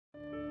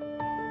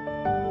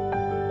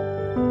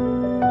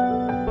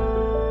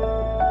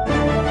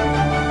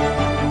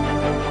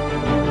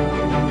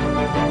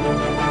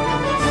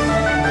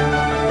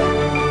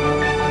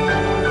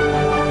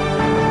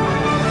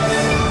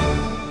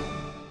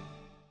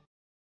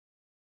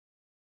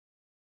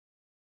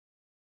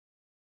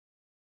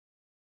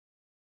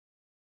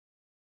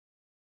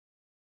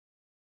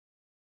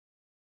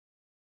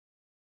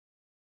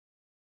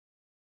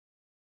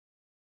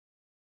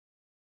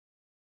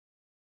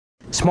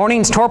This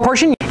morning's Torah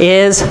portion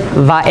is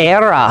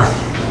Vayera.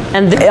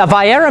 And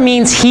Vayeira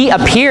means he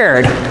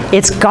appeared.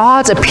 It's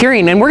God's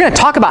appearing. And we're going to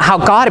talk about how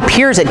God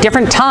appears at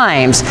different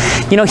times.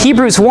 You know,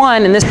 Hebrews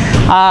 1, and this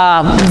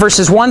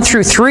verses 1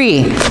 through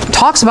 3,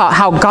 talks about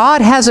how God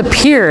has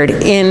appeared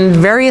in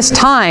various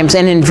times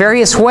and in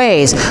various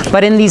ways.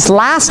 But in these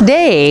last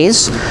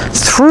days,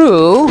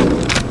 through,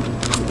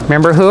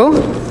 remember who?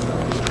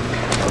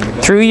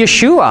 Through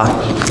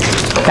Yeshua.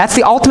 That's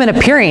the ultimate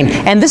appearing.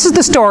 And this is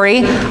the story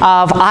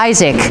of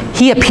Isaac.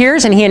 He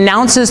appears and he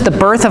announces the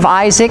birth of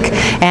Isaac,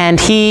 and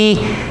he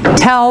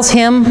tells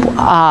him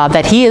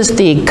that he is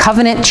the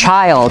covenant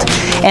child.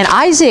 And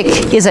Isaac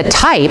is a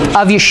type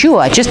of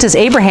Yeshua, just as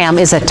Abraham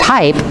is a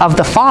type of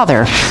the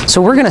Father.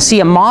 So we're going to see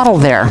a model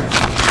there.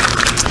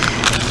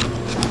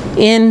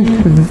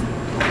 In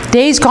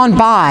days gone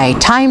by,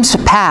 times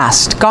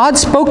past, God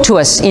spoke to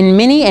us in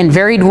many and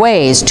varied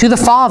ways, to the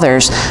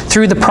fathers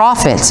through the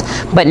prophets.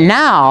 But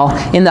now,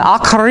 in the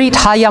Acharit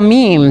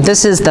Hayamim,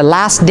 this is the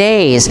last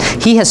days,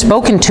 he has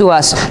spoken to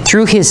us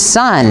through his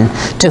Son,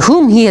 to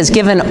whom he has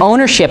given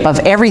ownership of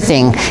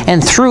everything,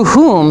 and through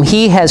whom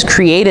he has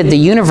created the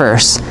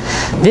universe.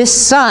 This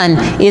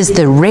Son is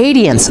the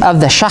radiance of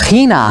the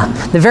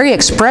Shekhinah, the very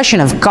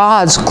expression of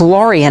God's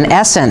glory and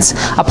essence,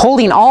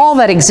 upholding all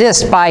that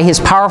exists by his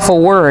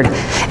powerful word.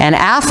 And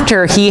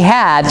after he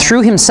had,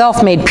 through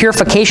himself, made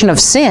purification of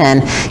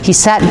sin, he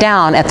sat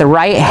down at the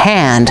right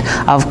hand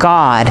of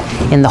God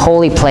in the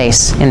holy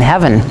place in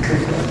heaven.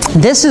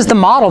 This is the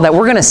model that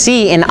we're going to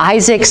see in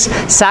Isaac's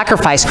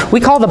sacrifice. We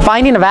call the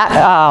binding of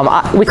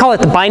we call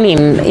it the binding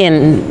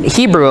in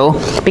Hebrew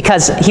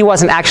because he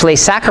wasn't actually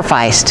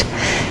sacrificed.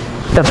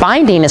 The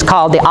binding is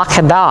called the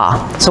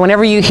Akedah. So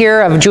whenever you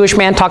hear of a Jewish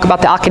man talk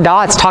about the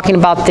Akedah, it's talking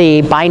about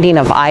the binding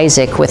of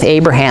Isaac with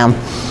Abraham.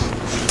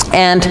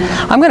 And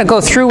I'm going to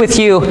go through with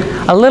you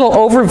a little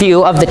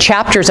overview of the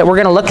chapters that we're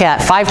going to look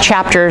at, 5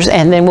 chapters,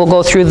 and then we'll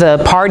go through the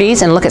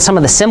parties and look at some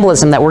of the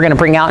symbolism that we're going to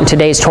bring out in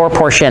today's Torah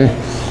portion.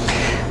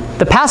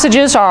 The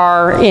passages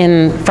are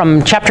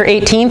from chapter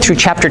 18 through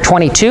chapter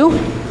 22.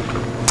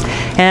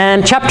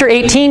 And chapter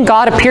 18,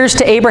 God appears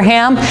to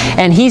Abraham,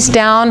 and he's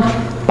down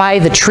by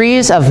the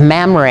trees of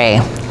Mamre.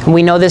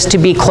 We know this to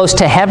be close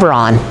to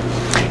Hebron.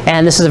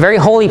 And this is a very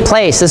holy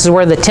place. This is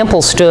where the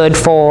temple stood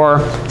for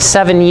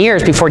 7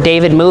 years before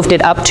David moved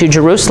it up to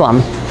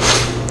Jerusalem.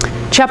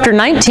 Chapter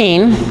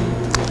 19,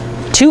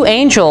 2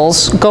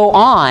 angels go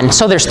on.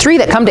 So there's 3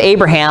 that come to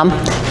Abraham.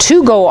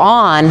 2 go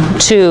on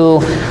to,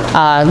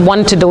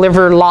 one to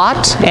deliver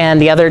Lot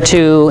and the other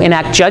to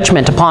enact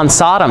judgment upon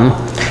Sodom.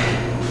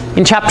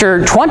 In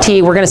chapter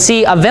 20, we're going to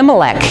see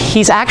Abimelech.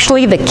 He's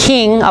actually the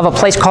king of a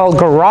place called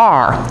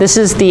Gerar. This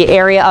is the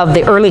area of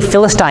the early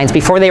Philistines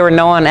before they were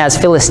known as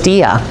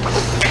Philistia.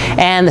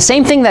 And the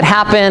same thing that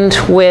happened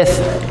with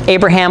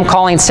Abraham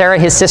calling Sarah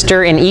his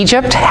sister in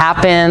Egypt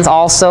happens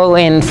also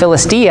in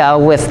Philistia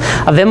with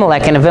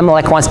Abimelech, and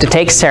Abimelech wants to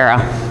take Sarah.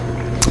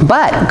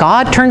 But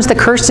God turns the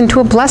curse into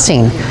a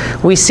blessing.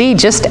 We see,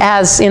 just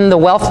as in the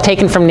wealth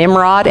taken from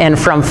Nimrod and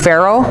from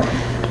Pharaoh,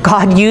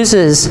 God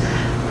uses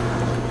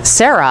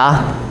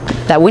Sarah,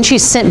 that when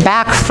she's sent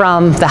back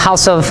from the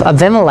house of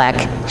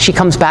Abimelech, she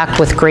comes back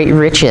with great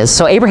riches.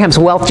 So Abraham's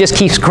wealth just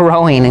keeps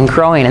growing and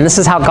growing. And this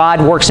is how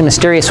God works in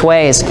mysterious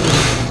ways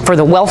for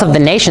the wealth of the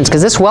nations,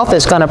 because this wealth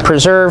is going to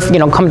preserve,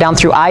 come down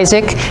through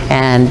Isaac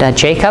and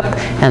Jacob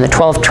and the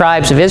 12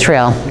 tribes of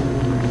Israel.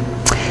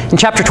 In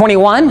chapter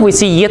 21, we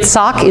see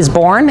Yitzhak is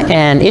born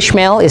and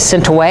Ishmael is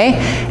sent away.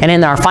 And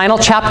in our final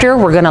chapter,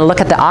 we're going to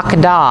look at the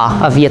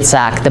Akedah of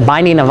Yitzhak, the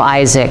binding of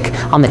Isaac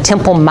on the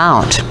Temple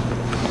Mount.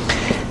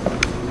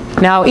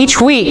 Now, each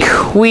week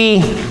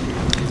we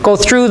go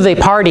through the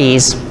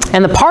parties,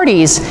 and the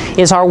parties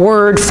is our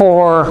word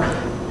for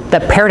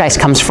that paradise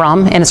comes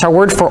from, and it's our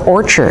word for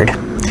orchard.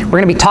 We're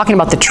going to be talking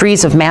about the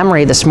trees of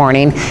Mamre this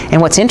morning,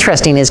 and what's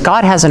interesting is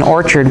God has an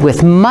orchard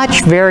with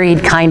much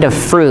varied kind of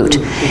fruit.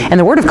 And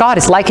the Word of God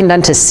is likened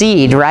unto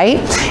seed, right?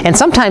 And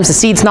sometimes the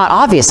seed's not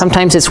obvious.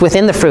 Sometimes it's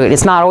within the fruit.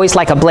 It's not always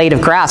like a blade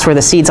of grass where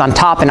the seed's on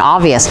top and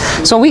obvious.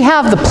 So we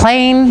have the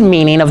plain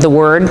meaning of the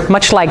word,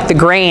 much like the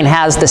grain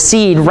has the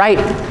seed right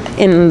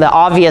in the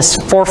obvious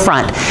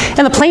forefront.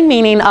 And the plain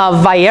meaning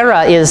of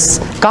Vayeira is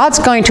God's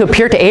going to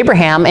appear to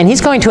Abraham, and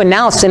he's going to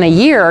announce in a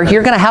year,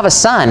 you're going to have a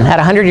son at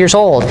 100 years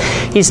old.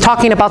 He's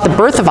talking about the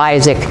birth of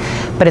Isaac,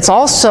 but it's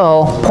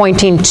also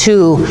pointing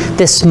to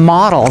this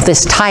model,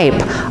 this type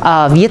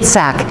of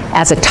Yitzhak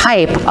as a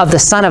type of the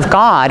Son of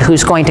God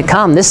who's going to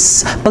come.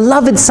 This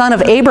beloved son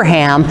of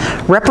Abraham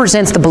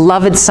represents the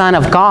beloved Son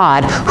of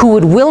God who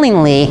would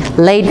willingly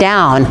lay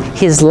down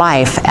his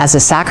life as a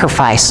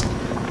sacrifice.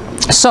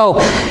 So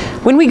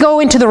when we go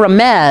into the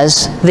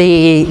Remez,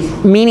 the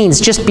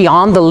meanings just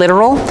beyond the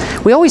literal,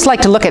 we always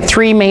like to look at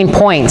 3 main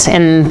points.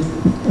 And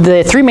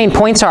the 3 main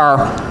points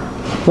are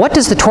what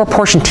does the Torah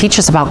portion teach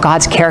us about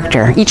God's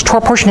character? Each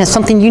Torah portion has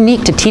something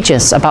unique to teach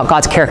us about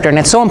God's character, and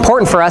it's so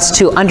important for us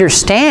to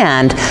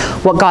understand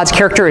what God's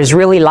character is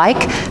really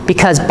like,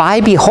 because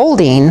by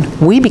beholding,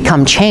 we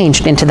become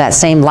changed into that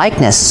same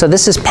likeness. So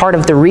this is part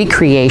of the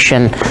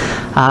recreation,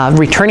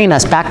 returning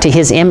us back to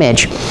his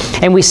image.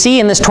 And we see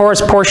in this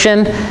Torah's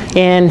portion,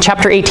 in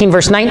chapter 18,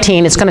 verse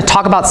 19, it's going to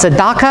talk about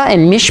tzedakah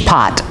and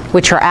mishpat,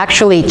 which are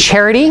actually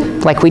charity,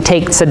 like we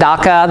take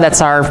tzedakah, that's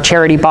our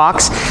charity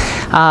box,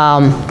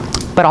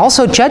 but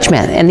also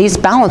judgment, and these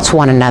balance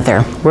one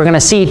another. We're going to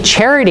see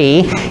charity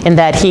in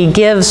that he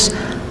gives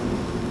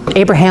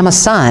Abraham a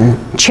son,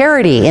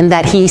 charity in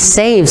that he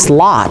saves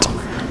Lot,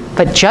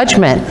 but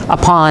judgment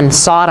upon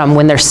Sodom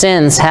when their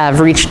sins have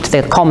reached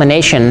the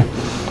culmination.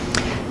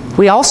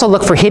 We also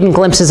look for hidden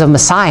glimpses of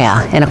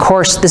Messiah, and of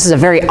course this is a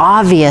very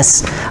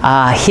obvious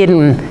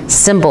hidden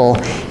symbol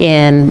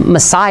in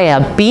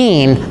Messiah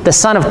being the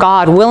Son of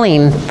God,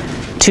 willing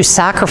to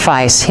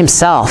sacrifice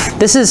himself.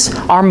 This is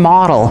our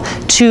model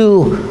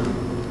to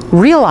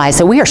realize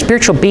that we are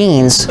spiritual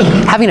beings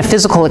having a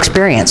physical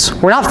experience.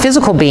 We're not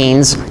physical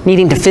beings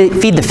needing to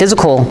feed the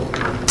physical,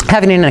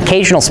 having an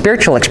occasional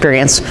spiritual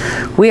experience.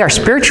 We are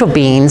spiritual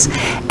beings,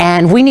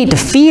 and we need to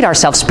feed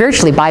ourselves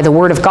spiritually by the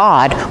Word of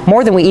God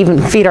more than we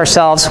even feed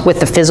ourselves with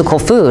the physical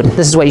food.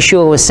 This is what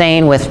Yeshua was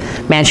saying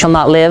with, man shall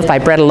not live by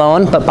bread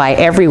alone, but by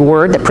every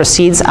word that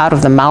proceeds out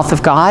of the mouth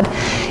of God.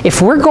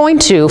 If we're going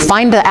to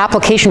find the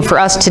application for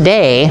us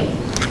today,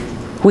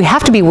 we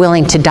have to be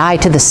willing to die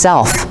to the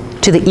self,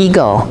 to the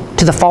ego,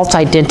 to the false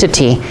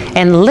identity,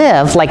 and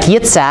live like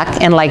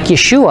Yitzhak and like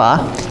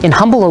Yeshua in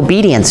humble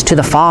obedience to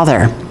the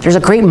Father. There's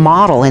a great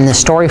model in this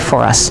story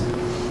for us.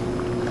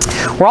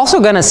 We're also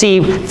going to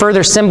see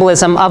further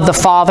symbolism of the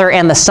Father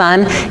and the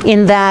Son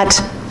in that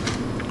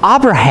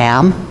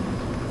Abraham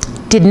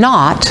did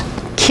not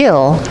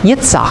kill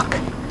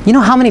Yitzhak. You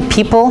know how many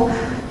people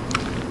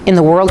in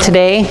the world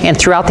today and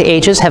throughout the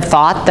ages have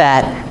thought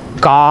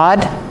that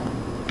God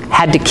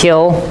had to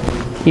kill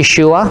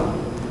Yeshua?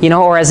 You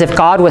know, or as if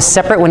God was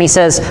separate when he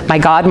says, my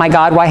God,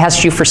 why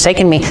hast you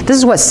forsaken me? This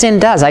is what sin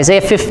does.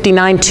 Isaiah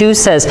 59:2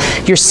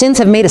 says, your sins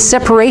have made a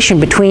separation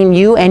between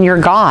you and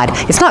your God.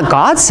 It's not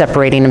God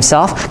separating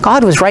himself.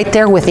 God was right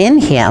there within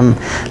him,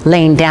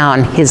 laying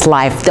down his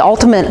life. The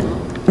ultimate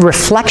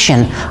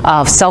reflection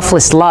of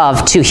selfless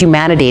love to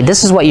humanity.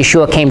 This is what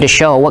Yeshua came to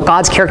show, what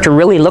God's character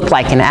really looked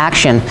like in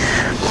action.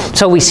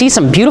 So we see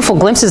some beautiful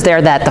glimpses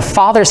there that the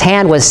Father's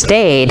hand was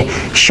stayed,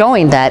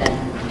 showing that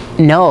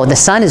no, the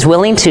Son is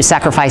willing to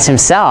sacrifice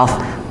himself,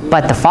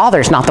 but the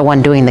Father's not the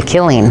one doing the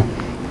killing.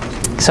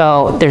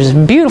 So there's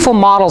beautiful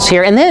models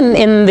here. And then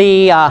in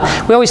the,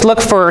 we always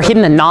look for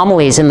hidden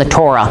anomalies in the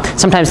Torah.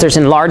 Sometimes there's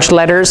enlarged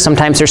letters,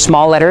 sometimes there's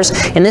small letters.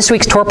 In this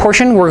week's Torah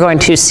portion, we're going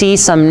to see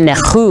some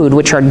nechud,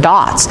 which are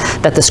dots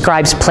that the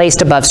scribes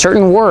placed above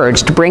certain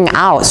words to bring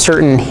out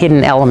certain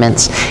hidden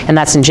elements. And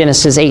that's in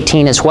Genesis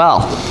 18 as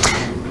well.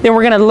 Then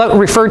we're going to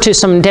refer to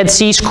some Dead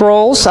Sea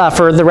Scrolls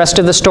for the rest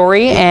of the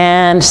story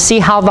and see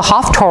how the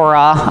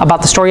Haftorah,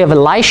 about the story of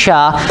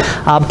Elisha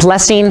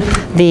blessing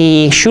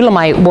the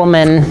Shulamite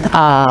woman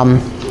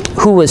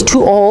who was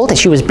too old,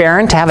 she was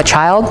barren to have a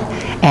child,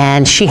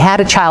 and she had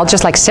a child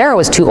just like Sarah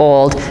was too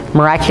old,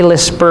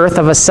 miraculous birth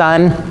of a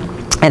son,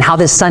 and how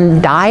this son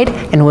died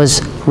and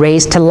was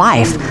raised to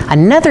life.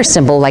 Another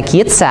symbol like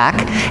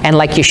Yitzhak and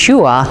like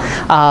Yeshua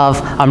of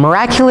a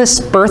miraculous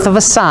birth of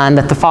a son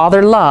that the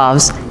Father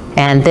loves,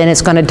 and then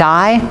it's going to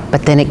die,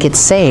 but then it gets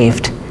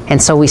saved. And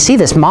so we see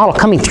this model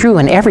coming through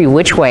in every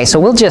which way. So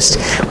we'll just,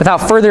 without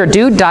further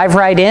ado, dive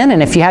right in.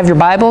 And if you have your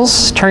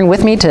Bibles, turn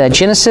with me to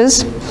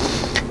Genesis,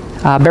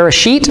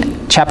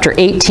 Bereshit, chapter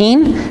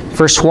 18,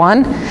 verse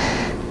 1.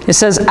 It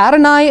says,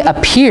 Adonai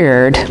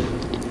appeared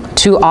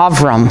to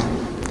Avram.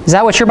 Is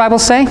that what your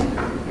Bibles say?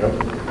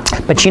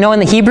 Yep. But you know in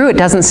the Hebrew it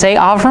doesn't say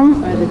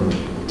Avram?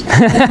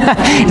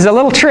 It's a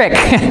little trick.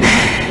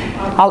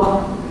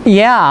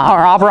 Yeah,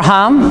 or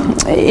Abraham.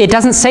 It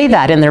doesn't say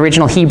that in the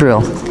original Hebrew.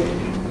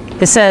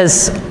 It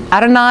says,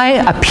 Adonai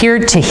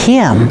appeared to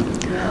him.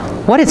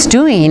 What it's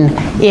doing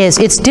is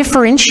it's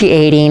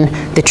differentiating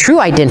the true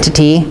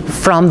identity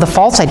from the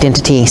false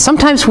identity.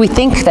 Sometimes we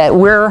think that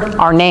we're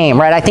our name,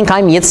 right? I think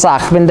I'm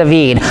Yitzhak ben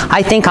David.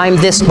 I think I'm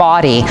this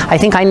body. I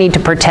think I need to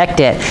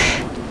protect it.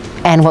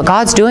 And what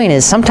God's doing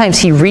is sometimes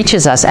he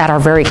reaches us at our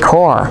very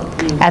core,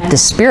 at the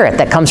spirit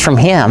that comes from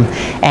him,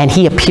 and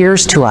he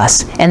appears to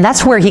us. And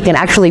that's where he can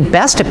actually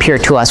best appear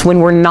to us, when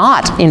we're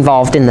not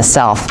involved in the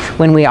self,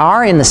 when we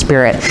are in the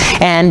spirit.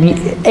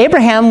 And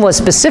Abraham was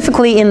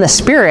specifically in the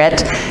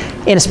spirit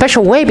in a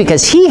special way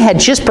because he had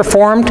just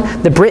performed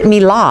the Brit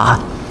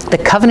Milah, the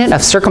covenant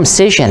of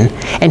circumcision.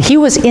 And he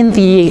was in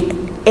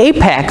the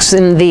apex,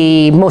 in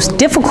the most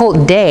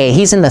difficult day.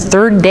 He's in the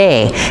third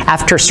day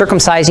after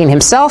circumcising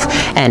himself,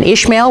 and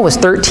Ishmael was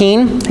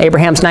 13,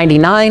 Abraham's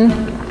 99,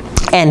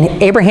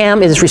 and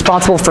Abraham is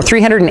responsible for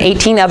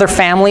 318 other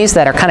families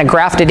that are kind of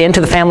grafted into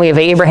the family of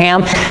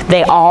Abraham.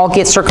 They all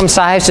get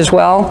circumcised as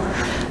well.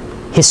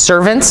 His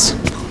servants,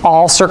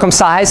 all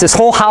circumcised. This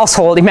whole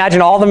household,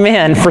 imagine all the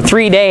men for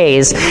 3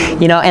 days,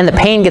 and the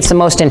pain gets the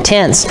most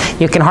intense.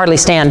 You can hardly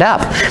stand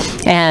up.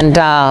 And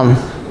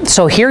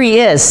so here he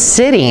is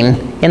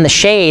sitting in the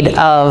shade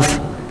of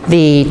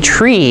the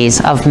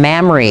trees of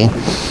Mamre,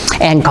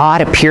 and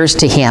God appears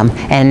to him,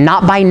 and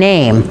not by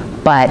name,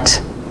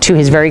 but to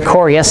his very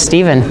core. Yes,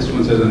 Stephen? This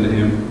one says unto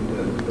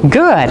him.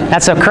 Good.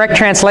 That's a correct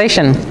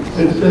translation.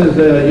 It says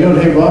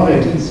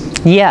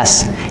Yod-Heh-Vav-Heh.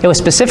 Yes, it was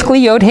specifically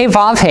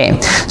Yod-Heh-Vav-Heh.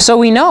 So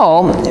we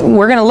know,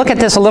 we're going to look at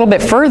this a little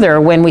bit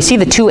further when we see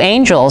the two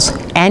angels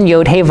and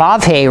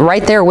Yod-Heh-Vav-Heh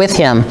right there with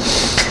him.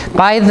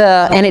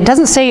 And it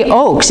doesn't say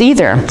oaks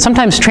either.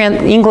 Sometimes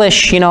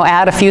English,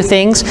 add a few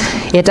things.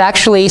 It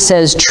actually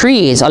says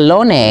trees,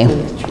 alone,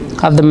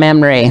 of the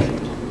Mamre.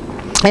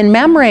 And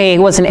Mamre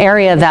was an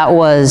area that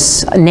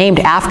was named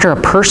after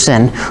a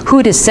person who,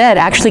 it is said,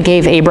 actually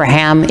gave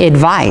Abraham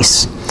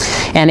advice.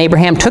 And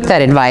Abraham took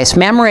that advice.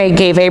 Mamre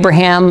gave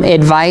Abraham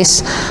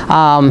advice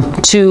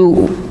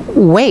to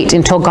wait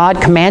until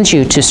God commands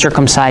you to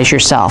circumcise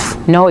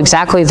yourself. Know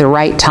exactly the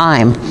right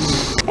time.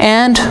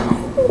 And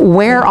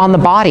where on the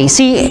body.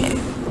 See,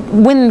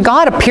 when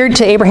God appeared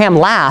to Abraham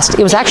last,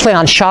 it was actually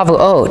on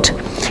Shavuot.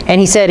 And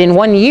he said, in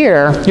 1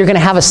 year, you're going to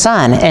have a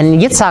son.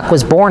 And Yitzhak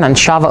was born on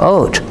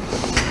Shavuot.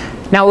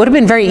 Now, it would have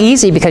been very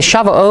easy, because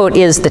Shavuot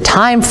is the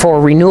time for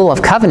renewal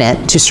of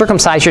covenant, to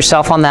circumcise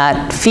yourself on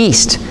that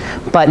feast.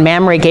 But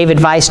Mamre gave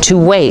advice to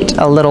wait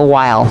a little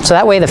while. So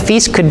that way the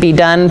feast could be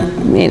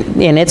done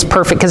in its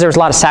perfect, because there was a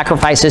lot of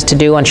sacrifices to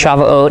do on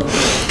Shavuot.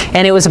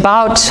 And it was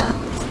about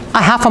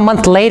a half a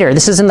month later,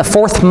 this is in the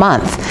 4th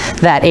month,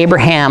 that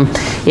Abraham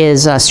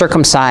is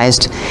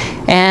circumcised.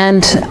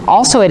 And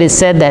also it is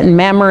said that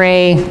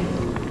Mamre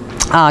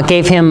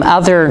gave him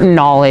other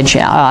knowledge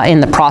in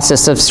the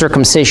process of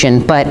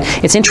circumcision. But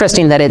it's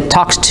interesting that it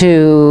talks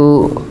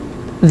to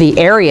the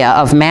area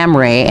of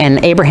Mamre,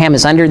 and Abraham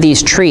is under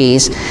these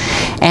trees,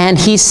 and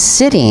he's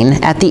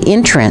sitting at the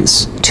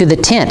entrance to the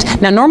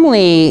tent. Now,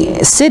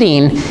 normally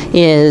sitting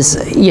is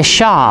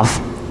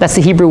yeshav. That's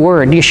the Hebrew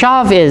word.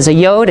 Yeshav is a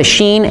yod, a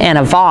sheen, and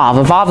a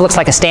vav. A vav looks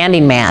like a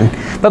standing man.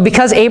 But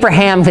because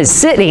Abraham is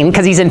sitting,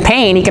 because he's in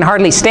pain, he can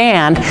hardly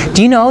stand.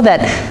 Do you know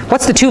that,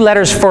 what's the 2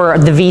 letters for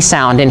the V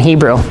sound in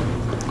Hebrew?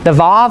 The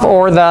vav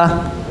or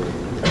the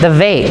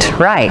veit,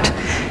 right?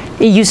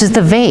 It uses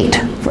the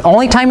veit.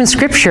 Only time in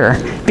Scripture,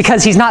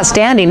 because he's not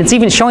standing. It's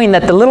even showing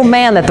that the little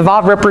man that the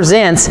vav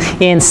represents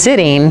in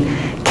sitting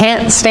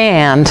can't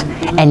stand,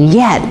 and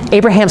yet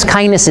Abraham's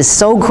kindness is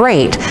so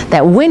great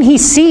that when he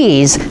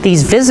sees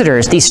these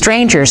visitors, these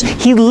strangers,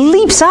 he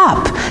leaps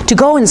up to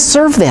go and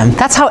serve them.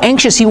 That's how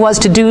anxious he was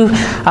to do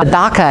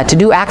tzedakah, to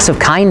do acts of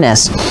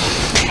kindness.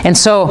 And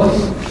so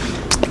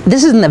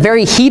this is in the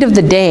very heat of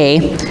the day,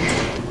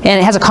 and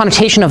it has a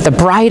connotation of the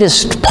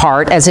brightest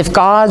part, as if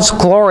God's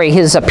glory,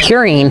 his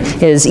appearing,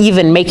 is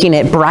even making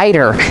it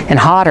brighter and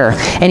hotter.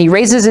 And he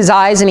raises his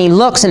eyes and he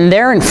looks, and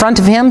there in front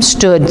of him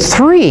stood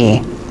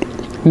 3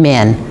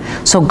 men.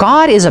 So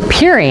God is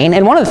appearing,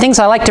 and one of the things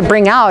I like to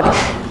bring out,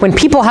 when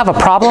people have a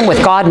problem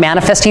with God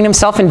manifesting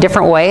himself in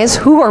different ways,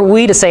 who are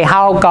we to say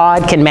how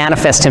God can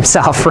manifest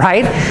himself,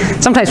 right?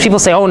 Sometimes people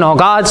say, oh no,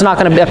 God's not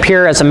going to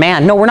appear as a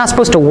man. No, we're not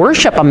supposed to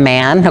worship a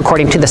man,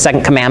 according to the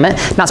 2nd commandment.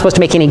 Not supposed to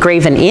make any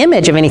graven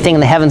image of anything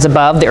in the heavens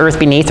above, the earth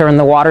beneath, or in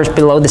the waters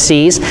below the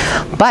seas.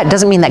 But it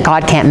doesn't mean that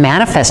God can't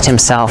manifest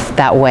himself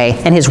that way.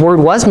 And his word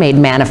was made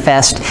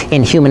manifest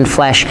in human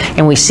flesh,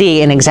 and we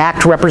see an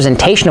exact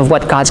representation of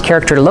what God's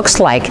character looks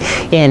like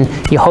in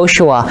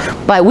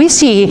Yehoshua. But we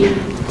see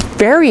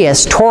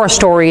various Torah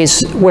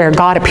stories where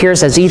God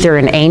appears as either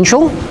an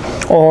angel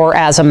or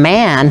as a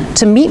man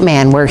to meet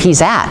man where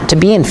he's at, to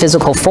be in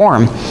physical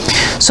form.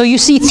 So you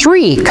see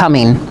 3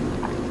 coming.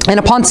 And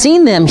upon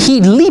seeing them,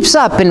 he leaps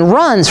up and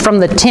runs from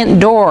the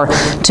tent door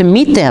to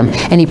meet them,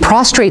 and he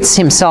prostrates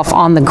himself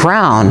on the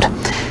ground.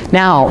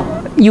 Now,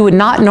 you would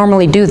not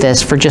normally do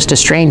this for just a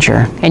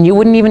stranger, and you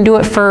wouldn't even do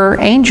it for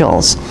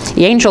angels.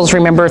 The angels,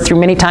 remember, through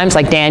many times,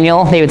 like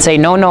Daniel, they would say,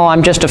 no, no,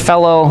 I'm just a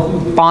fellow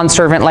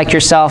bondservant like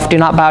yourself. Do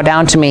not bow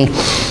down to me.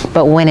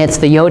 But when it's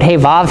the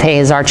Yod-Heh-Vav-Heh,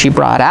 as Archie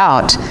brought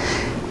out,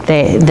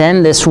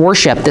 then this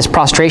worship, this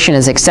prostration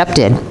is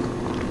accepted.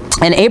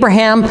 And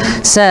Abraham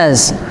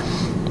says,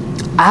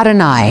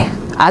 Adonai,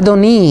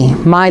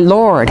 Adoni, my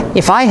Lord,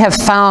 if I have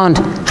found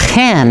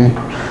chen.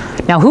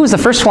 Now, who was the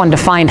first one to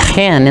find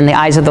chen in the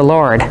eyes of the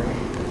Lord?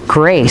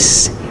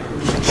 Grace.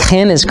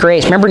 Chen is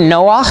grace. Remember,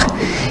 Noah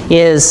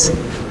is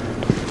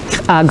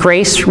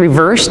grace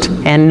reversed,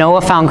 and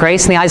Noah found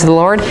grace in the eyes of the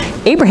Lord.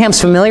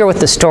 Abraham's familiar with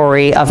the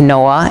story of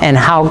Noah and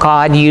how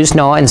God used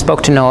Noah and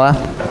spoke to Noah.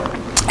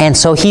 And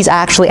so he's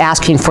actually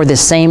asking for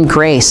this same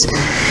grace.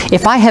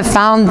 If I have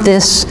found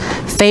this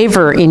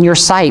favor in your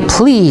sight,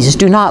 please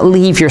do not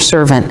leave your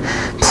servant.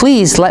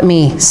 Please let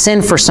me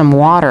send for some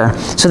water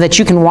so that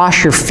you can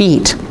wash your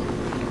feet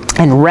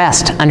and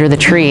rest under the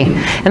tree.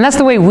 And that's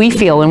the way we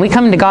feel when we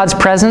come into God's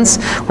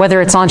presence, whether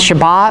it's on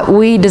Shabbat.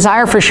 We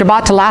desire for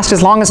Shabbat to last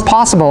as long as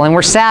possible, and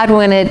we're sad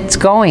when it's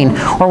going,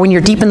 or when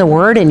you're deep in the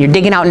Word and you're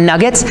digging out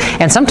nuggets.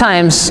 And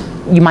sometimes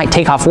you might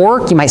take off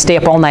work, you might stay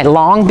up all night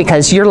long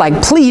because you're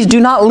like, please do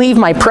not leave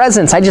my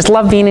presence. I just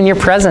love being in your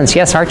presence.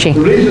 Yes, Archie?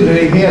 The reason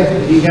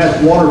that he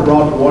had water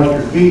brought to wash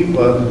their feet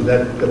was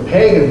that the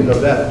pagans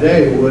of that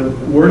day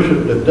would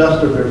worship the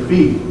dust of their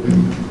feet.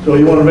 So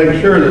you want to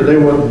make sure that they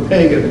weren't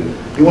pagan.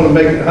 You want to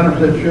make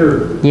 100%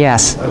 sure.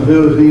 Yes. Of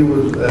who he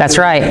was. That's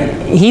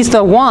right. He's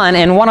the one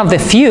and one of the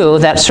few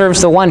that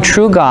serves the one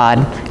true God,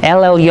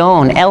 El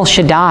Elyon, El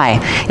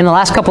Shaddai. In the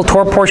last couple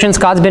Torah portions,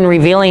 God's been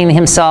revealing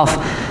himself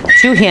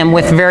to him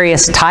with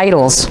various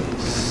titles.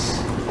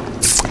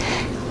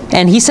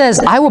 And he says,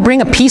 I will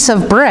bring a piece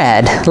of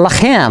bread,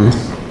 lachem.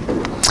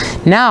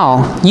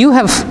 Now, you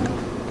have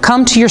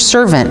come to your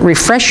servant.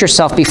 Refresh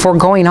yourself before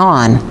going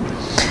on.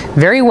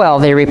 Very well,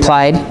 they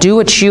replied. Do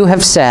what you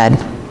have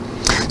said.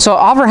 So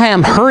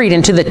Abraham hurried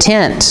into the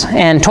tent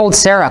and told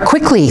Sarah,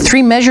 quickly,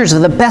 3 measures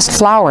of the best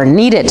flour,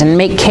 knead it and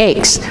make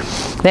cakes.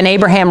 Then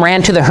Abraham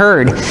ran to the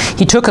herd.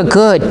 He took a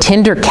good,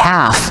 tender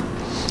calf,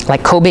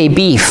 like Kobe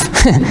beef,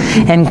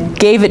 and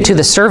gave it to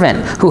the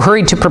servant, who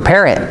hurried to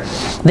prepare it.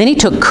 Then he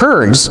took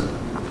curds,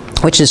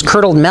 which is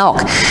curdled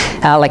milk,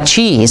 like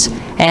cheese,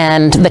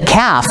 and the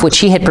calf, which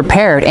he had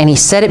prepared, and he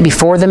set it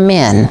before the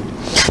men.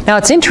 Now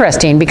it's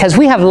interesting because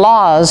we have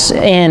laws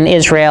in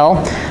Israel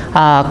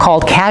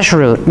called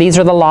kashrut. These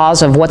are the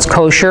laws of what's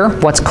kosher,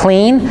 what's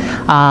clean,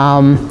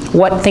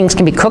 what things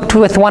can be cooked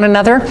with one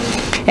another.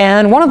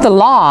 And one of the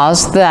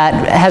laws that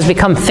has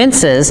become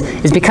fences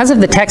is because of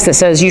the text that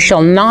says you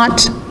shall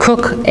not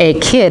cook a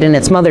kid in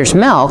its mother's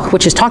milk,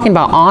 which is talking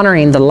about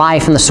honoring the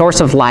life and the source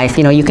of life.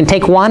 You know, you can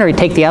take one or you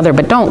take the other,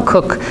 but don't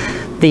cook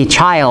the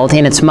child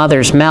in its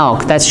mother's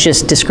milk. That's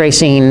just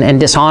disgracing and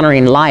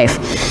dishonoring life.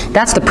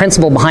 That's the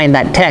principle behind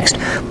that text.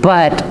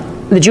 But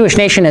the Jewish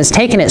nation has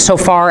taken it so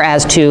far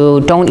as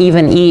to don't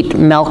even eat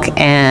milk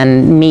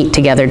and meat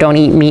together. Don't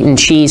eat meat and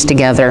cheese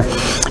together.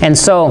 And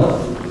so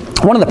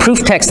one of the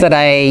proof texts that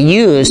I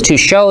use to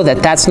show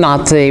that that's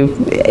not the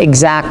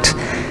exact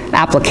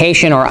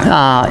application or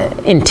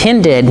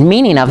intended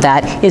meaning of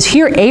that is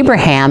here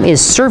Abraham is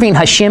serving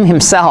Hashem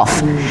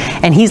himself,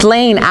 and he's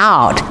laying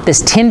out this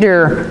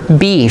tender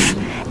beef,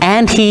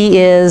 and he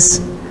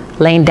is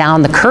laying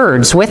down the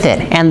curds with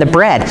it and the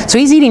bread. So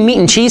he's eating meat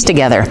and cheese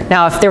together.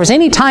 Now, if there was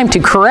any time to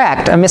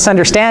correct a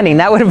misunderstanding,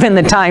 that would have been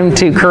the time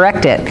to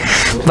correct it.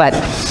 But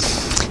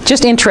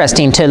just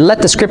interesting to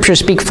let the scripture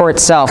speak for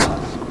itself.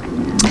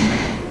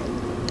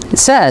 It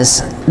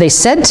says, they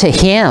said to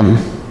him.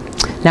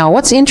 Now,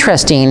 what's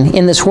interesting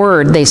in this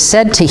word, they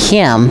said to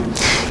him,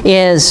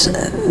 is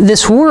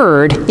this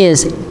word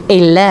is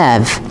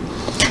elev.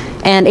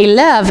 And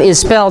elev is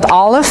spelled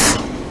aleph,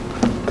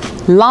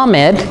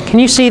 lamed. Can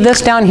you see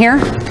this down here?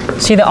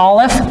 See the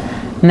aleph?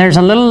 And there's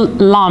a little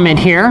lamed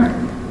here.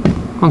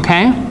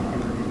 Okay?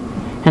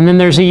 And then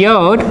there's a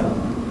yod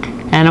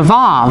and a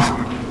vav.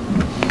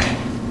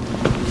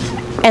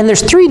 And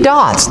there's 3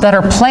 dots that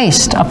are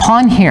placed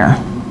upon here.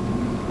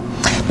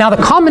 Now, the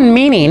common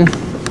meaning...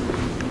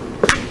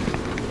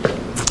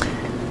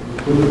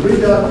 Would the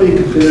 3 dots be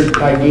considered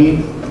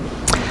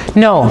tagine?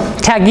 No,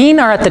 tagine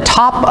are at the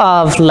top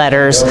of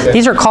letters. Okay.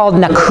 These are called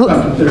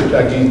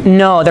nakud.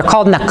 No, they're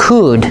called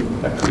nakud.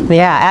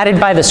 Yeah, added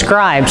by the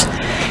scribes.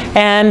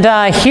 And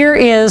here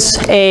is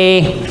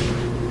a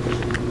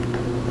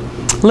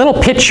little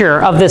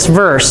picture of this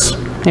verse,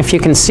 if you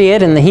can see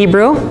it in the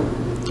Hebrew.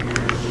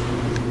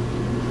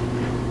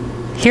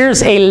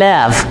 Here's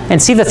elev,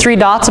 and see the 3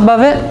 dots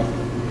above it?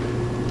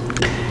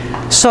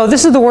 So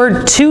this is the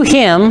word to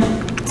him.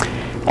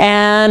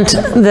 And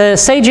the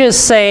sages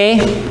say,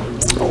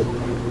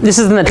 this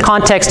is in the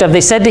context of,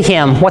 they said to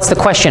him, what's the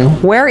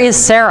question? Where is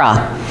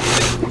Sarah?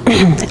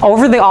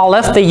 Over the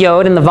aleph, the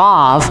yod, and the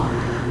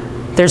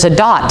vav, there's a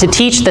dot to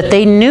teach that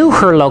they knew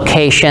her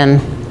location,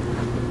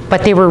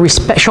 but they were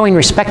showing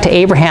respect to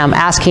Abraham,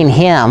 asking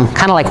him,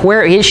 kind of like,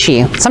 where is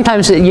she?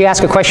 Sometimes you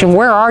ask a question,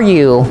 where are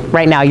you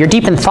right now? You're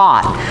deep in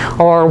thought.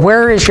 Or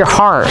where is your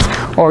heart?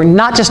 Or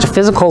not just a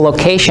physical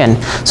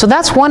location. So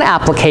that's one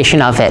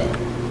application of it.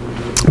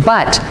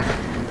 But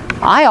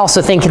I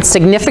also think it's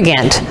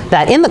significant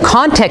that in the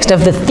context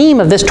of the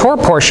theme of this Torah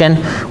portion,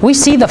 we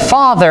see the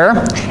Father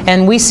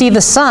and we see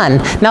the Son.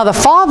 Now the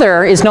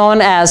Father is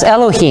known as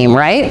Elohim,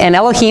 right? And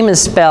Elohim is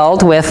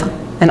spelled with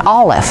an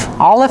aleph.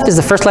 Aleph is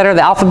the first letter of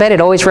the alphabet. It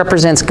always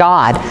represents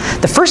God.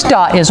 The first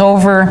dot is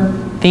over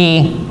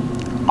the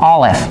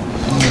aleph.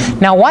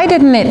 Now why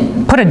didn't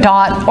it put a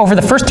dot over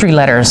the first 3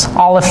 letters?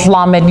 Aleph,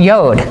 lamed,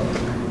 yod.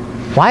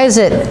 Why is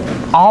it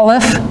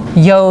aleph,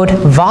 yod,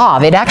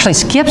 vav? It actually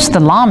skips the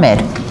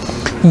lamed.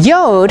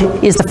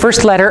 Yod is the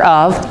first letter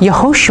of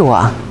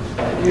Yehoshua.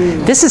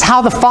 This is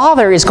how the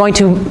Father is going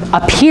to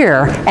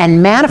appear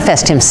and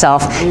manifest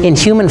himself in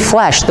human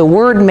flesh, the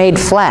Word made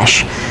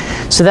flesh.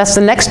 So that's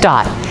the next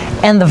dot.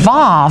 And the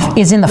Vav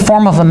is in the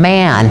form of a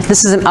man.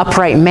 This is an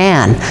upright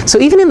man. So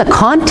even in the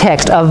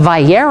context of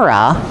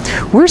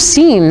Vayera, we're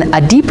seeing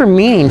a deeper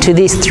meaning to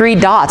these 3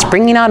 dots,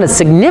 bringing out a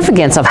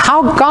significance of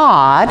how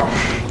God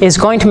is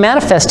going to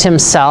manifest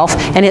himself.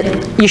 And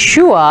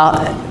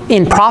Yeshua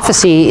in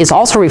prophecy is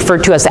also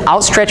referred to as the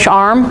outstretched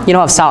arm,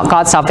 of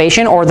God's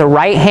salvation, or the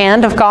right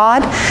hand of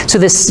God. So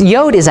this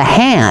Yod is a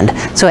hand.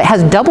 So it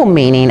has double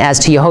meaning as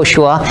to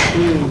Yehoshua.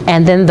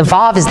 And then the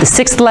Vav is the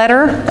 6th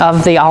letter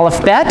of the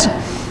Aleph Bet.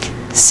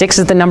 6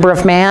 is the number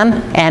of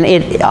man, and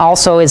it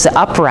also is the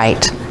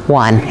upright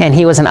one, and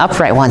he was an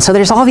upright one. So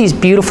there's all these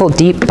beautiful,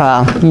 deep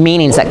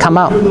meanings that come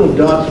out. 2 little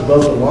dots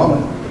above the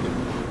Lamed.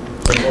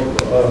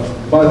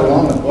 By the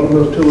Lamed. What are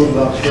those 2 little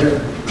dots there?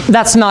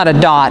 That's not a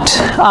dot.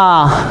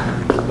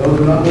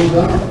 Those are not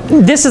little dots?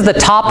 This is the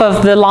top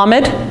of the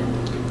Lamed,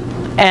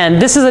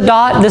 and this is a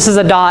dot, this is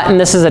a dot, and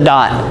this is a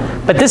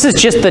dot. But this is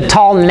just the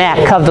tall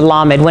neck of the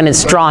Lamed when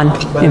it's drawn.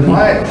 But in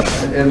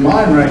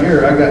mine right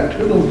here, I got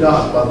 2 little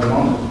dots by the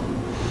Lamed.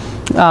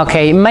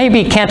 Okay,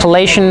 maybe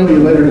cantillation.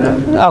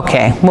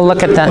 Okay, we'll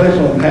look at that.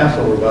 On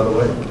Passover, by the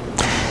way.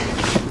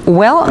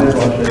 Well,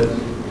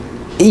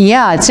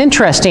 yeah, it's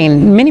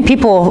interesting. Many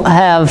people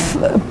have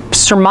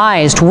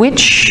surmised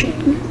which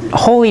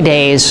holy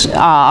days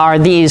are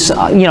these.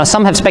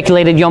 Some have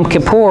speculated Yom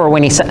Kippur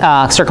when he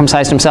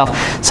circumcised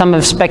himself. Some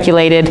have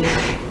speculated.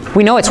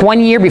 We know it's 1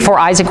 year before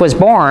Isaac was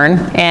born,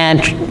 and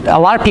a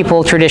lot of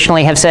people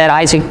traditionally have said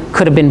Isaac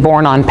could have been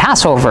born on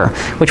Passover,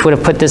 which would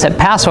have put this at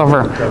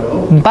Passover.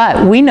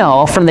 But we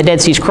know from the Dead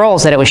Sea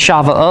Scrolls that it was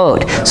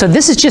Shavuot. So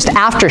this is just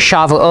after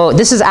Shavuot.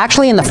 This is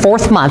actually in the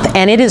 4th month,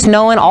 and it is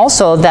known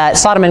also that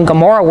Sodom and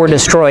Gomorrah were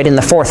destroyed in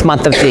the 4th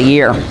month of the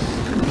year.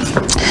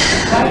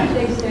 Why did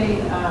they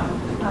say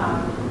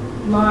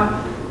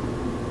Lot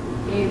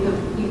gave the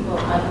people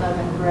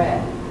unleavened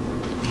bread?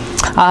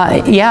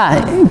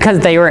 Yeah, because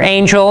they were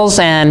angels,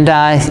 and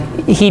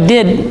he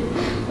did.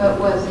 But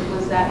was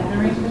that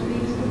during the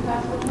Feast of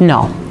Passover?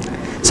 No.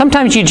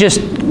 Sometimes you just,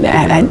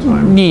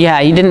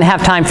 you didn't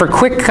have time for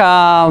quick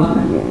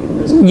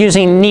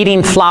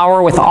kneading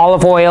flour with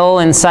olive oil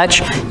and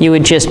such. You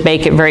would just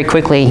bake it very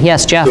quickly.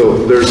 Yes, Jeff? So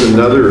there's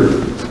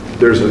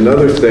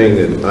another thing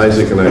that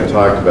Isaac and I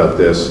talked about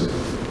this.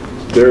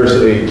 There's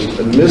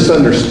a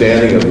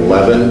misunderstanding of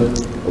leaven,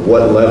 of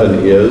what leaven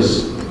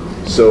is.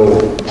 So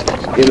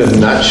in a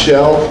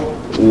nutshell,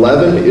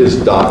 leaven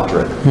is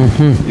doctrine.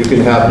 Mm-hmm. You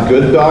can have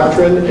good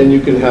doctrine and you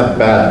can have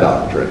bad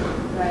doctrine.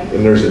 Right.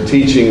 And there's a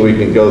teaching we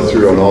can go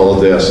through on all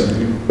of this.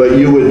 But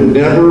you would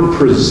never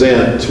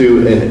present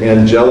to an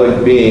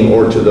angelic being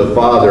or to the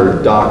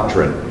Father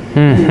doctrine.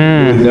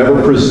 Mm-hmm. You would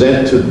never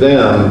present to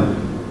them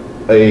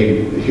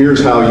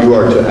here's how you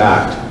are to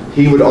act.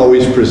 He would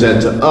always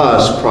present to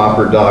us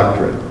proper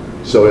doctrine.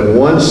 So in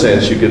one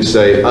sense, you could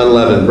say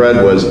unleavened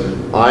bread was,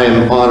 I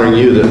am honoring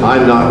you that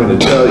I'm not going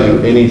to tell you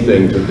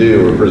anything to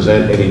do or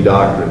present any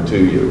doctrine to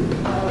you.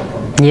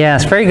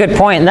 Yes, very good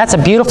point. And that's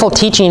a beautiful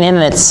teaching in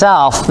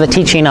itself, the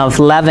teaching of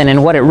leaven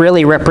and what it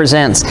really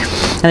represents.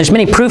 And there's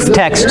many proof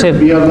texts to...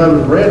 be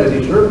unleavened bread that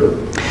he served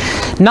it.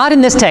 Not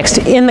in this text.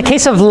 In the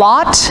case of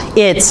Lot,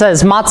 it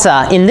says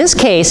matzah. In this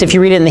case, if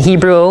you read it in the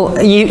Hebrew,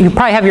 you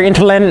probably have your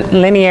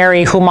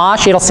interlineary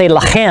Chumash, it'll say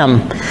lachem.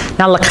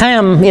 Now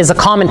lachem is a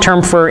common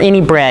term for any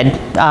bread.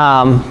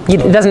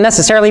 It doesn't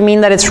necessarily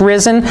mean that it's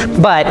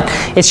risen, but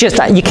it's just,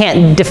 you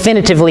can't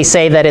definitively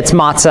say that it's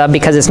matzah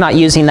because it's not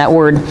using that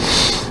word.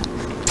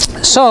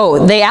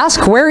 So they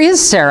ask, where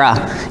is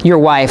Sarah, your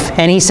wife?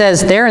 And he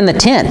says, there in the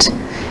tent.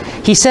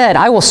 He said,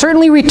 I will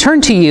certainly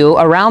return to you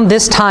around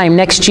this time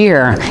next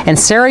year, and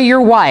Sarah, your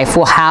wife,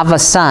 will have a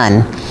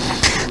son.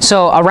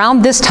 So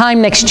around this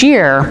time next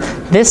year,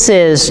 this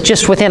is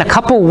just within a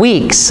couple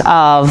weeks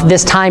of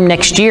this time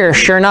next year,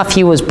 sure enough,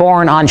 he was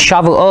born on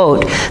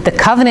Shavuot, the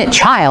covenant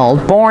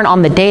child born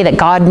on the day that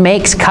God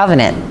makes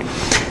covenant.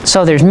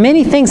 So there's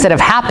many things that have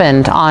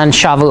happened on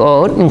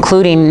Shavuot,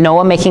 including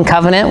Noah making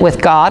covenant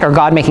with God, or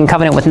God making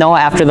covenant with Noah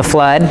after the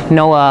flood.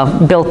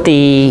 Noah built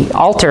the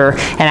altar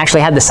and actually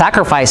had the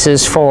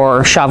sacrifices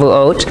for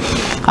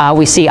Shavuot.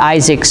 We see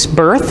Isaac's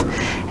birth,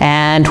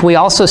 and we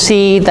also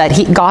see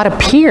that God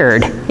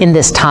appeared in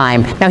this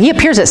time. Now he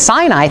appears at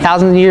Sinai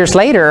 1,000 years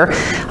later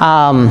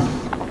on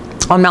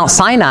Mount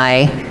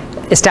Sinai,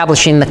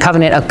 establishing the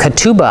covenant of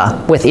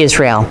Ketubah with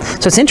Israel.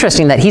 So it's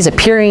interesting that he's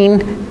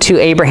appearing to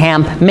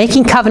Abraham,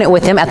 making covenant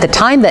with him at the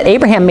time that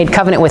Abraham made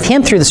covenant with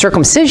him through the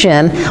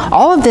circumcision.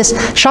 All of this,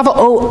 Shavuot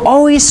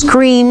always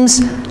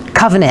screams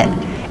covenant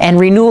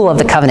and renewal of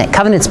the covenant.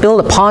 Covenants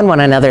build upon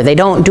one another. They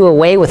don't do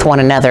away with one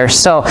another.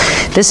 So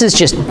this is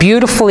just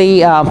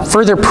beautifully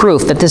further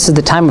proof that this is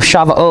the time of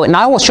Shavuot. And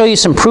I will show you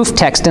some proof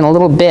text in a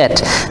little bit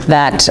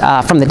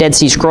that from the Dead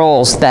Sea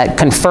Scrolls that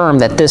confirm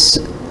that this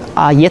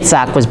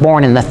Yitzhak was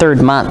born in the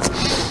 3rd month.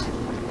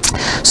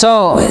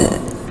 So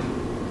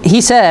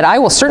he said, I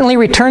will certainly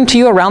return to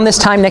you around this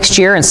time next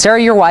year, and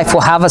Sarah your wife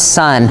will have a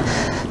son.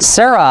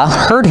 Sarah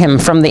heard him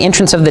from the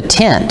entrance of the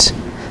tent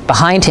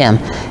behind him.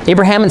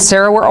 Abraham and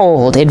Sarah were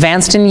old,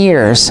 advanced in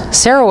years.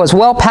 Sarah was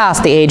well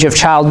past the age of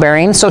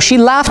childbearing, so she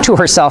laughed to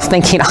herself,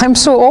 thinking, I'm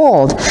so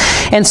old,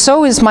 and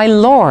so is my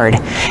Lord.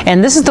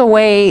 And this is the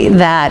way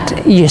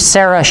that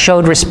Sarah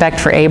showed respect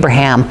for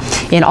Abraham.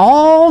 In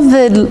all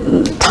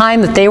the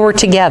time that they were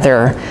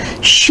together,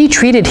 she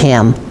treated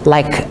him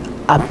like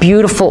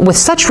with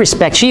such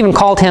respect. She even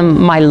called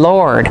him my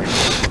Lord.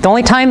 The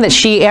only time that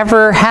she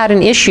ever had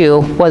an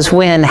issue was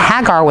when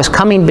Hagar was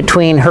coming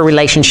between her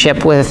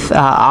relationship with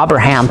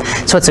Abraham.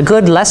 So it's a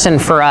good lesson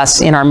for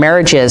us in our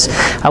marriages.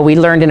 We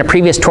learned in a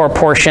previous Torah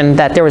portion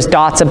that there was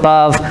dots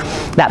above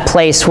that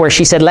place where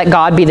she said, let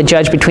God be the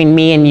judge between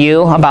me and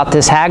you about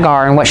this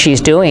Hagar and what she's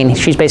doing.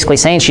 She's basically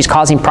saying she's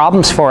causing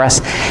problems for us.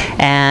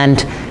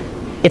 And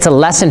it's a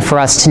lesson for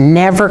us to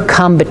never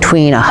come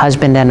between a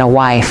husband and a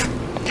wife.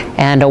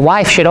 And a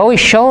wife should always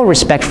show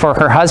respect for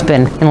her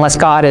husband unless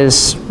God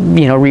is,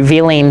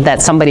 revealing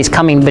that somebody's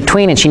coming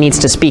between and she needs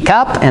to speak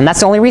up. And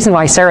that's the only reason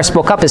why Sarah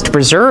spoke up, is to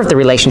preserve the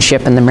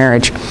relationship and the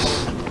marriage.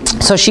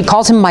 So she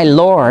calls him my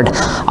Lord,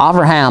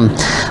 Abraham.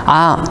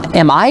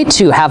 Am I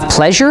to have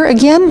pleasure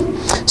again?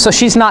 So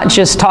she's not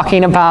just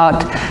talking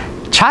about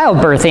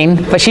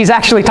childbirthing, but she's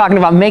actually talking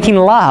about making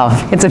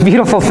love. It's a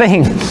beautiful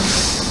thing.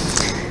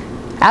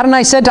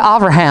 Adonai said to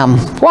Abraham,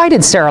 why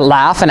did Sarah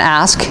laugh and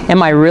ask,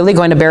 am I really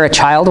going to bear a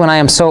child when I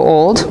am so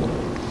old?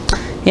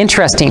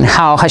 Interesting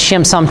how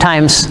Hashem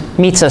sometimes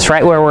meets us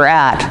right where we're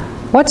at.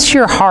 What's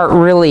your heart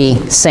really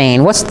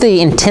saying? What's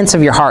the intents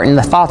of your heart and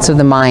the thoughts of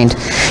the mind?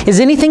 Is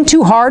anything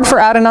too hard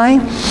for Adonai?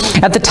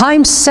 At the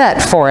time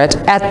set for it,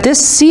 at this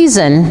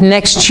season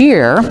next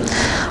year,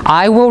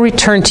 I will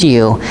return to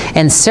you,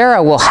 and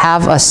Sarah will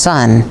have a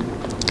son.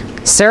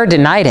 Sarah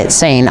denied it,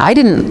 saying, I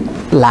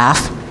didn't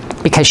laugh,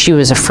 because she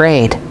was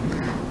afraid.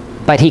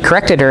 But he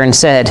corrected her and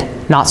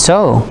said, not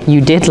so, you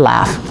did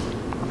laugh.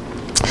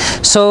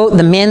 So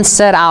the men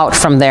set out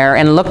from there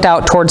and looked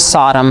out towards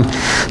Sodom.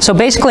 So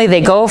basically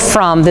they go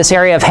from this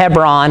area of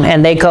Hebron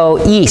and they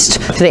go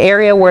east to the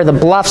area where the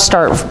bluffs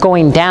start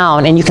going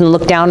down, and you can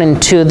look down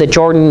into the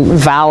Jordan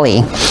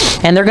Valley.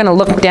 And they're going to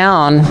look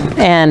down,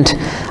 and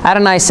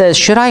Adonai says,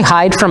 should I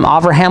hide from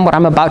Abraham what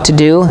I'm about to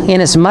do?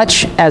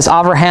 Inasmuch as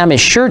Abraham is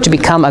sure to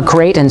become a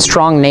great and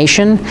strong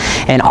nation,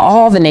 and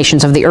all the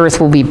nations of the earth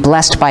will be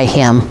blessed by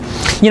him.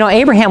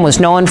 Abraham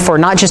was known for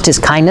not just his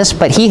kindness,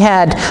 but he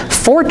had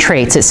 4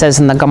 traits, it says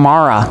in the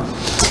Gomorrah.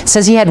 It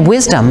says he had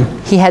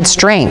wisdom, he had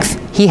strength,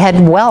 he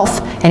had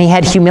wealth, and he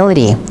had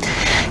humility.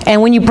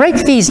 And when you break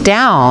these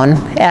down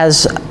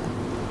as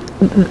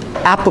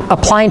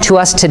applying to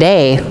us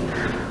today,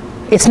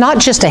 it's not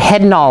just a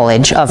head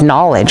knowledge of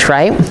knowledge,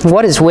 right?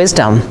 What is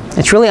wisdom?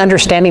 It's really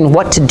understanding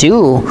what to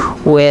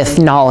do with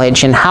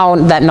knowledge and how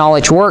that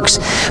knowledge works.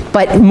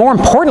 But more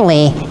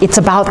importantly, it's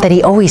about that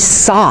he always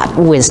sought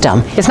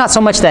wisdom. It's not so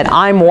much that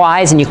I'm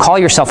wise and you call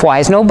yourself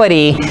wise.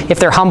 Nobody, if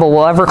they're humble,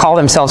 will ever call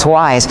themselves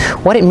wise.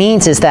 What it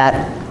means is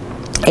that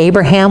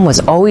Abraham was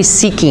always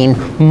seeking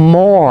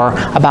more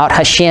about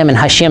Hashem and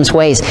Hashem's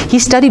ways. He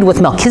studied with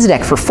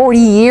Melchizedek for 40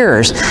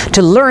 years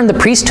to learn the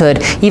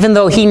priesthood, even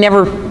though he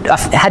never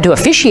had to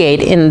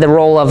officiate in the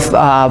role of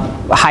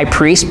high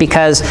priest,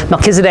 because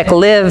Melchizedek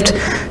lived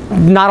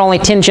not only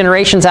 10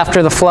 generations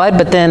after the flood,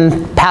 but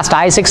then past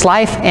Isaac's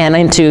life and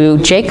into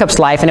Jacob's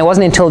life. And it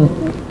wasn't until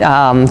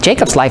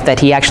Jacob's life that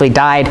he actually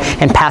died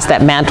and passed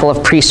that mantle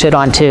of priesthood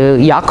on to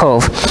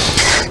Yaakov.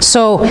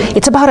 So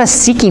it's about us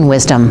seeking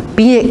wisdom.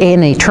 Be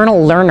an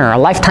eternal learner, a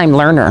lifetime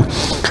learner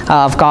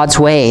of God's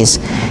ways.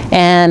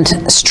 And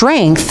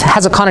strength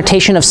has a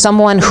connotation of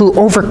someone who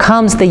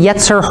overcomes the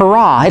Yetzer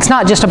Hara. It's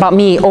not just about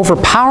me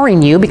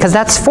overpowering you, because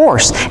that's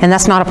force, and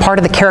that's not a part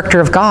of the character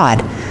of God.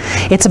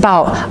 It's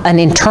about an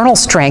internal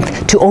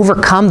strength to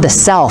overcome the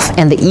self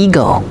and the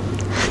ego.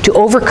 To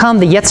overcome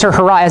the Yetzer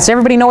Hara. Does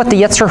everybody know what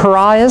the Yetzer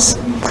Hara is?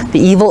 The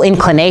evil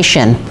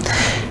inclination.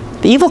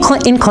 The evil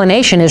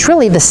inclination is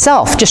really the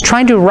self, just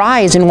trying to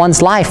rise in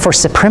one's life for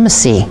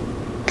supremacy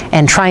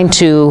and trying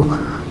to,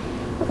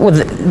 well,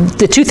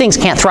 the two things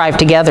can't thrive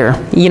together.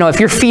 If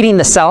you're feeding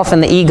the self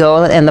and the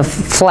ego and the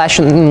flesh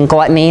and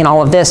gluttony and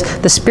all of this,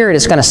 the spirit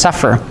is going to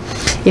suffer.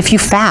 If you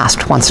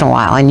fast once in a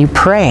while and you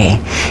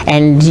pray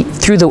and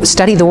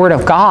study the Word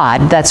of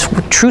God, that's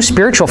true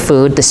spiritual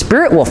food, the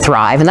spirit will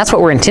thrive, and that's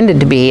what we're intended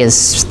to be,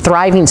 is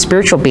thriving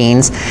spiritual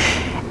beings.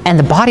 And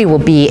the body will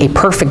be a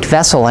perfect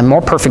vessel, a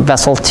more perfect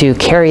vessel to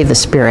carry the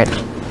Spirit.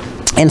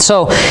 And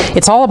so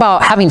it's all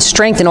about having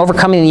strength and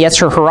overcoming the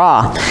Yetzer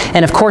Hara.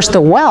 And of course,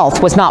 the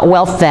wealth was not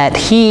wealth that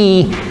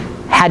he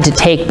had to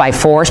take by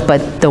force,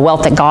 but the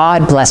wealth that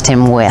God blessed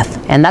him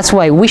with. And that's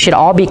why we should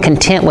all be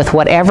content with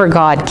whatever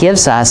God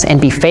gives us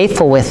and be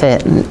faithful with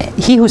it.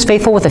 He who's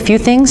faithful with a few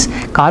things,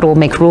 God will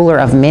make ruler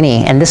of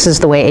many. And this is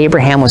the way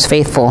Abraham was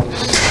faithful.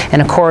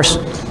 And of course,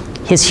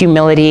 his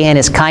humility and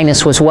his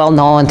kindness was well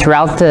known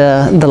throughout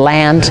the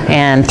land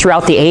and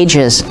throughout the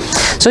ages.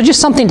 So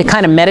just something to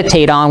kind of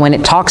meditate on when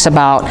it talks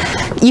about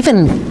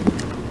even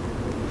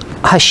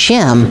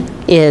Hashem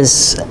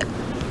is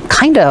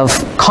kind of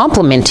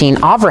complimenting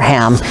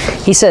Abraham.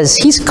 He says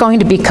he's going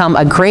to become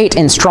a great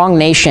and strong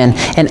nation,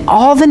 and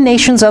all the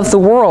nations of the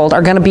world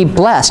are going to be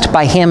blessed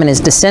by him and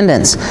his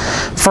descendants.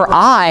 For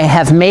I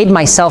have made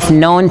myself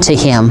known to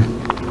him,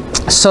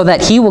 so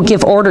that he will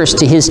give orders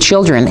to his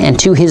children and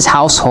to his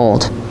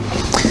household.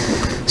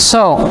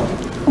 So,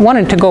 I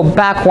wanted to go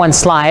back one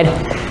slide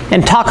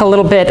and talk a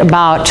little bit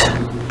about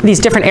these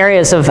different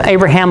areas of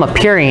Abraham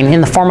appearing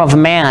in the form of a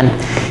man.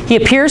 He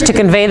appears to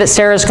convey that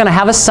Sarah is going to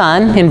have a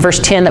son in verse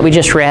 10 that we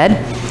just read,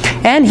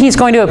 and he's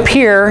going to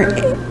appear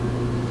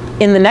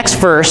in the next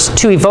verse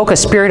to evoke a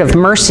spirit of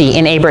mercy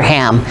in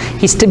Abraham.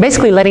 He's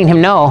basically letting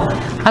him know,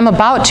 I'm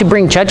about to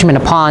bring judgment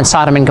upon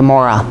Sodom and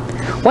Gomorrah.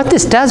 What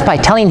this does by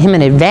telling him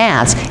in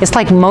advance, it's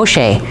like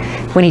Moshe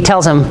when he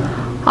tells him,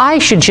 I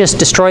should just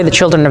destroy the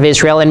children of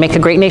Israel and make a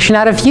great nation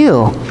out of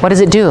you. What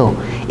does it do?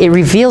 It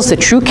reveals the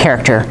true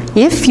character.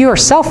 If you're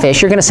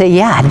selfish, you're going to say,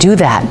 yeah, do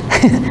that.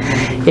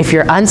 If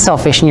you're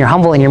unselfish and you're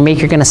humble and you're meek,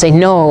 you're going to say,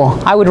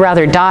 no, I would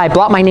rather die,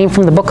 blot my name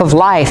from the book of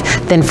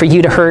life, than for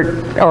you to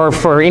hurt or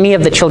for any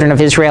of the children of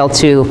Israel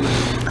to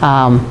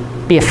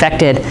be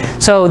affected.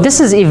 So this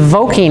is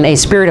evoking a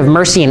spirit of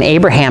mercy in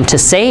Abraham to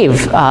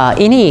save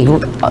any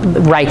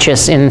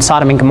righteous in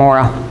Sodom and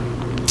Gomorrah.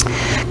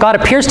 God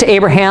appears to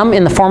Abraham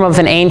in the form of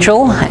an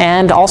angel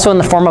and also in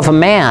the form of a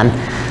man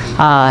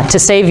to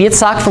save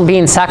Yitzhak from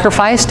being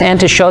sacrificed and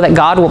to show that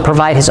God will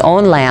provide his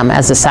own lamb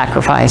as a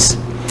sacrifice.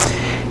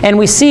 And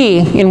we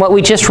see in what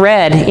we just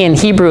read in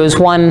Hebrews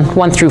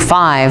 1 through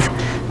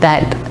 5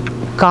 that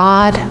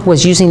God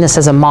was using this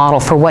as a model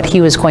for what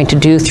he was going to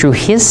do through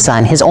his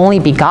son, his only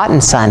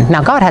begotten son.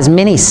 Now, God has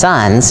many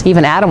sons.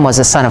 Even Adam was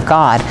a son of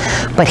God.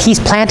 But he's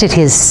planted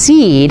his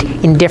seed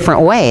in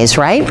different ways,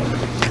 right?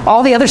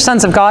 All the other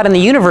sons of God in the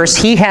universe,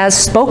 he has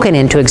spoken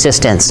into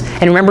existence.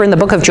 And remember in the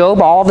book of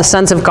Job, all the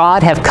sons of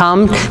God have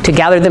come to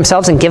gather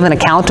themselves and give an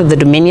account of the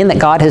dominion that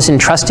God has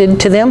entrusted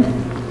to them.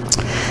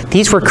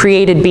 These were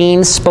created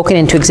beings spoken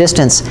into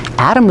existence.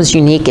 Adam was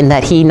unique in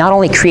that he not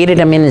only created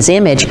him in his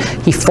image,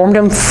 he formed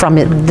him from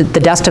the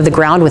dust of the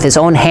ground with his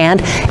own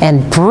hand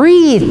and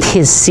breathed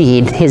his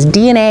seed, his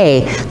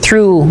DNA,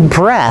 through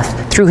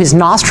breath, through his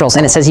nostrils.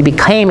 And it says he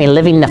became a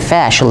living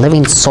nephesh, a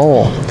living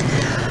soul.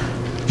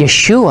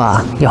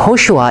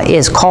 Yehoshua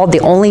is called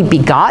the only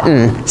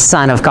begotten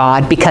Son of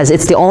God because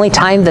it's the only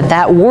time that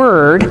that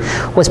word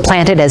was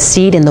planted as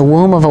seed in the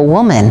womb of a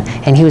woman,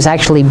 and he was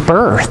actually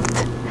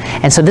birthed.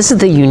 And so this is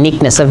the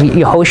uniqueness of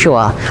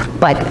Yehoshua.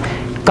 But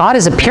God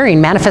is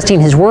appearing, manifesting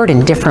his word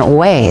in different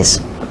ways.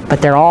 But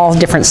they're all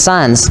different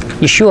sons,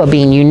 Yeshua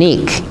being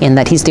unique in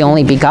that he's the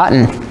only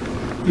begotten.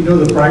 You know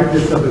the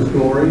brightness of his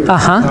glory? You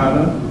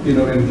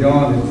know, in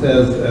John it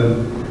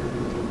says,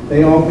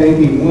 they all may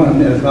be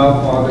one, as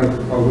thou, Father,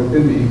 are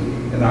within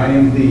me, and I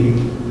am thee,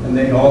 and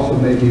they also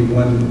may be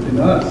one in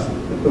us,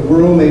 that the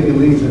world may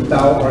believe that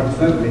thou art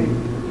sent me.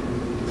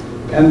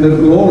 And the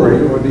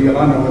glory, or the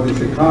honor, or the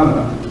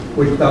Shekinah,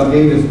 which thou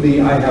gavest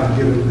me, I have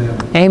given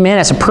them. Amen.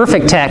 It's a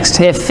perfect text.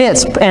 It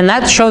fits. And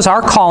that shows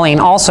our calling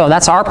also.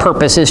 That's our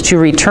purpose, is to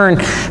return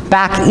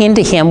back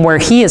into him where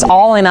he is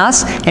all in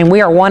us and we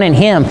are one in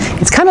him.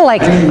 It's kind of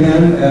like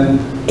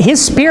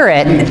his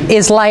spirit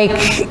is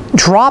like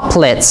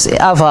droplets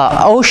of an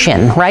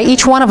ocean, right?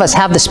 Each one of us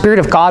have the Spirit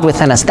of God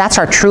within us. That's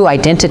our true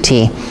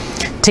identity.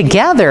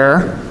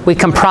 Together, we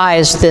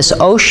comprise this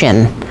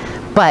ocean,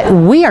 but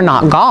we are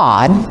not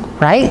God,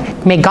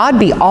 right? May God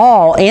be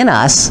all in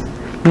us.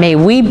 May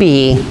we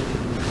be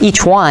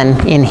each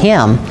one in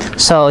him.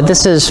 So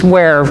this is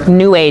where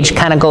New Age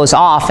kind of goes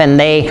off and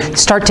they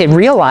start to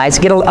realize,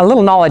 a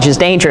little knowledge is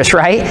dangerous,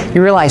 right?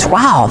 You realize,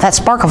 wow, that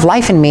spark of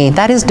life in me,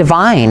 that is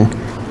divine.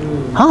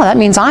 Oh, that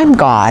means I'm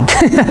God.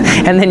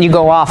 And then you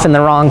go off in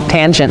the wrong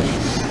tangent.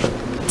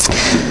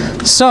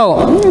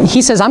 So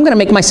he says, I'm going to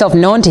make myself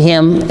known to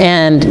him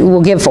and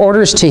will give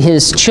orders to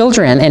his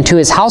children and to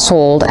his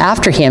household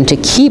after him to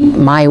keep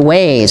my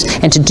ways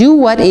and to do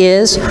what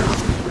is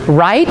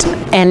right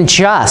and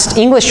just.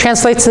 English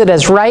translates it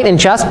as right and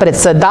just, but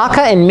it's tzedakah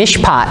and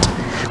mishpat,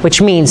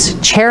 which means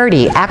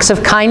charity, acts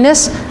of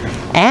kindness,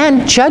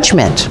 and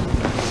judgment.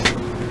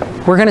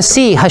 We're going to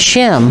see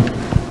Hashem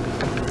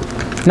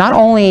not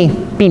only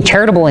being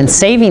charitable in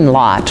saving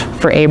Lot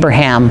for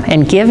Abraham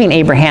and giving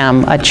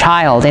Abraham a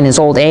child in his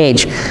old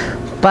age,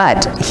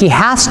 but he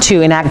has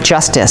to enact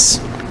justice.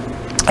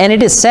 And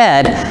it is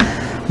said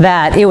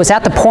that it was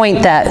at the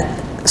point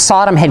that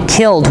Sodom had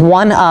killed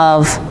one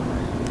of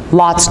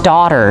Lot's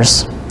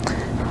daughters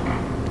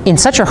in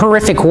such a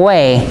horrific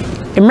way.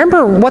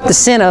 Remember what the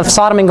sin of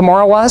Sodom and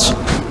Gomorrah was?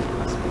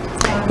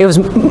 It was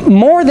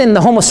more than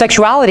the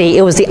homosexuality,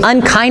 it was the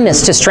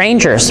unkindness to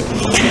strangers.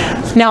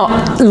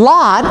 Now,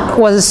 Lot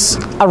was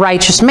a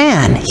righteous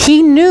man.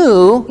 He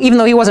knew, even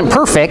though he wasn't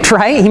perfect,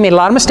 right? He made a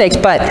lot of mistakes,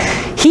 but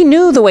he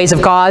knew the ways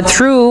of God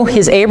through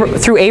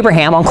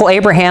Abraham, Uncle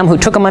Abraham, who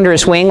took him under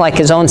his wing like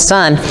his own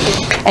son.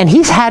 And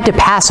he's had to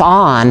pass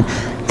on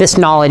this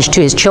knowledge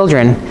to his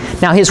children.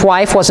 Now, his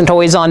wife wasn't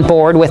always on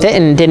board with it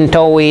and didn't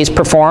always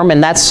perform,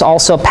 and that's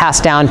also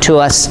passed down to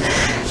us.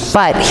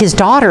 But his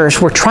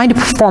daughters were trying to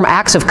perform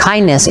acts of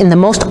kindness in the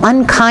most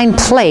unkind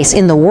place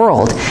in the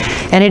world.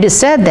 And it is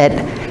said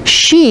that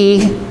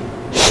she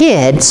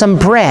hid some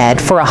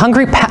bread for a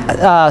hungry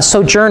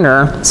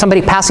sojourner,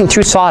 somebody passing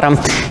through Sodom.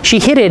 She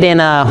hid it in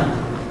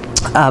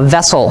a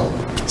vessel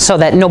so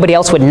that nobody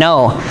else would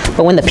know.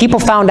 But when the people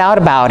found out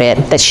about it,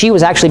 that she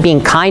was actually being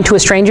kind to a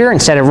stranger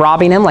instead of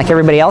robbing him like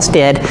everybody else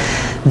did,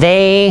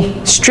 they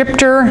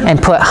stripped her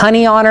and put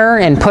honey on her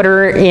and put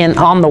her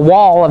on the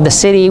wall of the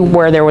city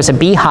where there was a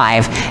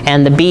beehive,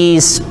 and the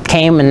bees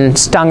came and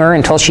stung her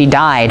until she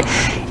died.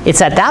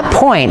 It's at that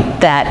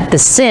point that the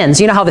sins,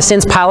 you know how the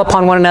sins pile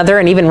upon one another,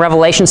 and even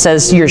Revelation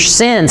says your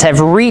sins have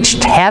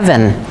reached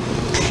heaven.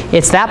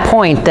 It's that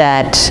point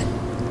that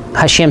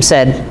Hashem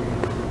said,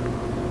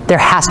 there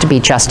has to be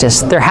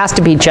justice. There has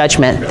to be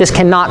judgment. This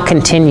cannot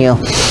continue.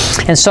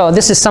 And so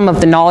this is some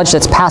of the knowledge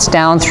that's passed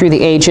down through the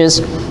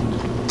ages.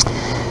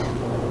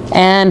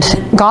 And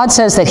God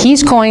says that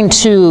he's going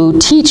to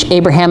teach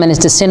Abraham and his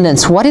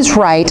descendants what is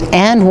right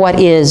and what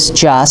is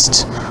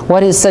just,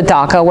 what is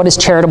tzedakah, what is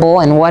charitable,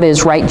 and what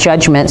is right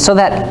judgment, so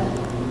that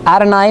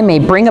Adonai may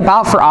bring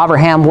about for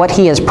Abraham what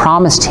he has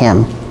promised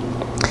him.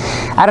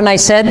 Adonai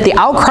said, the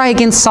outcry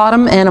against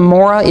Sodom and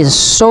Gomorrah is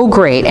so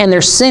great, and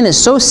their sin is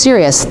so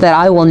serious, that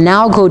I will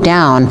now go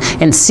down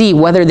and see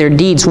whether their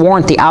deeds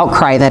warrant the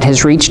outcry that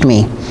has reached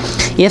me.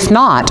 If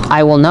not,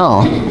 I will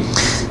know.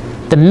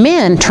 The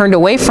men turned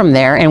away from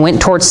there and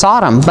went toward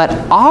Sodom, but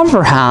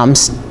Abraham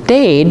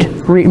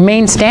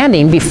remained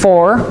standing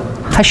before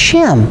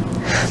Hashem.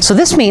 So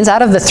this means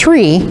out of the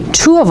three,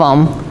 two of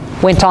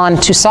them went on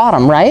to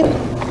Sodom, right?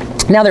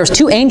 Now there's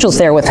two angels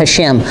there with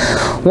Hashem.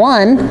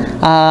 One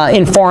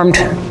informed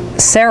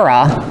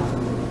Sarah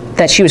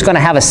that she was going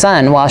to have a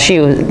son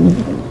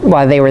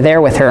while they were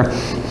there with her.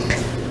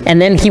 And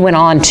then he went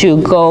on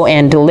to go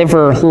and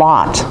deliver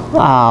Lot.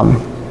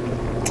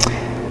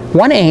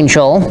 One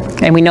angel,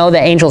 and we know the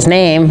angel's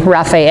name,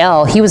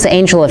 Raphael, he was the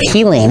angel of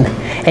healing.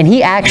 And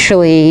he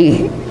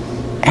actually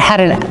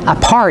had a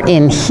part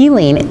in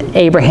healing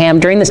Abraham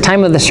during this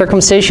time of the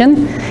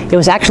circumcision. It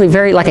was actually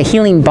very like a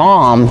healing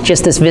balm,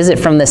 just this visit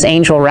from this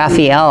angel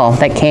Raphael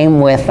that came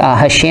with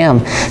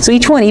Hashem. So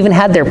each one even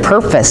had their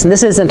purpose, and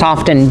this isn't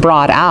often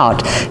brought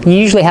out. You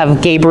usually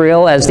have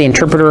Gabriel as the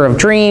interpreter of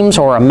dreams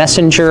or a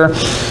messenger.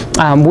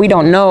 We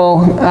don't know,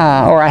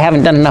 or I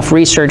haven't done enough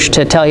research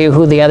to tell you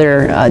who the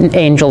other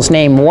angel's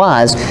name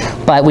was,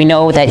 but we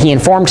know that he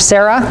informed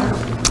Sarah.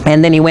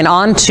 And then he went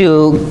on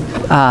to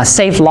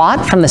save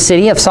Lot from the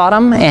city of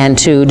Sodom and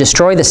to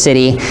destroy the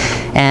city.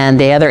 And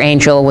the other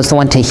angel was the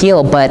one to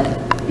heal. But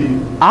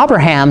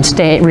Abraham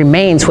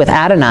remains with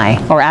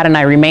Adonai, or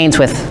Adonai remains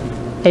with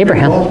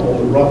Abraham.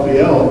 Also,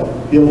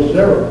 Raphael healed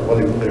Sarah while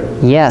he was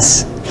there.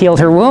 Yes, healed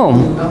her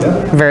womb.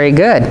 Yeah. Very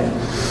good.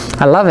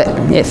 I love it.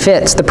 It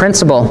fits the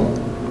principle.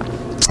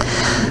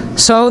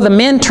 So the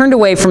men turned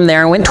away from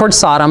there and went toward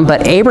Sodom,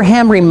 but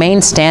Abraham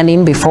remained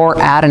standing before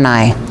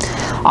Adonai.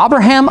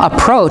 Abraham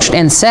approached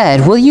and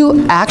said, will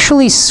you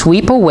actually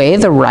sweep away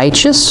the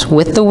righteous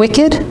with the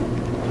wicked?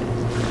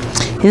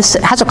 This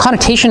has a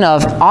connotation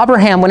of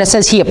Abraham, when it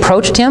says he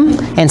approached him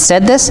and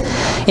said this.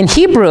 In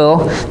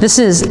Hebrew, this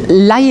is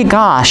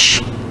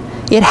layigash.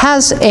 It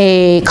has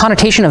a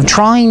connotation of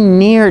drawing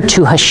near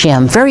to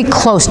Hashem, very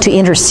close to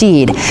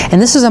intercede. And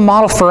this is a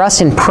model for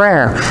us in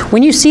prayer.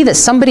 When you see that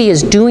somebody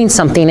is doing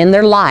something in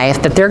their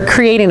life, that they're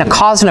creating a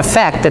cause and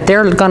effect, that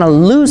they're going to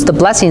lose the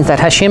blessings that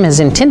Hashem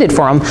has intended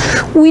for them,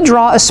 we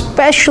draw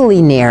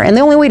especially near. And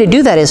the only way to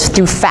do that is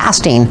through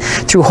fasting,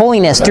 through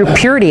holiness, through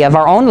purity of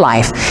our own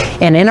life.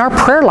 And in our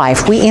prayer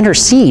life, we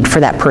intercede for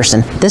that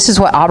person. This is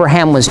what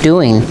Abraham was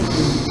doing.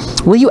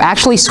 Will you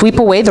actually sweep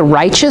away the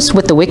righteous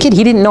with the wicked?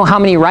 He didn't know how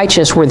many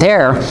righteous were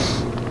there,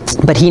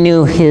 but he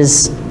knew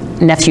his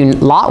nephew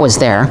Lot was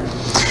there.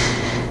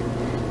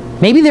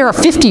 Maybe there are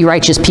 50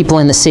 righteous people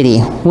in the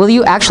city. Will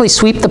you actually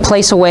sweep the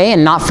place away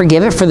and not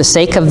forgive it for the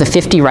sake of the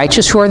 50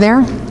 righteous who are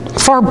there?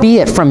 Far be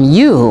it from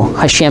you,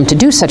 Hashem, to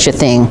do such a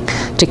thing,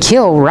 to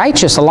kill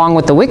righteous along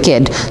with the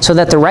wicked, so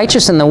that the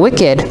righteous and the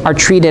wicked are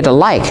treated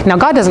alike. Now,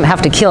 God doesn't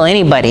have to kill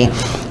anybody.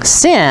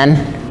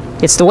 Sin,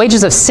 it's the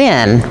wages of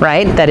sin,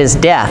 right? That is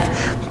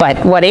death.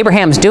 But what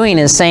Abraham's doing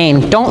is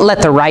saying, don't let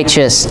the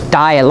righteous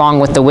die along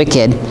with the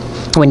wicked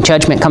when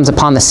judgment comes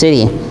upon the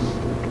city.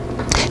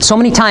 So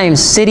many times,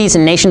 cities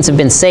and nations have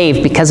been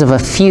saved because of a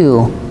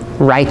few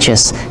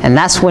righteous. And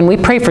that's when we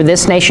pray for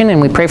this nation and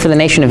we pray for the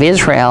nation of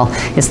Israel.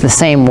 It's the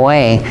same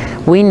way.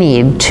 We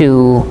need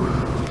to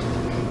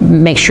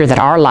make sure that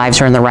our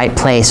lives are in the right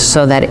place,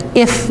 so that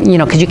if,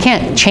 because you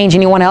can't change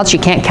anyone else, you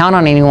can't count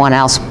on anyone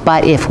else,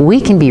 but if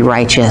we can be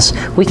righteous,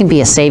 we can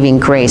be a saving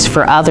grace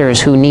for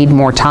others who need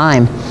more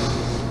time.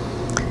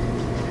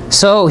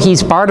 So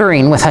he's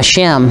bartering with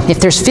Hashem.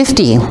 If there's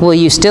 50, will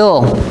you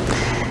still?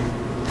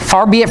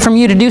 Far be it from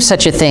you to do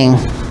such a thing.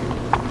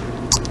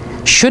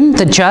 Shouldn't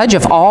the judge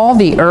of all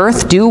the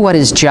earth do what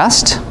is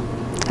just?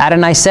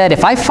 Adonai said,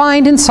 if I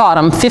find in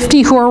Sodom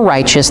 50 who are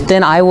righteous,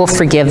 then I will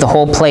forgive the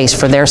whole place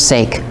for their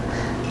sake.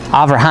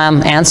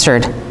 Abraham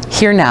answered,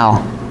 hear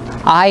now,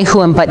 I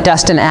who am but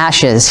dust and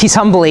ashes. He's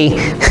humbly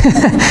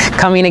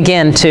coming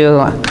again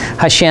to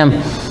Hashem.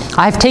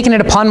 I've taken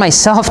it upon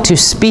myself to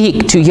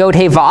speak to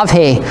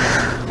Yod-Heh-Vav-Heh.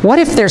 What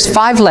if there's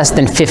 5 less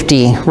than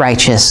 50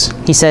 righteous?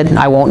 He said,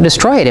 I won't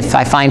destroy it if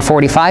I find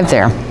 45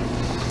 there.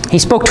 He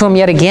spoke to him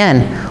yet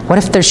again. What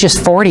if there's just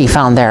 40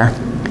 found there?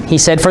 He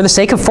said, for the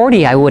sake of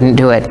 40, I wouldn't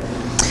do it.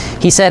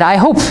 He said, I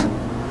hope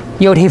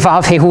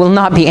Yod-Heh-Vav-Heh will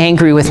not be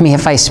angry with me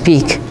if I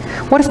speak.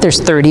 What if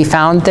there's 30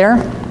 found there?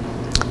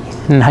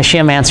 And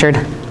Hashem answered,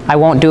 I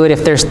won't do it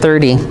if there's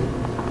 30.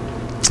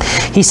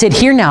 He said,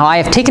 here now, I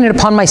have taken it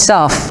upon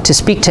myself to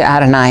speak to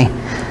Adonai.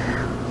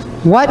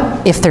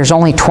 What if there's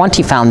only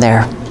 20 found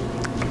there?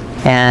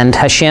 And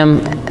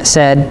Hashem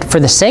said, for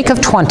the sake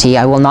of 20,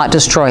 I will not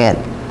destroy it.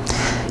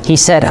 He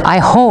said, I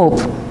hope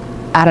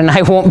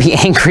Adonai won't be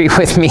angry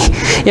with me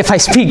if I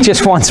speak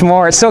just once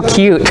more. It's so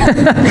cute.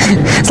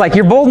 It's like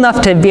you're bold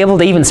enough to be able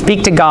to even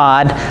speak to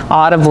God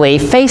audibly,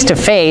 face to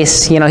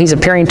face. You know, he's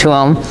appearing to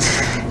him.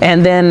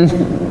 And then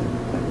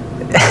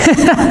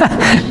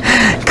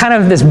kind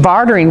of this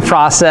bartering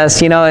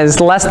process, you know, is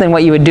less than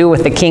what you would do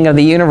with the king of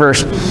the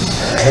universe.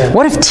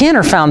 What if 10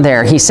 are found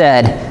there? He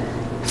said,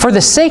 for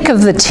the sake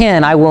of the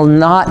 10, I will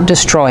not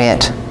destroy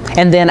it.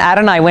 And then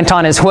Adonai went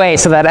on his way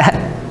so that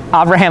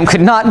Abraham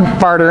could not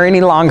barter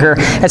any longer.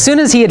 As soon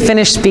as he had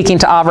finished speaking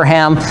to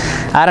Abraham,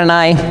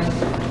 Adonai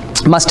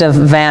must have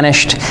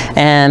vanished,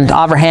 and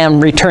Abraham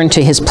returned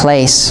to his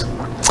place.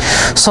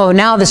 So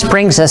now this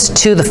brings us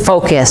to the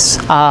focus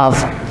of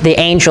the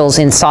angels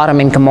in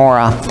Sodom and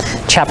Gomorrah.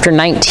 Chapter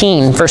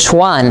 19, verse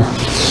 1.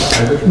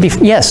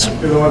 Yes?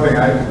 The one thing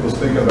I was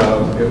thinking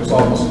about, it was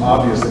almost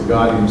obvious that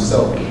God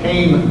himself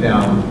came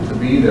down to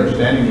be there,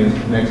 standing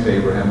next to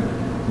Abraham,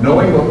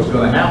 knowing what was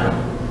going to happen.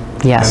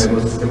 Yes. And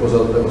it was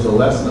a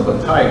lesson of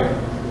a type,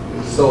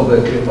 so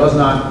that it was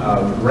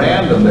not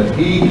random that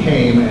he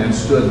came and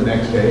stood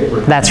next to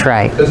Abraham. That's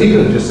right. Because he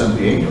could have just sent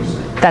the angels.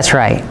 That's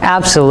right.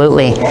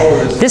 Absolutely.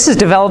 This is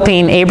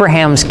developing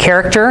Abraham's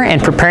character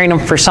and preparing him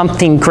for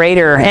something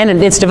greater. And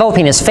it's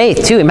developing his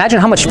faith, too. Imagine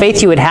how much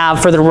faith you would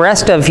have for the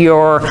rest of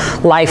your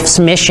life's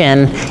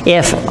mission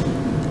if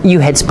you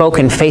had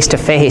spoken face to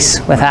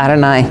face with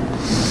Adonai.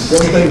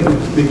 One thing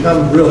that's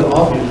become real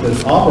obvious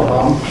is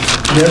Abraham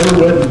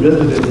never went and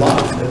visited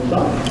Lot in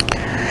Sodom.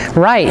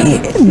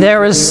 Right.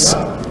 There was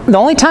the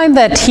only time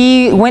that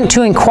he went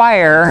to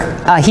inquire,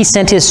 he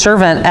sent his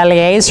servant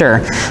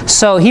Eliezer.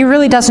 So he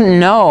really doesn't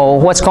know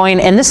what's going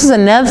on. And this is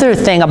another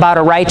thing about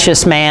a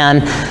righteous man,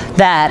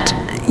 that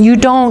you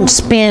don't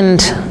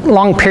spend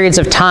long periods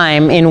of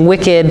time in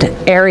wicked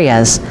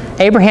areas.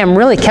 Abraham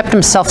really kept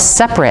himself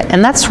separate,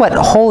 and that's what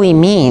holy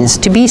means,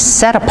 to be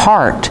set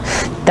apart.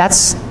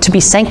 That's to be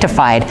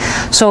sanctified.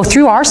 So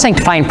through our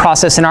sanctifying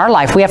process in our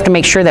life, we have to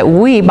make sure that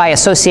we, by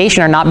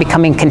association, are not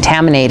becoming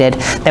contaminated,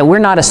 that we're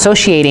not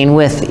associating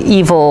with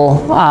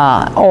evil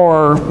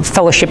or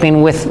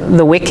fellowshipping with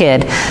the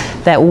wicked,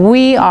 that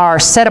we are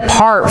set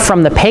apart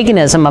from the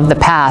paganism of the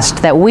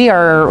past, that we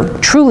are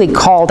truly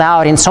called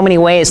out in so many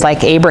ways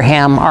like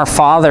Abraham, our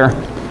father.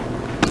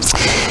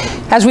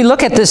 As we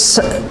look at this,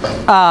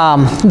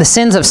 the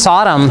sins of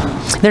Sodom,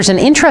 there's an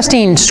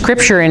interesting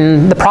scripture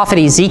in the prophet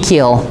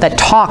Ezekiel that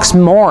talks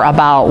more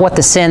about what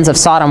the sins of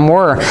Sodom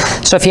were.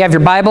 So if you have your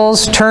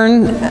Bibles,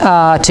 turn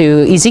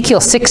to Ezekiel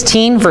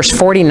 16, verse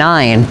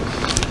 49.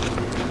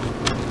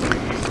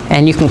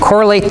 And you can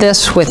correlate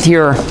this with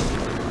your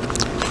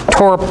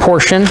Torah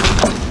portion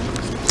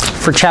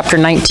for chapter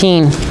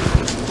 19.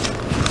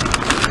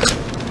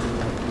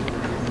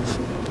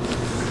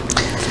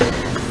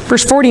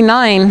 Verse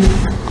 49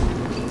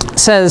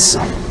 says,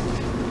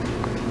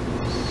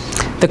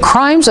 the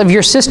crimes of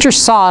your sister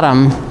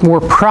Sodom were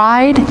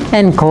pride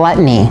and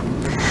gluttony.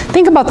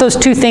 Think about those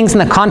two things in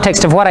the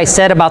context of what I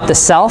said about the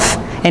self.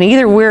 And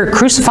either we're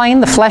crucifying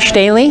the flesh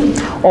daily,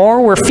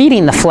 or we're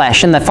feeding the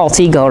flesh and the false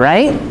ego,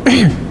 right?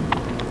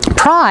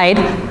 Pride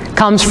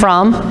comes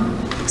from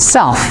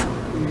self-focus.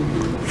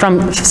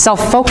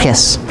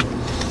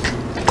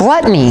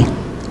 Gluttony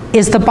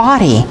is the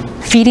body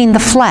feeding the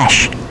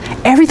flesh.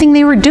 Everything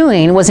they were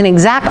doing was in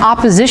exact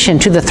opposition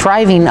to the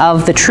thriving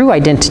of the true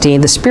identity,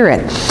 the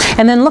Spirit.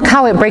 And then look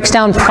how it breaks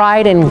down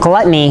pride and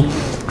gluttony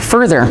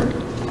further.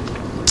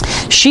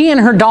 She and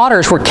her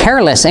daughters were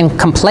careless and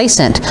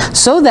complacent,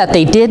 so that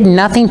they did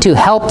nothing to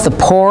help the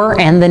poor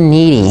and the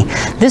needy.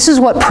 This is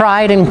what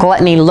pride and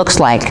gluttony looks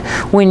like.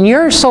 When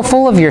you're so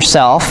full of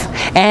yourself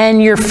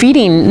and you're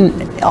feeding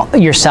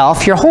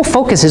yourself, your whole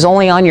focus is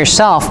only on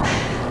yourself,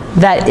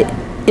 that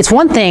it's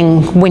one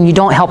thing when you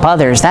don't help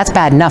others. That's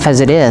bad enough as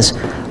it is.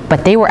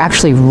 But they were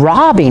actually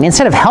robbing.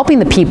 Instead of helping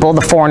the people,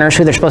 the foreigners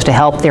who they're supposed to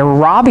help, they're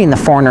robbing the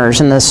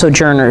foreigners and the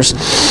sojourners.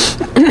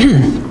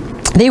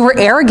 They were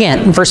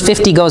arrogant, verse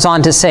 50 goes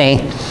on to say,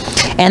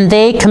 and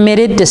they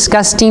committed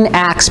disgusting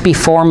acts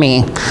before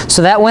me,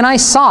 so that when I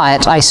saw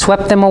it, I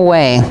swept them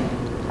away.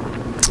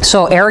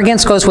 So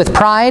arrogance goes with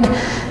pride.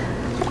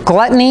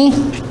 Gluttony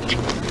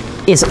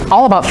is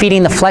all about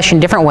feeding the flesh in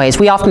different ways.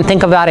 We often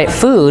think about it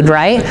food,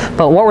 right?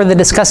 But what were the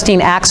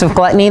disgusting acts of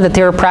gluttony that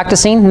they were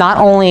practicing? Not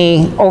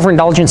only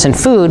overindulgence in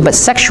food, but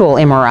sexual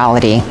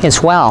immorality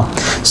as well.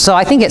 So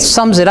I think it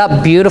sums it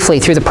up beautifully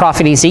through the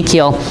prophet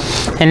Ezekiel.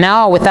 And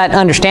now with that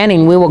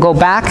understanding, we will go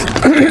back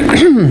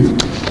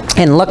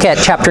and look at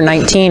chapter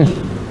 19.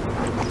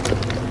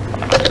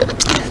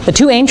 The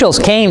two angels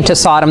came to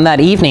Sodom that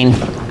evening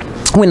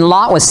when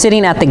Lot was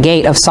sitting at the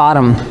gate of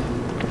Sodom.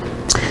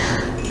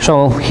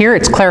 So here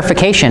it's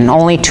clarification.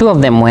 Only two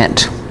of them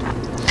went.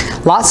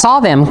 Lot saw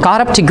them,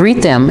 got up to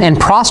greet them, and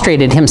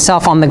prostrated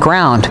himself on the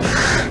ground.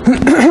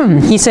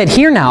 He said,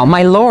 "Here now,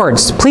 my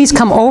lords, please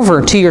come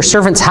over to your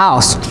servant's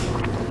house.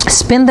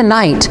 Spend the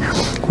night,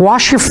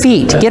 wash your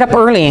feet, get up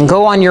early, and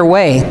go on your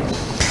way."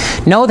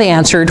 "No," they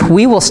answered,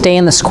 "we will stay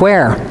in the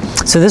square."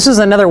 So this is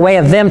another way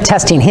of them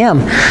testing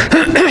him.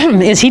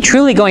 Is he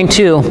truly going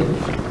to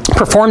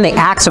perform the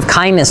acts of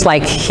kindness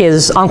like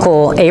his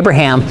uncle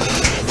Abraham?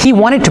 He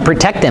wanted to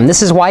protect them.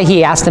 This is why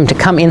he asked them to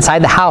come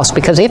inside the house,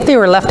 because if they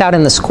were left out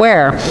in the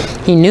square,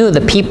 he knew the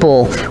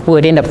people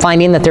would end up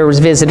finding that there was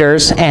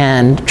visitors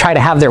and try to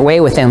have their way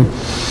with him.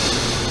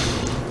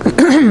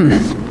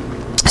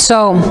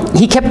 So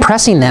he kept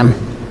pressing them.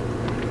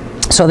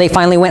 So they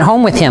finally went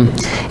home with him,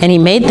 and he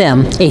made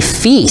them a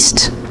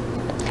feast.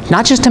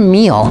 Not just a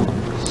meal,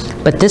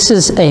 but this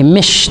is a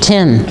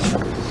mishteh.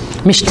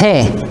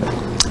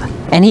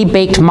 And he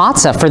baked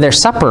matzah for their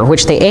supper,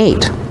 which they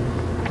ate.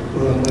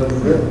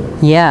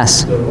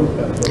 Yes.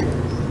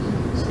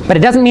 But it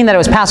doesn't mean that it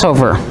was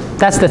Passover.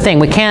 That's the thing.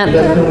 We can't...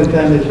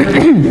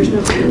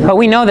 But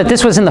we know that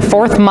this was in the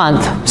 4th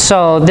month,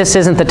 so this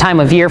isn't the time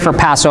of year for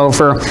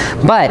Passover.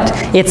 But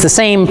it's the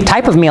same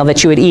type of meal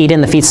that you would eat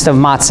in the Feast of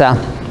Matzah.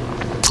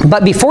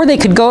 But before they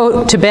could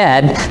go to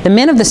bed, the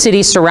men of the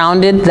city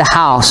surrounded the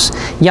house,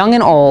 young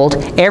and old,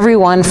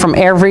 everyone from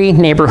every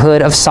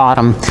neighborhood of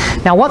Sodom.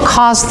 Now, what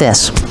caused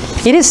this?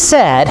 It is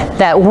said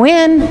that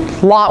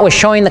when Lot was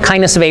showing the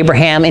kindness of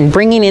Abraham and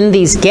bringing in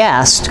these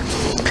guests,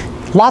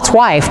 Lot's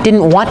wife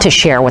didn't want to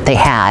share what they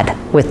had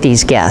with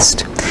these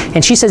guests.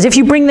 And she says, if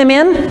you bring them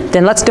in,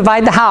 then let's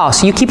divide the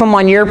house. You keep them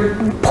on your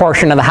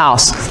portion of the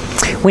house.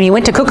 When he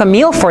went to cook a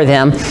meal for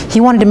them, he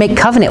wanted to make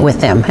covenant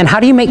with them. And how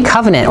do you make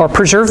covenant or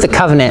preserve the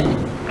covenant?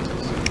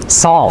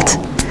 Salt.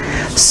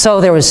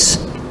 So there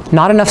was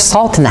not enough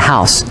salt in the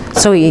house.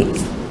 So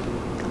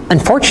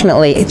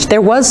unfortunately,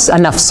 there was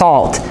enough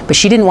salt, but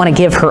she didn't want to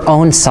give her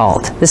own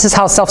salt. This is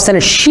how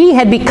self-centered. She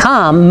had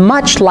become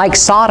much like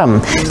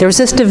Sodom. There was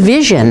this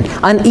division,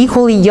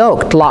 unequally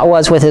yoked Lot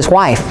was with his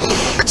wife.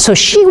 So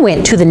she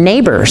went to the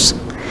neighbors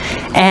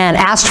and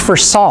asked for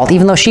salt,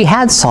 even though she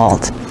had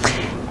salt.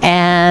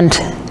 And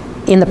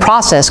in the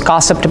process,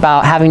 gossiped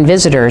about having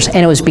visitors. And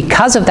it was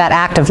because of that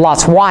act of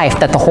Lot's wife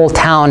that the whole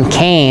town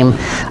came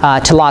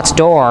to Lot's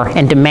door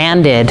and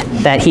demanded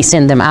that he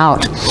send them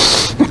out.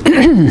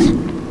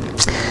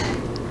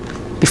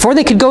 Before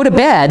they could go to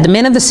bed, the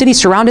men of the city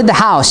surrounded the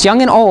house,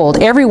 young and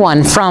old,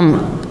 everyone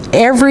from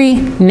every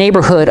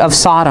neighborhood of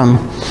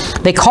Sodom.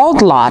 They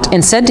called Lot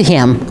and said to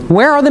him,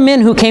 "Where are the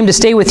men who came to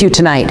stay with you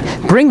tonight?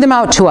 Bring them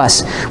out to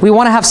us. We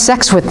want to have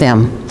sex with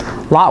them."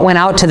 Lot went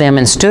out to them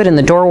and stood in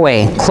the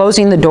doorway,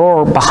 closing the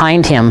door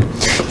behind him.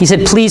 He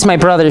said, "Please, my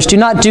brothers, do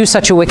not do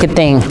such a wicked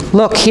thing.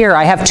 Look here,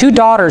 I have 2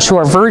 daughters who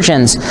are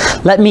virgins.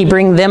 Let me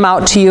bring them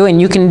out to you, and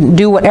you can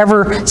do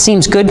whatever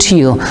seems good to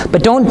you.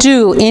 But don't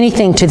do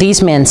anything to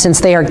these men, since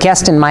they are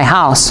guests in my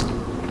house."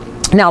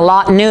 Now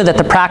Lot knew that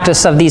the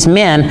practice of these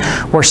men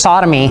were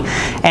sodomy,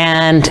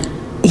 and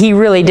he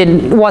really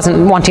wasn't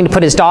wanting to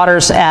put his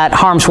daughters at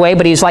harm's way,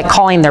 but he was like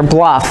calling their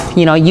bluff,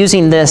 you know,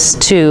 using this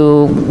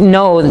to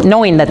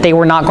knowing that they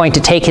were not going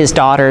to take his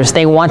daughters.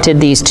 They wanted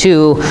these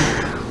 2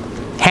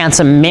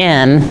 handsome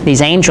men,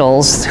 these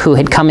angels, who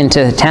had come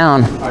into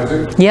town.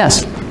 Isaac?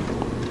 Yes. If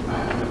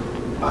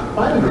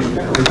I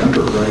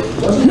remember right,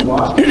 wasn't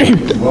Lot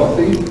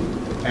wealthy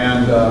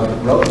and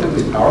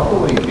relatively powerful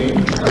when he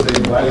came, as they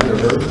invited their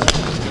herds?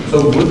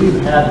 So would he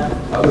have had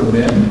other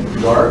men,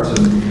 guards,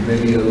 and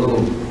maybe a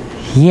little...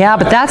 Yeah,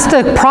 but that's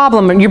the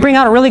problem. You bring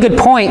out a really good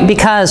point,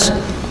 because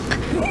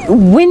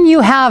when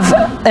you have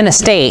an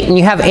estate and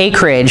you have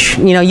acreage,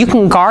 you know, you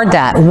can guard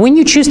that. When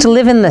you choose to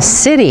live in the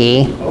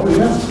city,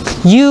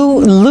 you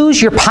lose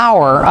your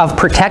power of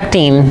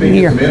protecting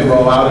your... men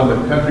roll out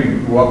in the country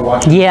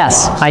watching.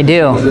 Yes, I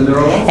do.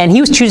 And he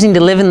was choosing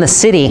to live in the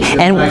city.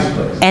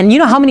 And you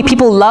know how many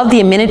people love the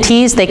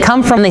amenities? They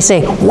come from, they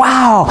say,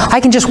 wow, I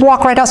can just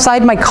walk right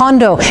outside my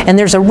condo, and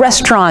there's a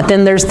restaurant,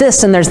 and there's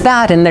this, and there's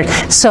that, and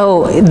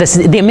so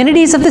the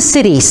amenities of the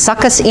city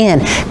suck us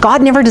in.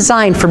 God never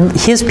designed for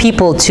his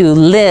people to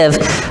live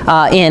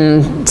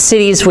in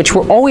cities which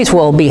always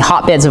will be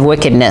hotbeds of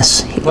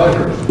wickedness.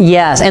 Pleasures.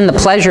 Yes, and the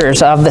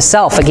pleasures of the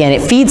self. Again,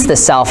 it feeds the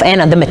self,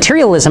 and the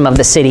materialism of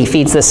the city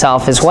feeds the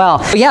self as well.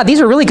 But yeah, these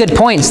are really good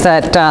points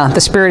that the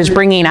Spirit is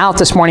bringing out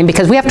this morning,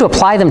 because we have to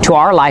apply them to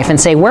our life and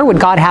say, where would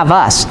God have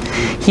us?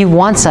 He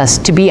wants us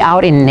to be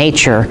out in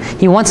nature.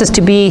 He wants us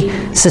to be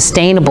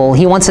sustainable.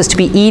 He wants us to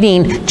be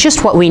eating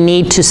just what we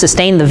need to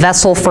sustain the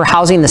vessel for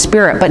housing the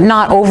Spirit, but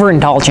not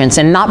overindulgence,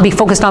 and not be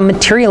focused on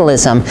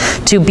materialism,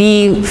 to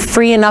be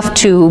free enough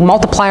to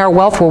multiply our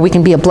wealth where we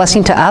can be a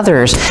blessing to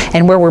others,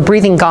 and where we're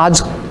breathing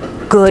God's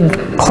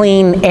good,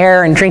 clean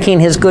air and drinking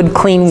His good,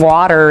 clean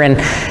water. And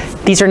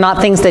these are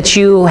not things that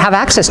you have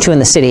access to in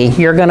the city.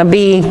 You're going to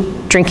be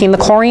drinking the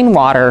chlorine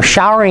water,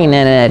 showering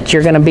in it.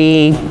 You're going to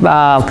be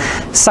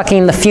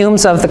sucking the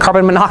fumes of the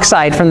carbon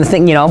monoxide from the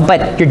thing, you know,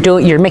 but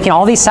you're making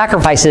all these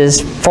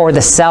sacrifices for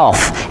the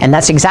self. And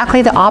that's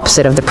exactly the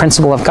opposite of the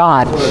principle of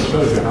God. Well, it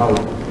shows you how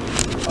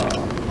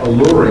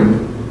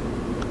alluring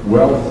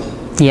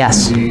wealth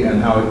can be,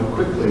 and how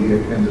quickly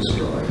it can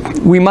destroy.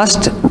 We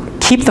must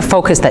keep the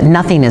focus that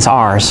nothing is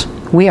ours.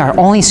 We are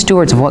only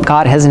stewards of what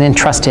God has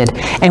entrusted,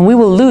 and we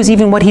will lose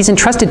even what He's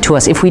entrusted to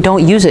us if we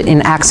don't use it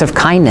in acts of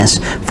kindness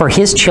for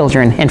His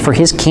children and for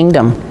His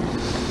kingdom.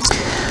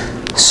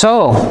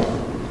 So,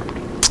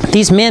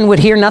 these men would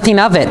hear nothing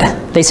of it.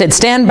 They said,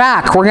 stand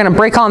back, we're going to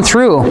break on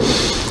through.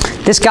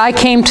 This guy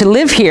came to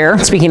live here,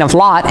 speaking of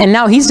Lot, and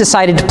now he's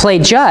decided to play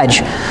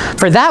judge.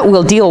 For that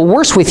will deal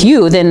worse with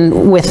you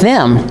than with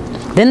them.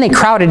 Then they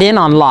crowded in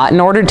on Lot in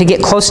order to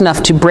get close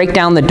enough to break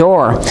down the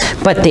door.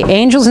 But the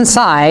angels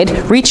inside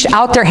reached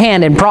out their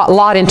hand and brought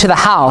Lot into the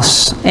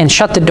house and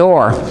shut the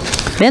door.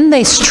 Then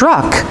they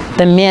struck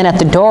the men at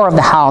the door of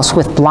the house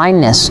with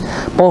blindness,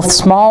 both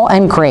small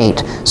and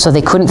great, so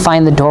they couldn't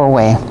find the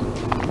doorway.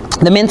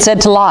 The men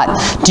said to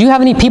Lot, do you have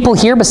any people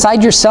here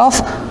beside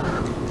yourself?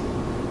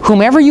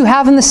 Whomever you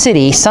have in the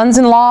city,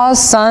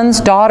 sons-in-laws,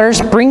 sons,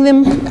 daughters, bring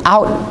them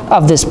out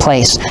of this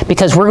place,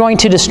 because we're going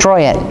to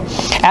destroy it.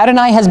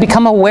 Adonai has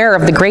become aware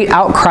of the great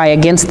outcry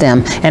against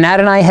them, and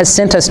Adonai has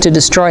sent us to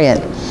destroy it.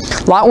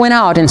 Lot went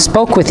out and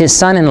spoke with his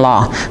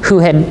son-in-law, who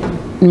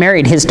had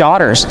married his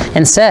daughters,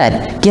 and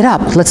said, get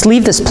up, let's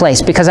leave this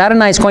place, because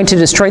Adonai is going to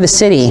destroy the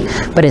city.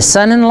 But his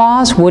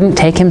son-in-laws wouldn't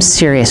take him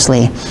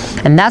seriously.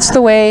 And that's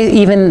the way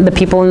even the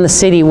people in the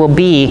city will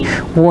be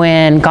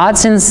when God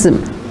sends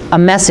a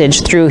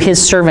message through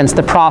His servants,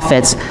 the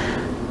prophets.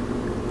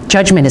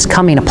 Judgment is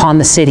coming upon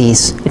the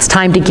cities. It's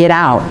time to get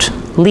out,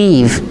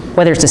 leave.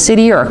 Whether it's a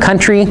city or a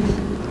country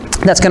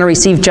that's going to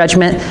receive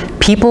judgment,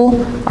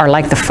 people are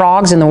like the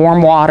frogs in the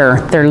warm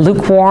water. They're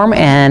lukewarm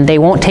and they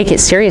won't take it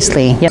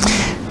seriously. Yep.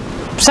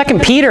 2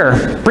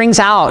 Peter brings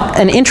out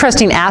an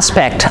interesting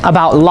aspect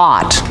about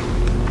Lot.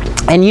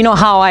 And you know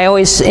how I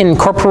always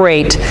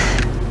incorporate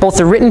both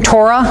the written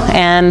Torah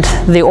and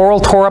the oral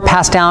Torah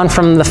passed down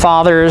from the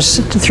fathers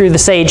through the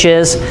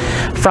sages,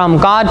 from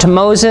God to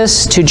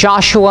Moses to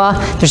Joshua.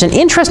 There's an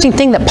interesting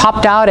thing that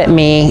popped out at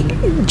me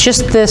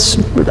just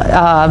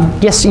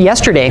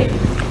yesterday.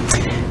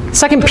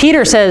 2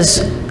 Peter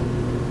says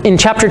in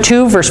chapter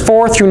 2, verse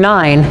 4 through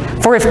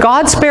 9, for if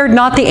God spared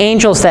not the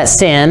angels that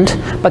sinned,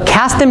 but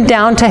cast them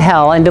down to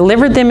hell and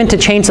delivered them into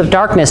chains of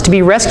darkness to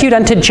be rescued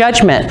unto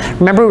judgment.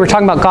 Remember, we were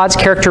talking about God's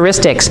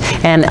characteristics,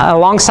 and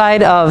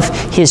alongside of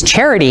His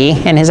charity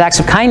and His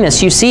acts of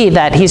kindness, you see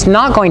that He's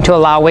not going to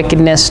allow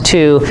wickedness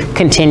to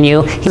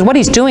continue. What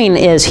He's doing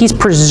is He's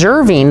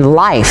preserving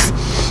life.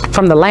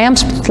 From the lamb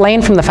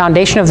slain from the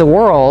foundation of the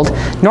world,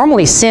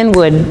 normally sin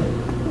would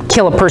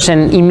kill a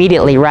person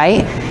immediately,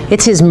 right?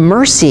 It's His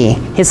mercy,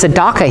 His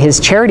tzedakah, His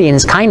charity, and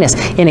His kindness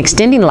in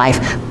extending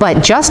life.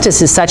 But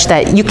justice is such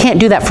that you can't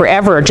do that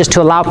forever just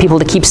to allow people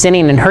to keep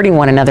sinning and hurting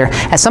one another.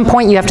 At some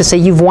point you have to say,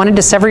 you've wanted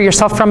to sever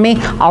yourself from me,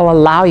 I'll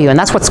allow you. And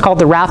that's what's called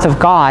the wrath of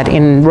God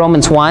in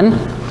Romans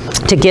 1.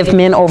 To give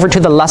men over to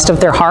the lust of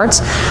their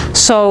hearts.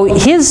 So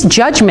His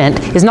judgment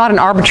is not an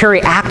arbitrary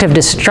act of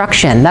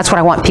destruction. That's what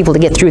I want people to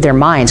get through their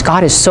minds.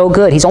 God is so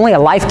good. He's only a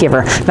life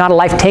giver, not a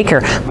life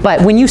taker.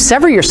 But when you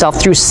sever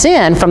yourself through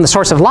sin from the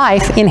source of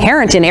life,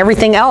 inherent in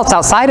everything else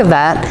outside of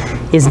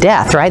that is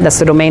death, right? That's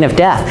the domain of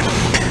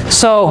death.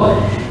 So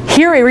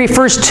here it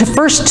refers to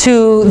first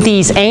to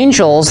these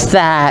angels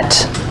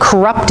that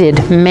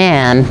corrupted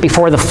man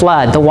before the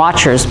flood, the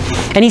watchers.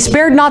 And He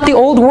spared not the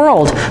old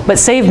world, but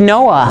saved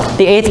Noah,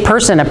 the 8th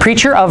person, a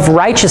preacher of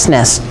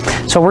righteousness.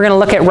 So we're going to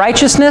look at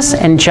righteousness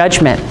and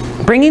judgment.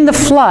 Bringing the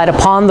flood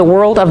upon the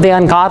world of the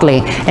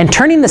ungodly, and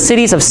turning the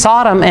cities of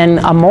Sodom and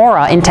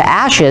Gomorrah into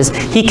ashes,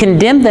 He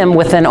condemned them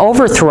with an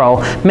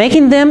overthrow,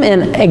 making them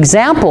an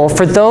example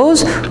for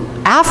those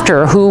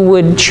after who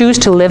would choose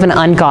to live an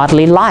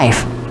ungodly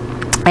life.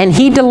 And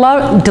He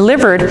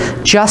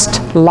delivered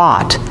just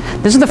Lot.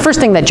 This is the first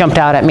thing that jumped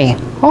out at me.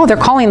 Oh, they're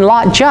calling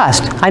Lot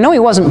just. I know he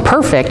wasn't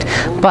perfect,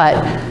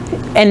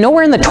 and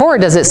nowhere in the Torah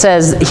does it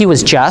says he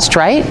was just,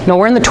 right?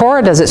 Nowhere in the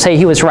Torah does it say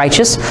he was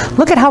righteous.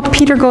 Look at how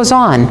Peter goes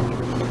on.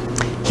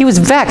 He was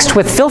vexed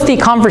with filthy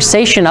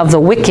conversation of the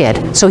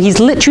wicked. So he's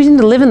choosing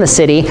to live in the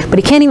city, but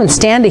he can't even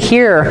stand to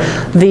hear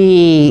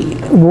the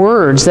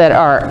words that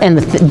are, and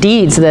the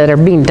deeds that are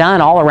being done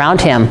all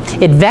around him.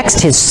 It vexed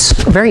his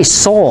very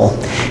soul.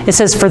 It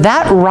says, for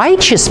that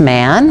righteous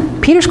man,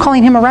 Peter's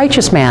calling him a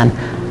righteous man,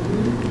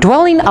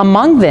 dwelling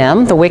among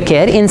them, the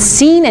wicked, in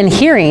seeing and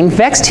hearing,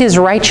 vexed his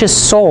righteous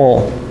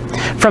soul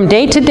from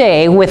day to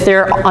day with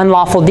their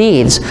unlawful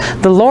deeds.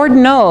 The Lord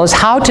knows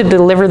how to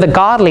deliver the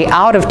godly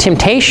out of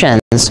temptations.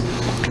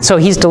 So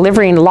he's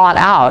delivering Lot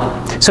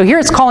out. So here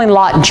it's calling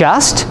Lot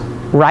just,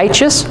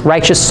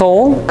 righteous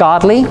soul,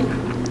 godly.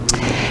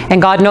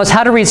 And God knows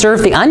how to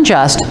reserve the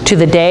unjust to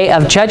the day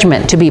of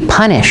judgment, to be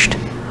punished.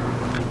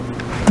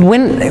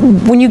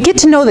 When you get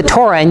to know the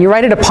Torah and you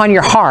write it upon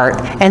your heart,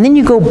 and then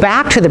you go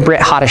back to the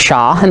Brit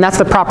Hadashah, and that's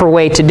the proper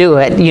way to do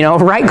it,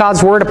 write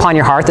God's word upon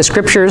your heart, the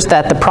scriptures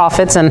that the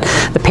prophets and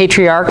the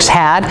patriarchs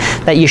had,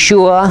 that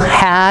Yeshua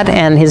had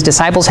and his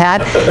disciples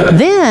had.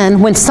 Then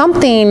when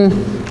something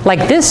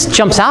like this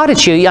jumps out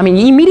at you,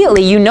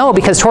 immediately you know,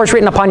 because Torah's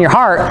written upon your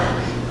heart,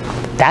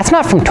 that's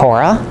not from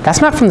Torah,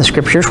 that's not from the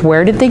scriptures.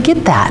 Where did they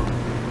get that?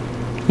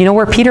 You know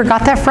where Peter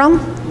got that from?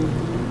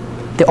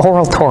 The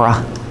oral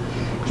Torah.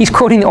 He's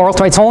quoting the oral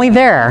Torah. It's only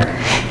there.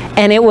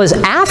 And it was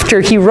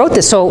after he wrote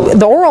this. So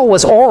the oral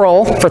was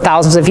oral for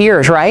thousands of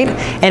years, right?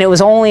 And it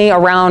was only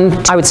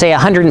around, I would say,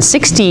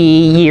 160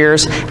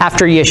 years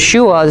after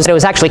Yeshua that it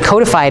was actually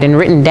codified and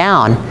written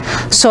down.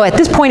 So at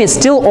this point, it's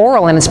still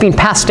oral and it's being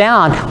passed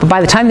down. But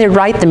by the time they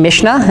write the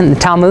Mishnah and the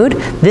Talmud,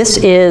 this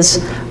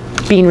is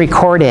being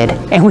recorded.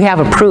 And we have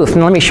a proof.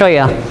 And let me show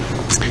you.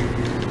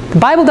 The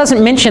Bible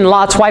doesn't mention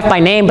Lot's wife by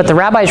name, but the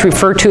rabbis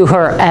refer to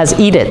her as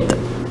Edith.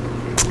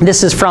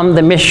 This is from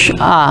the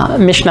Mishnah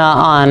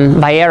on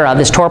Vayera,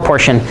 this Torah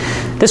portion.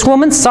 This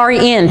woman's sorry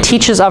end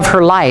teaches of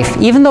her life.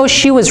 Even though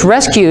she was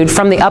rescued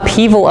from the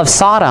upheaval of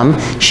Sodom,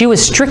 she was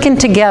stricken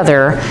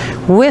together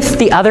with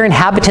the other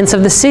inhabitants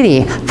of the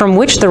city, from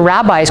which the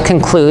rabbis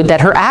conclude that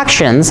her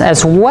actions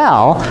as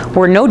well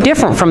were no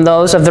different from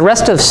those of the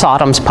rest of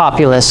Sodom's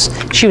populace.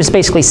 She was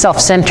basically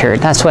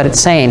self-centered. That's what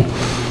it's saying.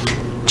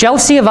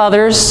 Jealousy of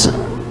others,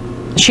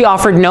 she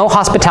offered no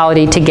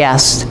hospitality to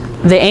guests.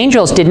 The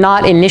angels did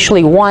not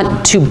initially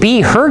want to be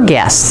her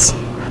guests,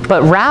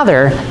 but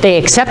rather they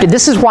accepted.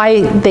 This is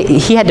why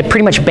he had to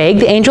pretty much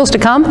beg the angels to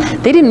come.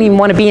 They didn't even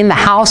want to be in the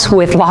house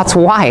with Lot's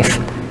wife,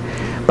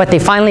 but they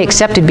finally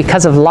accepted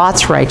because of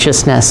Lot's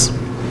righteousness.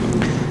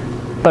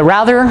 But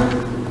rather,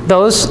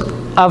 those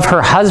of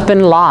her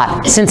husband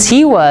Lot, since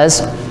he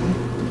was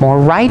more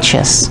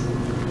righteous.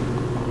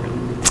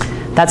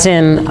 That's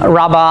in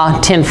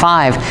Rabbah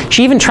 10:5.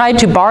 She even tried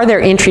to bar their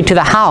entry to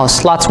the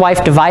house. Lot's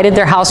wife divided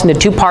their house into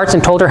two parts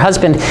and told her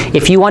husband,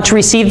 if you want to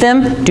receive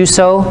them, do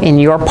so in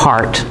your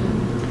part.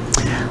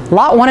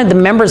 Lot wanted the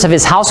members of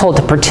his household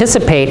to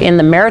participate in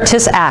the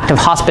meritorious act of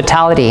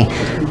hospitality,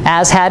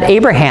 as had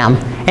Abraham,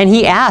 and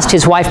he asked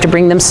his wife to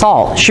bring them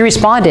salt. She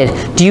responded,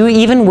 do you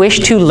even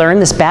wish to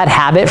learn this bad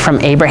habit from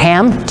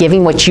Abraham,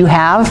 giving what you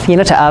have,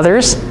 to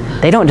others?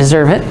 They don't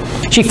deserve it.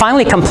 She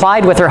finally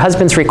complied with her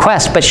husband's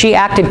request, but she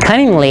acted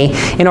cunningly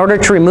in order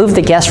to remove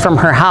the guest from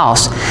her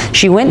house.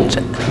 She went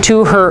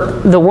to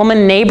the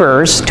woman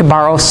neighbors to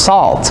borrow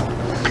salt.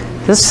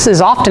 This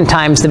is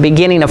oftentimes the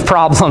beginning of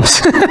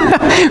problems.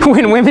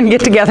 When women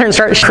get together and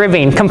start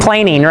cribbing,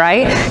 complaining,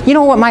 right? You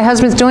know what my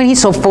husband's doing?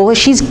 He's so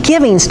foolish. He's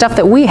giving stuff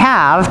that we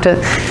have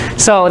to.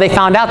 So they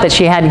found out that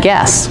she had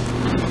guests.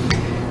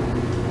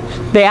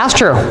 They asked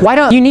her, why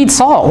don't you need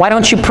salt? Why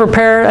don't you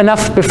prepare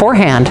enough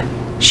beforehand?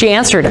 She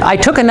answered, I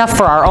took enough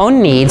for our own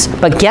needs,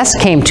 but guests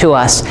came to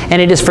us, and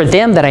it is for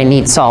them that I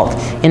need salt.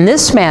 In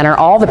this manner,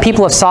 all the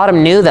people of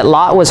Sodom knew that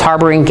Lot was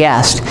harboring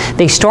guests.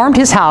 They stormed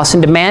his house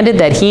and demanded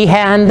that he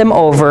hand them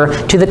over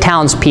to the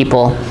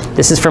townspeople.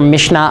 This is from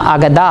Mishnah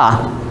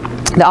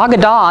Agadah. The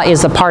Agadah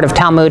is the part of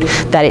Talmud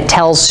that it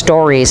tells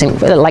stories,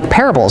 and like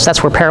parables.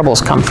 That's where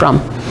parables come from.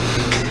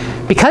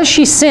 Because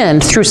she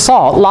sinned through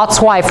salt,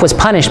 Lot's wife was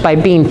punished by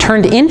being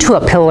turned into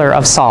a pillar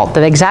of salt,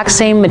 the exact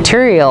same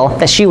material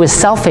that she was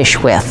selfish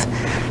with.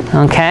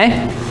 Okay?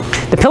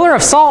 The pillar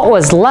of salt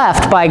was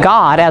left by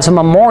God as a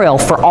memorial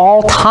for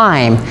all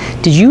time.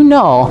 Did you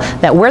know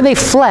that where they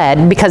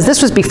fled, because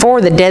this was before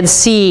the Dead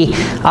Sea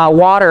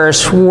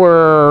waters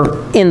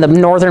were in the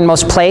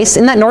northernmost place,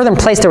 in that northern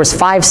place there was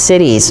 5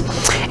 cities.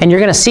 And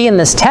you're going to see in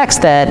this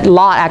text that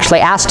Lot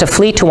actually asked to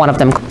flee to one of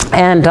them.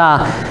 And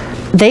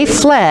they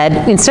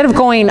fled, instead of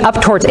going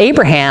up towards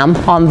Abraham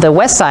on the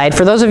west side.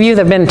 For those of you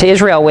that have been to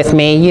Israel with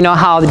me, you know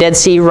how the Dead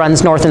Sea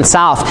runs north and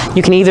south.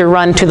 You can either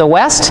run to the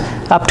west,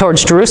 up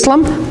towards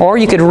Jerusalem, or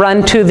you could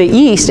run to the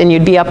east and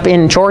you'd be up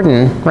in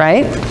Jordan,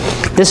 right?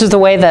 This is the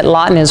way that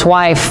Lot and his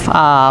wife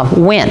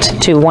went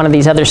to one of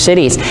these other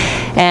cities.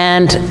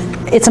 And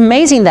it's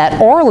amazing that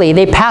orally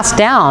they passed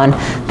down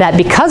that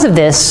because of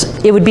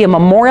this, it would be a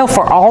memorial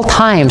for all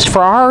times,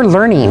 for our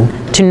learning,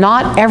 to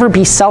not ever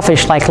be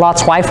selfish like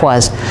Lot's wife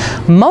was.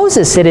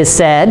 Moses, it is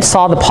said,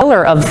 saw the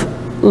pillar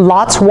of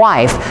Lot's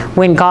wife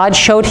when God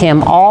showed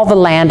him all the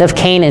land of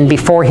Canaan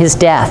before his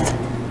death.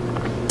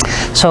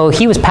 So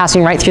he was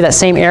passing right through that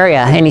same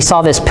area, and he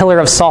saw this pillar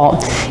of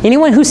salt.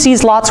 Anyone who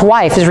sees Lot's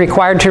wife is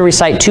required to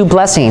recite 2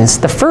 blessings.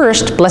 The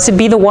first, blessed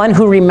be the one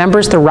who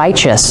remembers the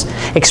righteous,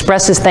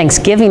 expresses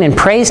thanksgiving and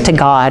praise to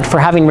God for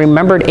having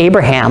remembered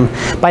Abraham,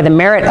 by the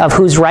merit of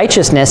whose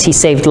righteousness he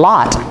saved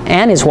Lot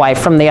and his wife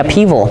from the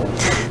upheaval.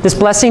 This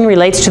blessing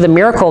relates to the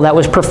miracle that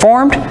was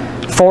performed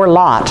for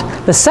Lot.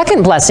 The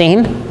second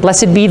blessing,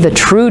 blessed be the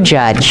true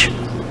judge.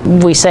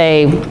 We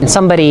say when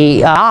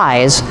somebody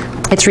dies,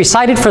 it's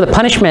recited for the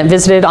punishment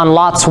visited on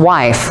Lot's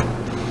wife.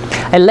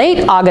 A late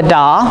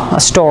Agadah, a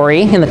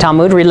story in the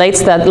Talmud,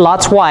 relates that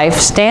Lot's wife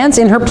stands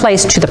in her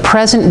place to the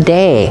present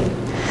day.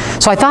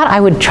 So I thought I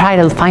would try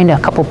to find a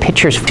couple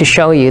pictures to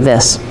show you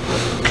this.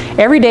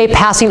 Every day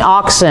passing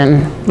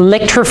oxen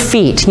licked her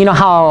feet. You know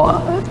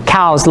how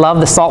cows love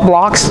the salt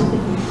blocks?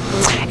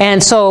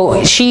 And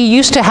so she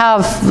used to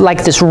have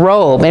like this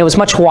robe, and it was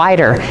much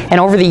wider. And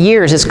over the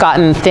years, it's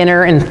gotten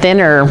thinner and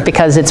thinner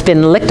because it's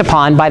been licked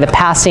upon by the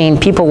passing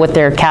people with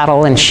their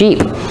cattle and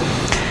sheep.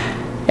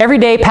 Every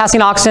day, passing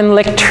oxen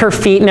licked her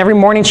feet, and every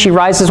morning she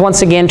rises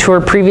once again to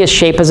her previous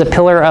shape as a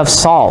pillar of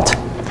salt.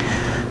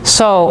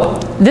 So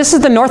this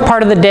is the north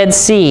part of the Dead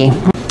Sea.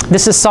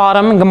 This is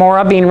Sodom and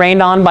Gomorrah being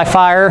rained on by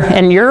fire,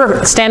 and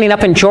you're standing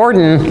up in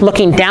Jordan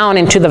looking down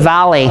into the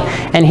valley,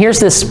 and here's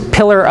this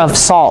pillar of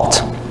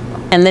salt.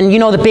 And then you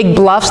know the big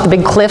bluffs, the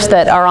big cliffs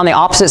that are on the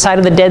opposite side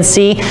of the Dead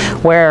Sea,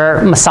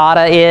 where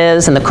Masada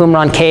is and the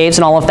Qumran caves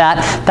and all of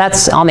that,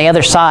 that's on the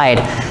other side.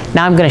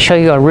 Now I'm going to show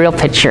you a real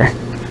picture.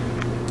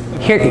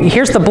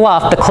 Here's the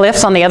bluff, the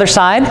cliffs on the other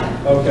side.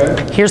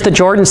 Okay. Here's the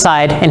Jordan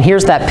side, and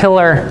here's that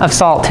pillar of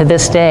salt to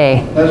this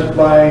day. That's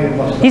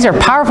by... These are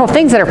powerful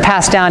things that are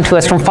passed down to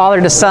us from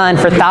father to son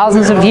for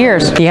thousands of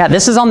years. Yeah,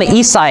 this is on the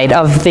east side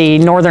of the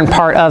northern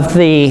part of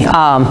the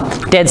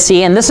Dead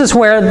Sea, and this is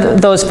where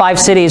those 5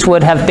 cities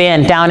would have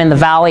been, down in the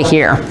valley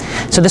here.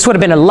 So this would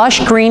have been a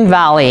lush green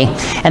valley,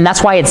 and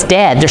that's why it's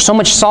dead. There's so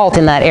much salt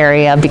in that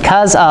area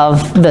because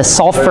of the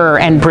sulfur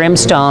and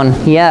brimstone.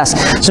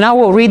 Yes. So now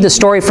we'll read the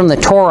story from the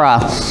Torah.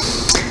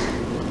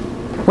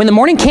 When the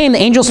morning came, the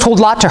angels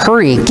told Lot to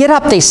hurry. Get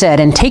up, they said,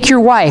 and take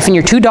your wife and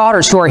your 2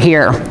 daughters who are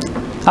here.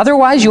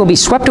 Otherwise, you will be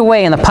swept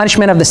away in the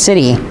punishment of the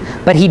city.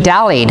 But he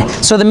dallied.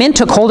 So the men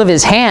took hold of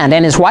his hand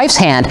and his wife's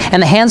hand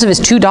and the hands of his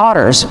 2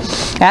 daughters.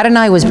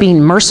 Adonai was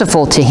being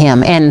merciful to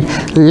him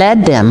and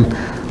led them,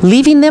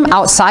 leaving them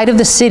outside of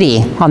the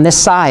city on this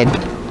side.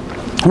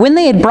 When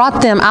they had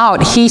brought them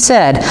out, he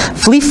said,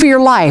 flee for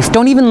your life.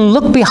 Don't even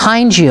look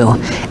behind you.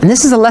 And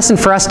this is a lesson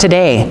for us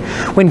today.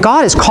 When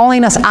God is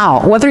calling us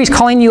out, whether he's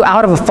calling you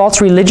out of a false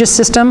religious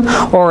system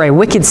or a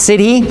wicked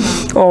city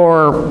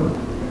or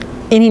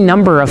any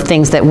number of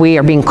things that we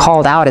are being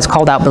called out as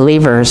called out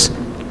believers,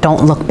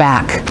 don't look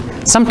back.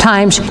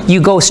 Sometimes you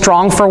go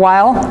strong for a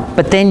while,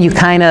 but then you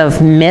kind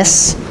of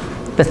miss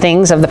the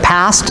things of the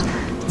past.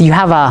 You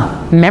have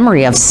a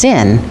memory of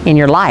sin in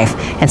your life,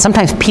 and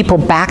sometimes people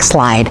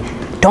backslide.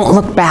 Don't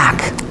look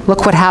back.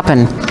 Look what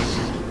happened.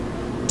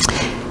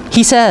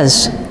 He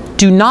says,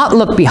 do not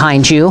look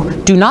behind you.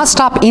 Do not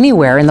stop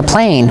anywhere in the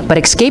plain, but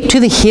escape to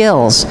the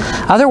hills.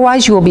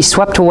 Otherwise you will be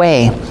swept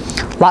away.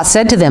 Lot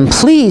said to them,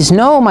 please,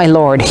 no, my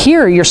lord.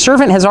 Here, your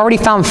servant has already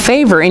found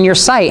favor in your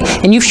sight,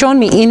 and you've shown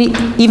me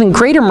even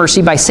greater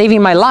mercy by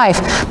saving my life,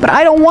 but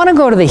I don't want to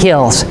go to the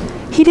hills.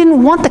 He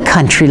didn't want the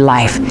country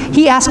life.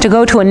 He asked to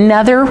go to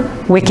another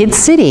wicked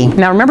city.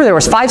 Now remember, there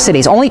was 5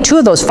 cities. Only 2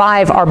 of those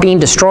 5 are being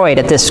destroyed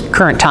at this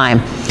current time.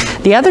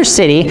 The other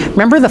city,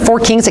 remember the 4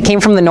 kings that came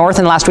from the north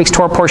in last week's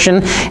Torah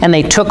portion, and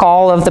they took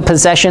all of the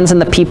possessions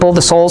and the people,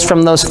 the souls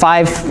from those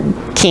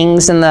 5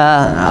 kings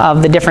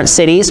of the different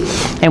cities,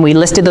 and we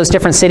listed those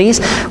different cities.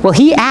 Well,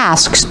 he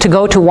asks to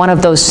go to one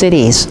of those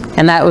cities,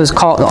 and that was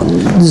called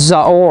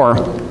Zoar.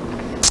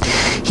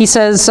 He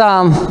says,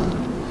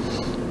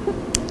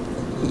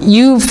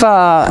 you've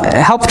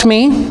helped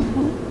me.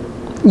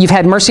 You've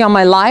had mercy on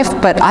my life,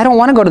 but I don't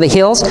want to go to the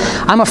hills.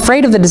 I'm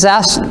afraid of the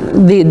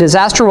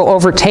disaster will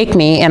overtake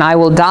me and I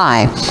will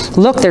die.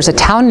 Look, there's a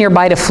town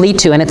nearby to flee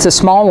to, and it's a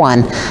small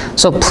one.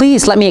 So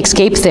please let me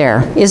escape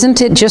there.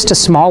 Isn't it just a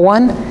small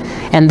one?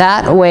 And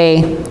that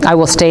way I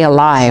will stay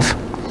alive.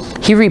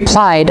 He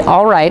replied,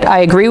 all right, I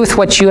agree with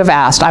what you have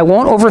asked. I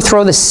won't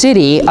overthrow the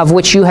city of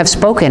which you have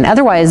spoken.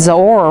 Otherwise,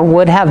 Zoar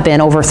would have been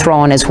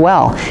overthrown as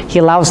well. He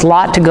allows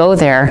Lot to go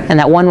there, and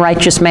that one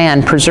righteous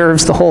man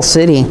preserves the whole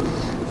city.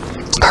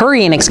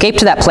 Hurry and escape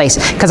to that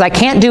place, because I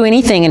can't do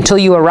anything until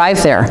you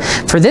arrive there.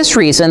 For this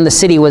reason, the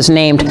city was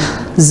named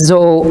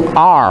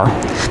Zoar.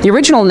 The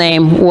original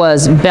name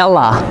was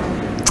Bela,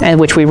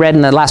 which we read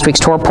in the last week's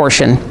Torah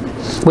portion,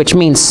 which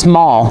means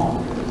small.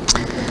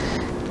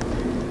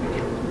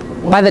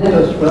 What does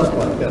it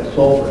smell like, that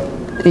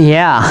sulfur?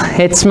 Yeah,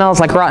 it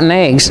smells like rotten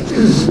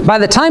eggs. By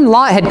the time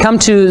Lot had come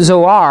to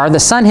Zoar, the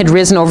sun had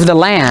risen over the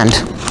land.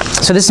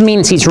 So this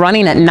means he's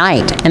running at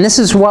night. And this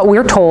is what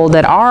we're told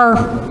that our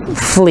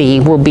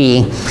flee will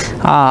be.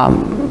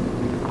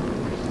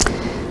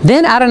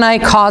 Then Adonai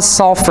caused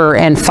sulfur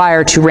and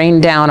fire to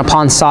rain down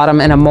upon Sodom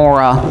and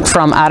Gomorrah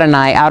from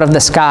Adonai out of the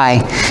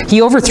sky.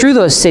 He overthrew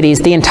those cities,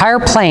 the entire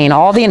plain,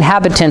 all the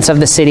inhabitants of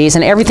the cities,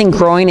 and everything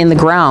growing in the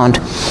ground.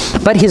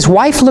 But his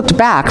wife looked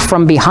back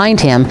from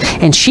behind him,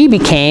 and she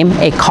became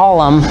a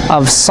column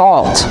of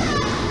salt.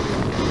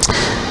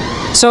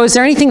 So is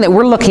there anything that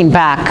we're looking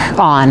back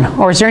on,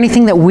 or is there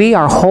anything that we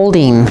are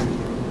holding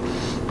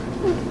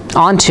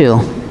onto?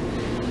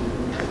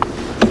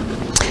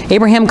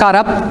 Abraham got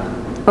up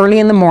early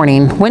in the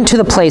morning, went to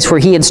the place where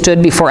he had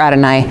stood before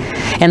Adonai,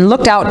 and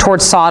looked out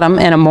towards Sodom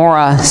and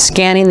Gomorrah,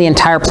 scanning the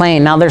entire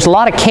plain. Now there's a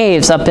lot of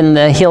caves up in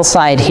the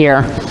hillside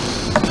here.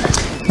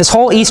 This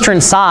whole eastern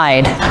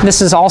side,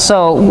 this is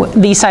also,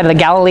 the east side of the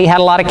Galilee had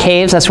a lot of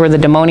caves. That's where the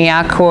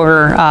demoniac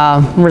were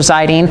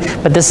residing.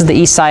 But this is the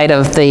east side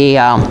of the...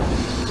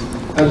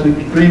 That's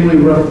extremely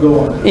rough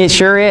going. It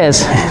sure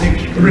is.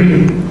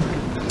 Extreme.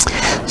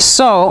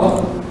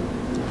 So,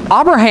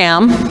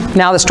 Abraham,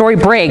 now the story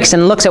breaks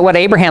and looks at what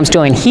Abraham's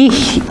doing. He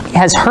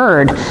has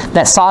heard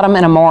that Sodom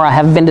and Gomorrah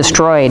have been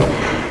destroyed.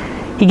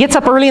 He gets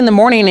up early in the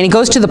morning and he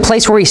goes to the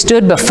place where he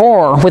stood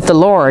before with the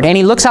Lord. And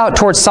he looks out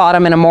towards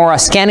Sodom and Gomorrah,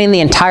 scanning the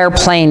entire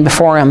plain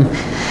before him.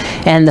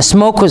 And the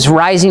smoke was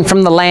rising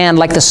from the land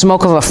like the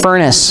smoke of a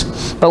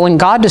furnace. But when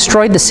God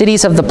destroyed the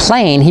cities of the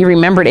plain, he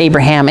remembered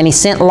Abraham, and he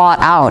sent Lot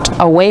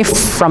out, away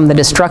from the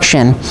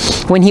destruction,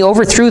 when he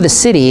overthrew the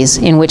cities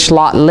in which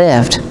Lot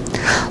lived.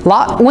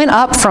 Lot went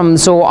up from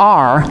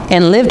Zoar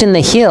and lived in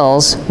the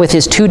hills with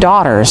his 2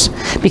 daughters,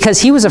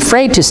 because he was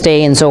afraid to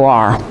stay in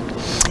Zoar.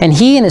 And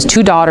he and his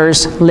 2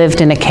 daughters lived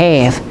in a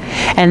cave.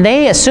 And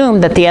they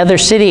assumed that the other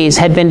cities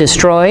had been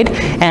destroyed,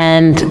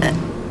 and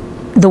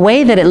the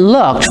way that it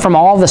looked from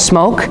all the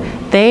smoke,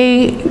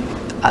 they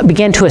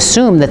began to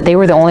assume that they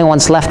were the only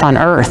ones left on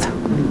earth.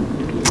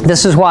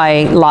 This is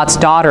why Lot's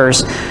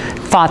daughters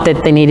thought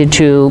that they needed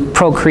to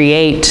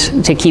procreate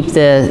to keep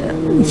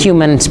the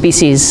human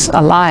species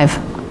alive.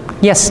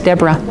 Yes,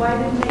 Deborah. Why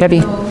didn't they Debbie.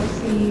 go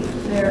see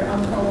their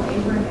uncle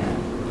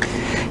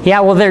Abraham? Yeah,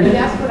 well,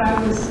 That's what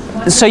I was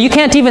wondering. so you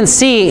can't even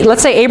see,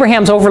 let's say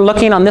Abraham's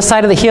overlooking on this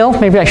side of the hill.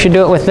 Maybe I should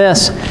do it with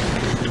this.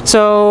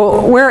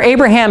 So where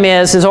Abraham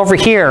is over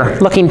here,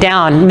 looking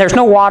down. There's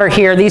no water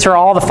here. These are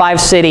all the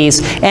 5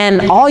 cities.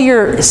 And all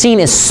you're seeing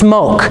is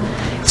smoke.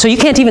 So you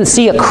can't even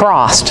see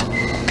across.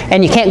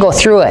 And you can't go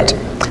through it.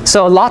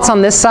 So Lot's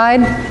on this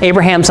side,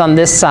 Abraham's on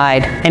this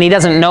side. And he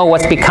doesn't know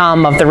what's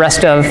become of the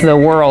rest of the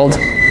world.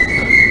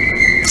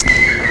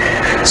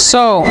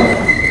 So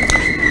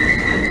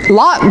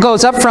Lot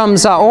goes up from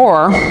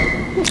Zoar,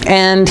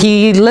 and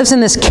he lives in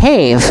this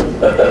cave.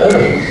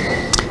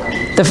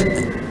 The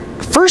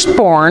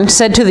firstborn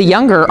said to the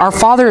younger, "Our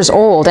father is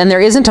old, and there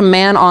isn't a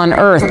man on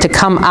earth to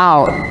come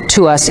out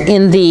to us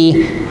in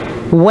the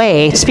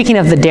way." Speaking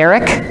of the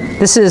derrick,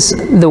 this is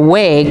the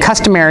way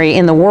customary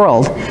in the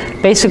world.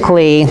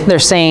 Basically, they're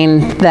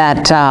saying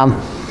that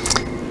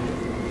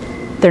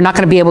they're not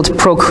going to be able to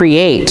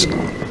procreate.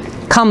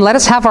 "Come, let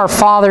us have our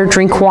father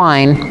drink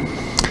wine,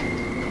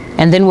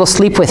 and then we'll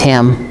sleep with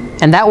him.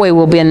 And that way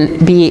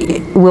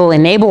we'll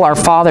enable our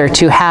father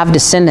to have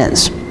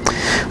descendants."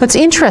 What's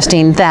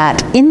interesting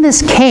that in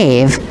this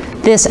cave,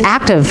 this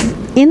act of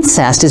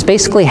incest is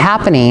basically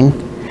happening,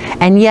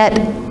 and yet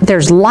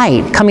there's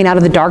light coming out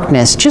of the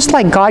darkness, just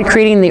like God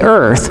creating the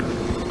earth.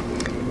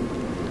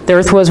 The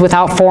earth was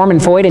without form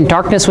and void, and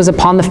darkness was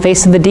upon the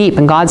face of the deep.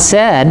 And God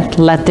said,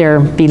 "Let there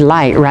be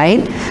light,"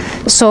 right?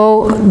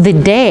 So the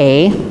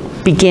day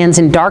begins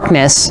in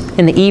darkness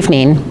in the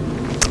evening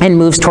and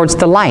moves towards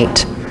the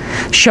light.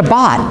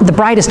 Shabbat, the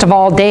brightest of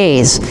all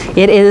days.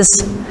 It is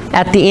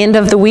at the end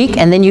of the week,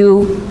 and then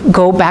you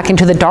go back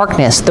into the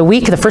darkness. The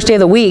week, the first day of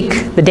the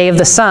week, the day of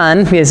the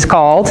sun is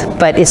called,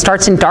 but it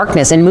starts in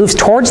darkness and moves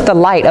towards the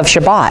light of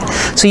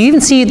Shabbat. So you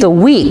even see the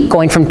week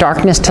going from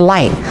darkness to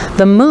light.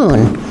 The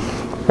moon,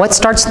 what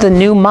starts the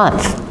new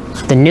month?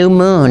 The new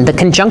moon, the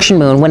conjunction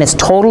moon, when it's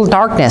total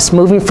darkness,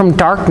 moving from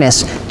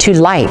darkness to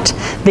light.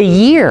 The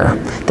year,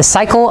 the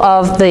cycle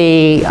of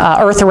the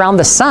earth around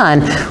the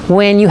sun,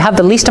 when you have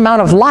the least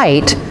amount of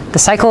light, the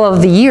cycle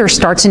of the year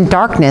starts in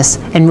darkness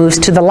and moves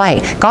to the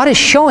light. God is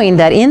showing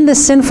that in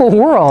this sinful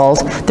world,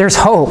 there's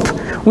hope.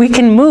 We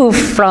can move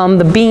from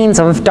the beings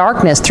of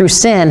darkness through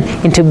sin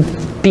into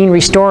being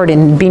restored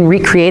and being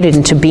recreated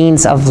into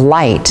beings of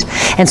light.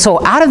 And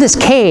so out of this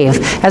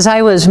cave, as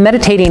I was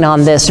meditating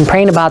on this and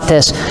praying about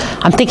this,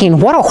 I'm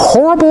thinking, what a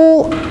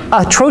horrible,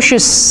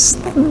 atrocious,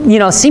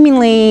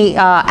 seemingly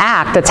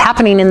act that's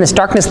happening in this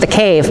darkness of the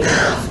cave.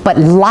 But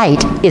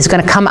light is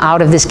going to come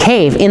out of this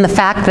cave in the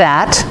fact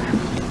that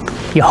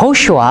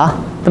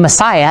Yehoshua, the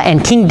Messiah,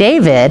 and King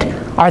David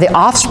are the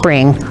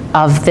offspring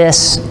of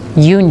this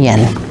union.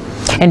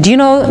 And do you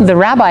know, the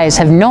rabbis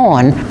have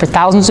known for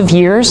thousands of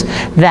years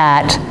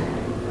that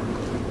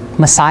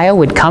Messiah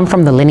would come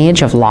from the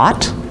lineage of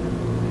Lot,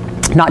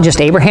 not just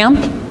Abraham.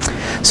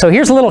 So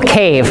here's a little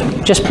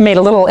cave. Just made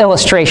a little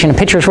illustration. A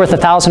picture's worth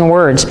 1,000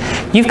 words.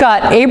 You've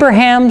got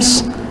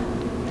Abraham's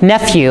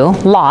nephew,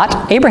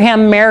 Lot.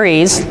 Abraham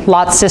marries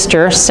Lot's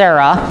sister,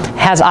 Sarah,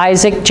 has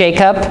Isaac,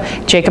 Jacob.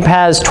 Jacob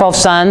has 12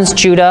 sons,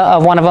 Judah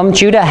of one of them.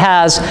 Judah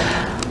has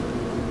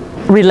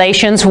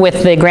relations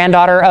with the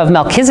granddaughter of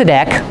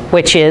Melchizedek,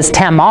 which is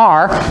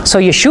Tamar. So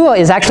Yeshua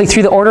is actually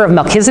through the order of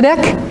Melchizedek,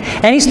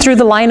 and he's through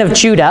the line of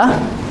Judah.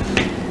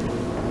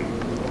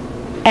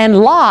 And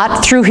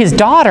Lot, through his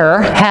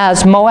daughter,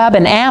 has Moab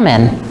and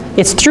Ammon.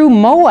 It's through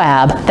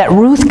Moab that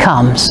Ruth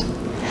comes.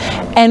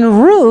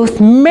 And Ruth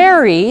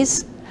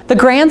marries the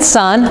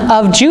grandson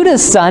of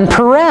Judah's son,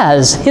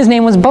 Perez. His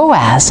name was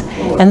Boaz.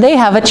 And they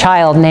have a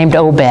child named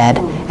Obed.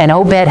 And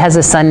Obed has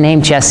a son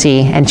named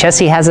Jesse. And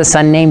Jesse has a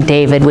son named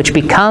David, which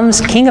becomes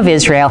king of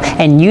Israel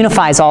and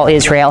unifies all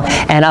Israel.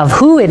 And of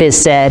who it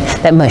is said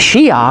that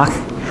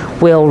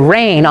Mashiach will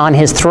reign on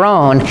his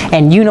throne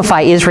and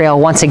unify Israel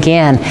once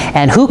again.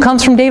 And who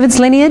comes from David's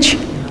lineage?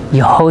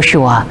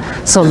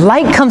 Yehoshua. So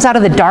light comes out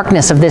of the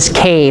darkness of this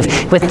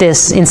cave with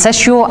this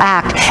incestual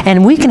act.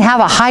 And we can have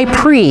a high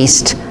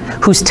priest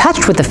who's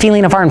touched with the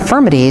feeling of our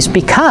infirmities,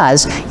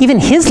 because even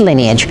his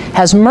lineage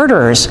has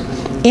murderers,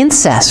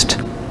 incest,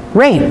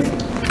 rape,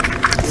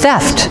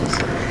 theft.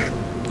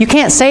 You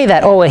can't say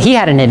that, oh, he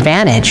had an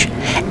advantage.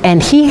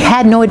 And he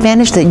had no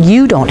advantage that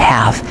you don't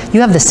have. You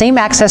have the same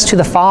access to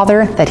the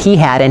Father that he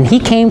had, and he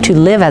came to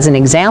live as an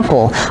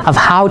example of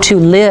how to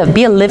live,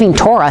 be a living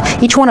Torah.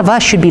 Each one of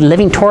us should be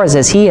living Torahs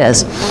as he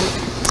is.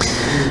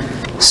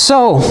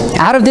 So,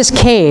 out of this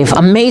cave,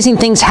 amazing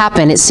things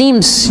happen. It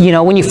seems, you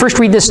know, when you first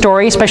read this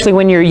story, especially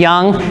when you're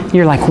young,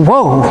 you're like,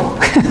 whoa,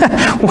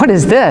 what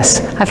is this?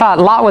 I thought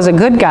Lot was a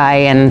good guy,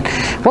 and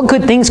what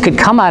good things could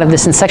come out of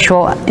this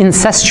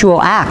incestual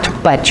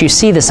act? But you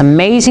see this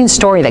amazing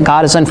story that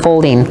God is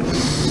unfolding.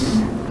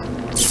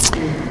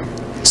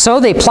 So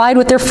they plied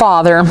with their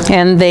father,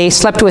 and they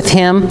slept with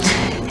him.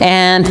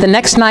 And the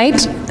next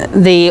night,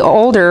 the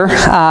older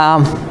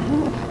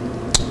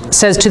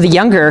says to the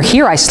younger,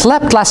 here, I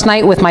slept last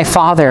night with my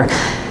father.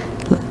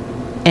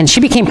 And she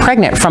became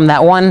pregnant from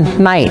that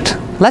one night.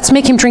 Let's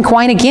make him drink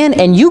wine again,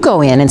 and you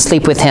go in and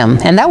sleep with him.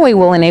 And that way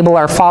we'll enable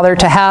our father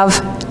to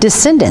have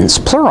descendants,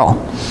 plural.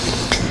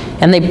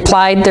 And they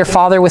plied their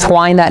father with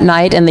wine that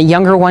night, and the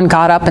younger one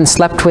got up and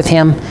slept with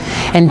him,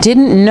 and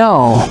didn't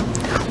know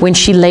when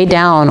she lay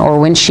down or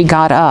when she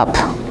got up.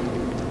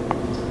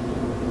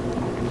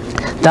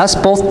 Thus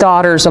both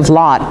daughters of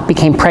Lot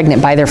became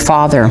pregnant by their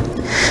father.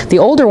 The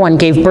older one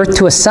gave birth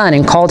to a son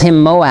and called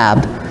him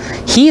Moab.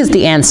 He is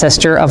the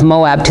ancestor of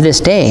Moab to this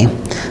day.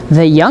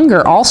 The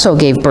younger also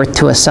gave birth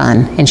to a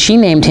son, and she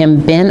named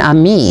him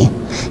Ben-Ami.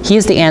 He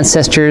is the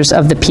ancestors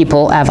of the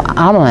people of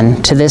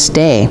Ammon to this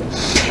day.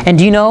 And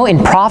you know,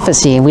 in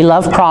prophecy, we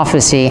love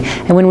prophecy,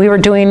 and when we were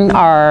doing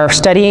our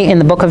study in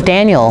the book of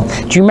Daniel,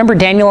 do you remember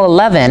Daniel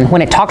 11,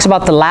 when it talks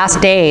about the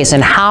last days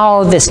and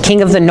how this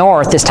king of the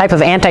north, this type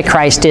of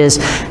antichrist, is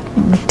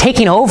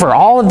taking over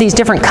all of these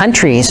different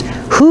countries?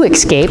 Who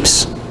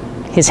escapes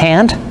his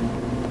hand?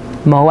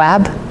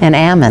 Moab and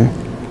Ammon.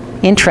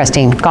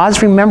 Interesting.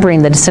 God's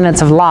remembering the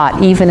descendants of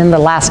Lot even in the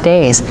last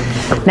days.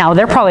 Now,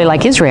 they're probably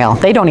like Israel.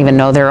 They don't even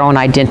know their own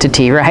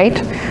identity, right?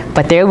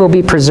 But they will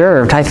be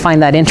preserved. I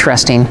find that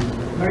interesting.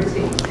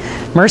 Mercy.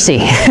 Mercy.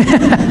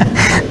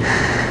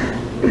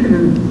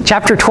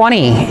 Chapter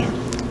 20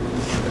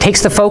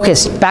 takes the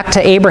focus back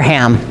to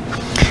Abraham.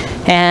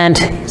 And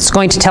it's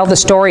going to tell the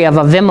story of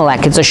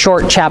Avimelech. It's a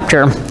short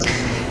chapter.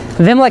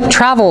 Avimelech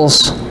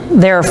travels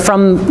there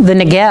from the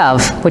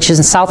Negev, which is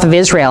in south of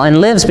Israel,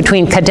 and lives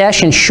between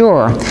Kadesh and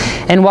Shur.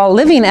 And while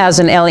living as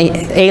an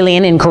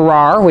alien in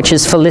Gerar, which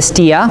is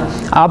Philistia,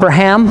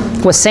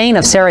 Abraham was saying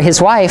of Sarah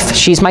his wife,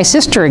 she's my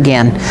sister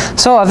again.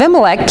 So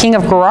Avimelech, king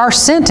of Gerar,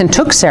 sent and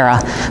took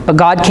Sarah. But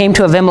God came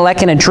to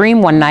Avimelech in a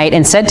dream one night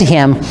and said to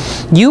him,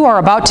 you are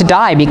about to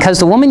die because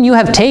the woman you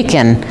have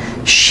taken,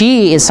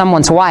 she is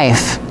someone's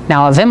wife.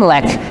 Now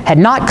Avimelech had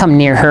not come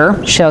near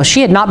her, so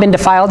she had not been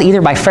defiled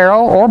either by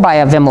Pharaoh or by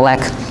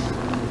Avimelech.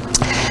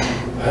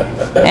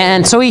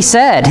 And so he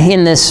said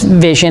in this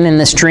vision, in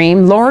this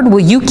dream, Lord, will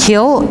you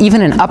kill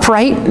even an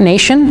upright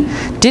nation?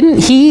 Didn't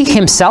he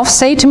himself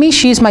say to me,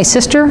 she's my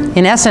sister?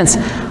 In essence,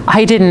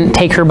 I didn't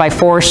take her by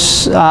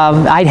force.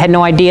 I had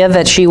no idea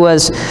that she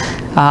was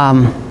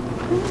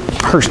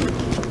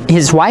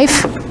his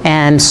wife.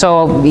 And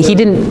so he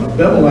didn't...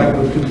 Abimelech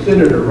was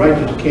considered a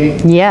righteous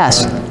king.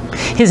 Yes.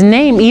 His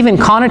name even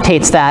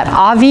connotates that.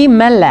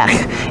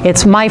 Avimelech.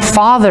 It's my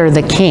father,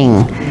 the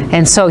king.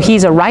 And so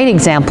he's a right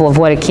example of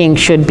what a king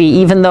should be,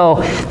 even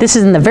though this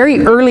is in the very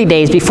early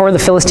days before the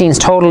Philistines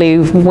totally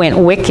went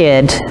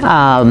wicked.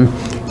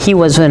 He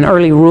was an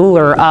early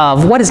ruler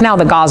of what is now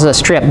the Gaza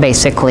Strip,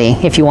 basically,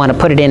 if you want to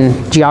put it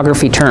in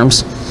geography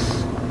terms.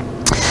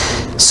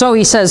 So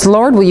he says,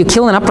 Lord, will you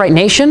kill an upright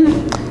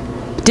nation?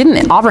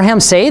 Didn't Abraham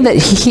say that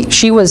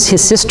she was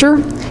his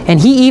sister? And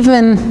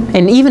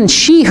even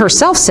she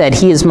herself said,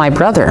 he is my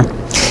brother.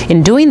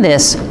 In doing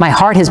this, my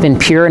heart has been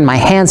pure and my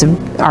hands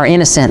are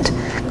innocent.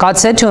 God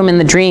said to him in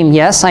the dream,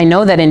 "Yes, I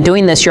know that in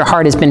doing this your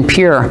heart has been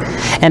pure,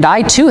 and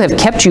I too have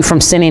kept you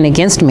from sinning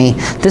against me.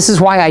 This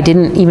is why I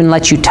didn't even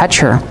let you touch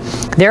her.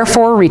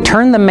 Therefore,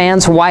 return the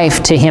man's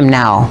wife to him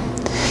now.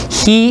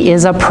 He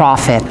is a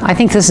prophet." I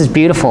think this is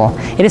beautiful.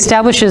 It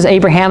establishes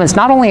Abraham as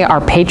not only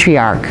our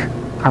patriarch,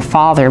 our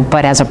father,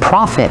 but as a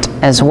prophet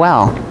as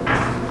well.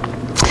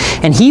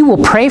 "And he will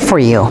pray for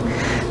you."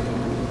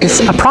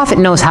 A prophet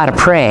knows how to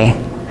pray.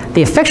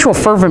 "The effectual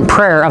fervent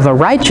prayer of a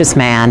righteous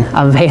man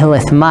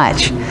availeth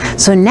much."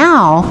 So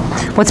now,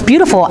 what's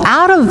beautiful,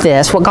 out of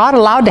this, what God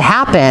allowed to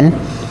happen,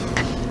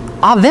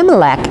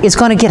 Abimelech is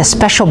going to get a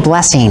special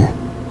blessing.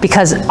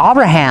 Because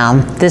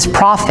Abraham, this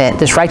prophet,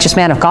 this righteous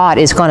man of God,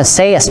 is going to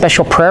say a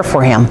special prayer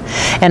for him.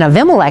 And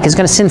Abimelech is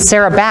going to send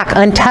Sarah back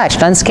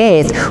untouched,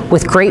 unscathed,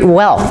 with great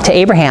wealth to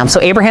Abraham. So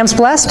Abraham's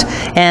blessed,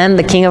 and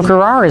the king of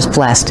Gerar is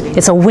blessed.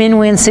 It's a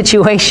win-win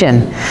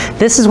situation.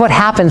 This is what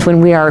happens when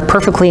we are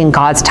perfectly in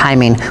God's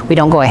timing. We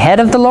don't go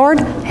ahead of the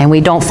Lord, and we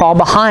don't fall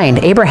behind.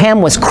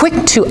 Abraham was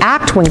quick to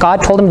act when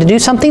God told him to do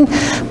something,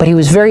 but he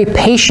was very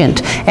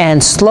patient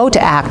and slow to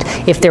act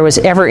if there was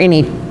ever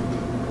any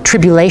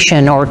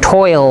tribulation or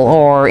toil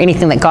or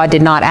anything that God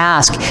did not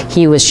ask.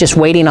 He was just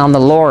waiting on the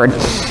Lord.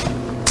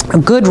 A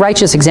good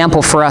righteous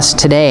example for us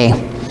today.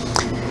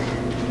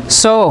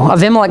 So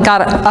Abimelech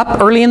got up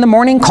early in the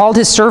morning, called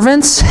his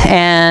servants,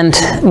 and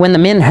when the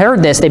men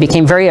heard this, they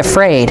became very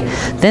afraid.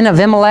 Then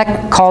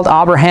Abimelech called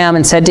Abraham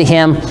and said to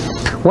him,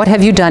 "What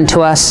have you done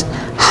to us?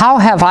 How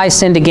have I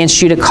sinned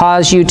against you to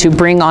cause you to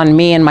bring on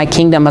me and my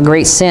kingdom a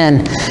great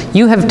sin?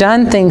 You have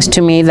done things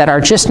to me that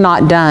are just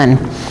not done."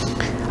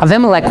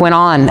 Abimelech went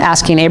on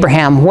asking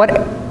Abraham,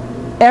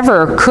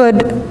 "Whatever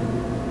could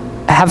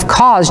have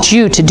caused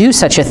you to do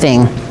such a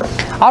thing?"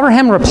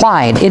 Abraham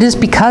replied, "It is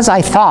because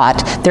I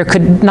thought there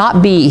could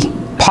not be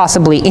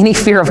possibly any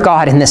fear of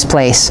God in this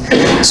place.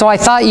 So I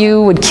thought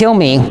you would kill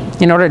me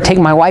in order to take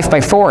my wife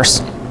by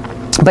force.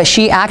 But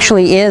she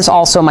actually is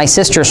also my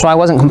sister, so I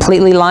wasn't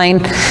completely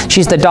lying.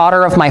 She's the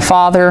daughter of my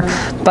father,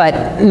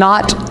 but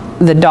not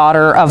the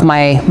daughter of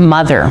my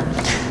mother."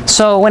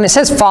 So when it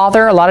says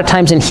father, a lot of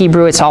times in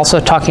Hebrew it's also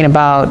talking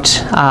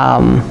about,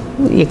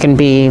 it can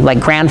be like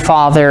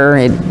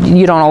grandfather.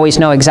 You don't always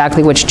know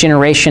exactly which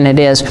generation it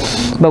is,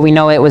 but we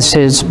know it was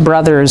his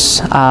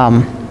brother's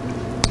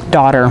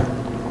daughter.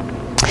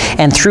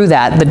 And through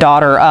that, the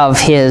daughter of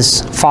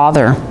his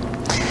father.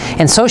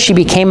 "And so she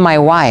became my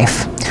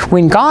wife.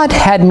 When God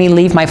had me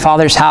leave my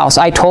father's house,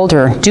 I told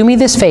her, 'Do me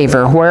this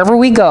favor, wherever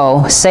we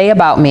go, say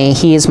about me,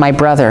 he is my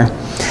brother.'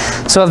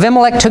 So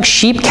Abimelech took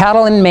sheep,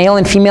 cattle, and male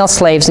and female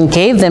slaves and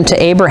gave them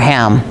to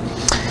Abraham.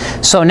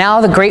 So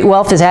now the great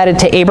wealth is added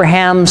to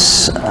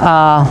Abraham's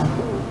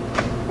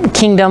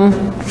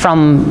kingdom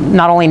from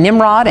not only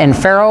Nimrod and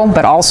Pharaoh,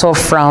 but also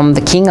from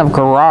the king of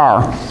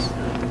Gerar.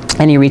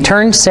 And he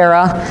returned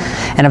Sarah,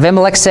 and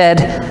Abimelech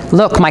said,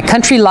 'Look, my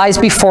country lies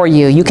before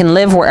you. You can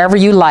live wherever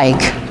you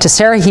like.' To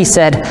Sarah he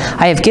said,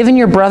 'I have given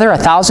your brother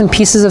 1,000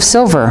 pieces of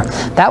silver.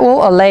 That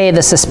will allay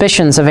the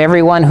suspicions of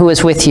everyone who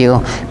is with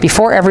you.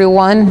 Before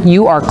everyone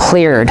you are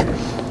cleared.'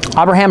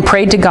 Abraham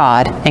prayed to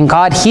God, and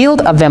God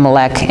healed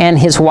Abimelech and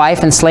his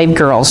wife and slave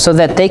girls so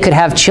that they could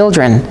have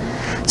children.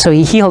 So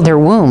he healed their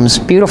wombs."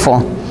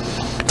 Beautiful.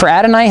 "For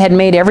Adonai had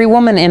made every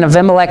woman in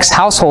Abimelech's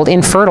household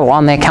infertile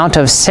on the account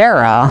of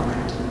Sarah,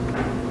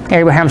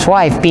 Abraham's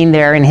wife, being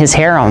there in his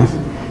harem."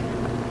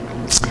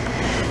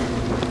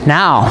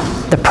 Now,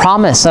 the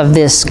promise of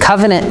this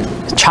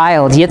covenant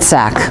child,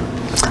 Yitzhak.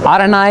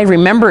 Adonai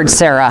remembered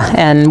Sarah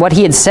and what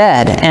he had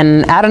said,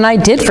 and Adonai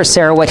did for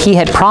Sarah what he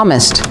had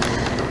promised.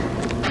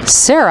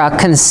 Sarah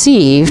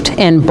conceived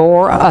and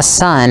bore a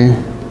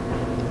son.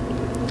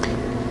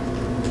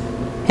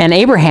 And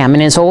Abraham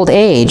in his old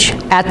age,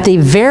 at the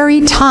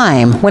very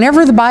time,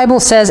 whenever the Bible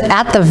says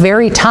at the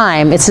very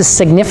time, it's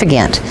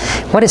significant.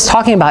 What it's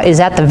talking about is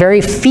at the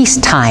very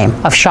feast time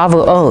of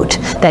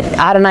Shavuot that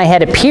Adonai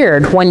had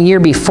appeared 1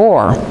 year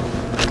before.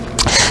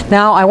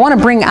 Now, I want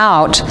to bring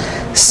out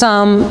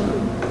some,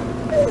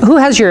 who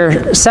has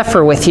your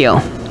Sefer with you?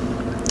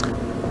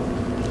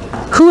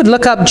 Who would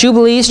look up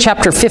Jubilees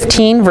chapter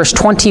 15, verse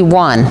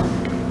 21?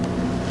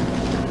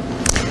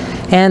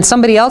 And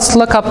somebody else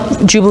look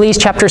up Jubilees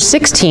chapter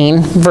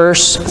 16,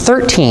 verse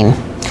 13.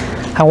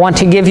 I want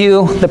to give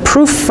you the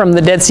proof from the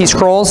Dead Sea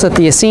Scrolls that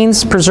the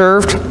Essenes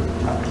preserved.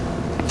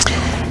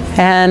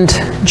 And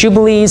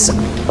Jubilees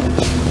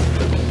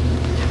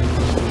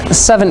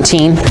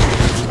 17,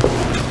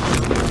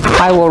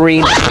 I will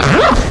read.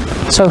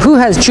 So who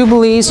has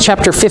Jubilees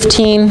chapter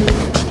 15,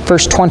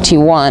 verse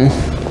 21?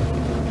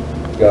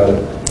 Got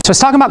it. So it's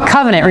talking about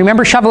covenant.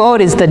 Remember, Shavuot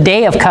is the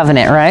day of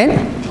covenant, right?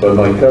 But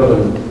my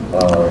covenant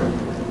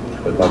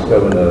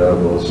I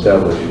will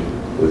establish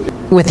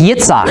with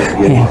Yitzhak.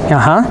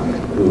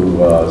 Who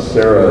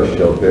Sarah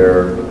shall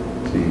bear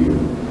to you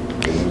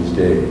in these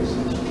days,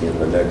 in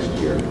the next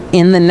year.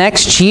 In the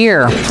next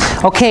year.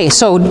 Okay,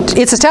 so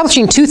it's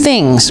establishing two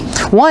things.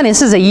 One,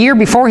 this is a year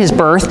before his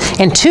birth,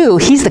 and two,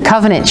 he's the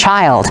covenant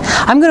child.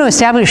 I'm going to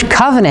establish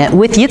covenant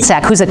with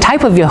Yitzhak, who's a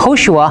type of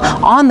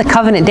Yehoshua, on the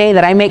covenant day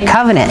that I make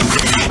covenant.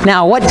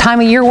 Now, what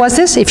time of year was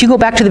this? If you go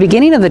back to the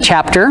beginning of the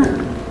chapter,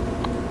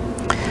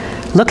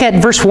 look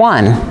at verse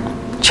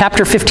 1.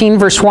 Chapter 15,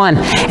 verse 1.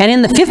 And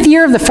in the 5th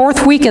year of the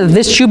 4th week of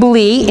this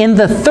Jubilee, in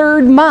the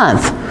 3rd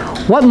month.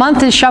 What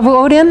month is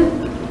Shavuot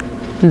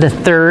in? The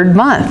 3rd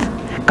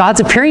month. God's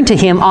appearing to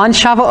him on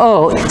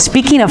Shavuot,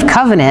 speaking of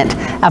covenant,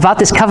 about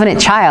this covenant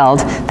child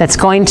that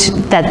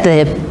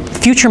the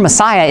future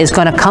Messiah is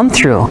going to come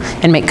through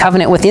and make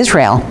covenant with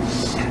Israel.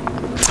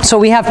 So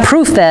we have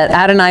proof that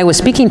Adonai was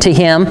speaking to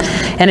him,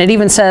 and it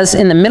even says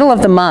in the middle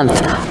of the month,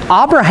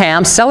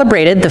 Abraham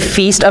celebrated the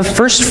feast of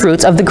first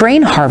fruits of the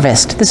grain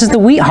harvest. This is the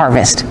wheat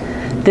harvest.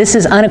 This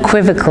is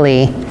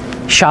unequivocally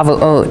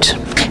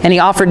Shavuot. And he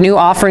offered new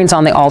offerings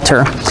on the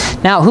altar.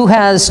 Now, who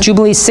has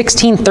Jubilees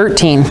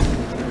 16:13?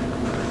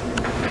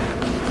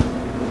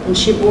 And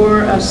she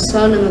bore a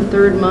son in the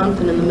 3rd month,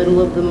 and in the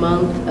middle of the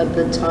month, at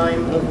the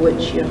time of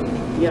which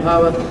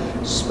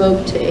Yahweh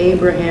spoke to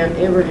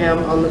Abraham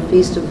on the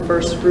feast of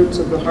first fruits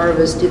of the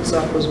harvest,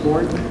 Yitzhak was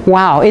born.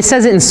 Wow, it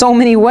says it in so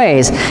many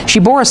ways. She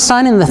bore a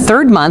son in the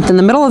 3rd month, in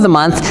the middle of the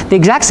month, the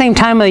exact same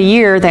time of the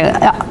year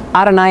that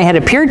Adonai had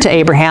appeared to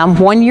Abraham,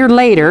 1 year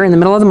later, in the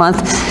middle of the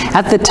month,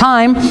 at the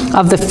time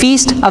of the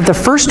feast of the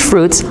first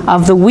fruits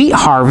of the wheat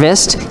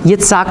harvest,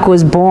 Yitzhak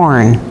was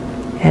born.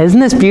 Isn't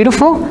this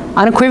beautiful?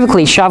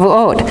 Unequivocally,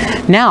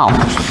 Shavuot. Now,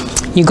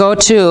 you go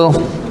to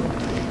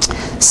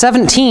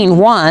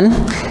 17:1.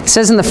 It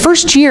says, in the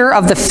 1st year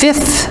of the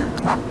 5th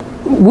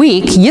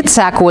week,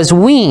 Yitzhak was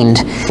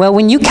weaned. Well,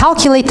 when you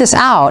calculate this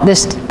out,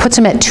 this puts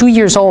him at 2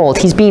 years old.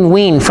 He's being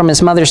weaned from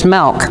his mother's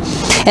milk.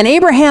 And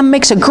Abraham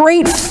makes a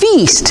great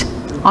feast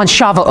on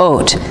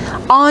Shavuot,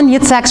 on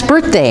Yitzhak's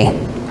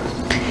birthday.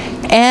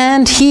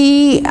 And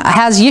he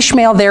has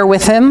Ishmael there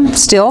with him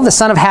still, the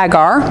son of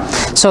Hagar.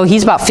 So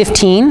he's about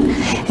 15.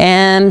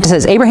 And it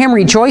says, Abraham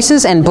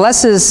rejoices and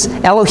blesses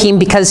Elohim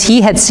because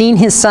he had seen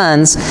his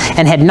sons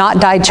and had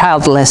not died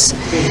childless.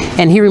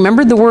 And he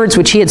remembered the words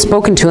which he had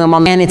spoken to him.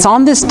 And it's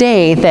on this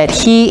day that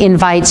he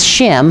invites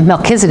Shem,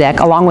 Melchizedek,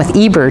 along with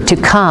Eber, to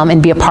come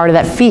and be a part of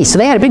that feast. So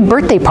they had a big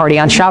birthday party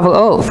on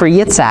Shavuot for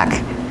Yitzhak.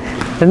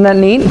 Isn't that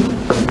neat?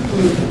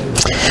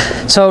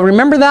 So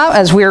remember that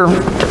as we're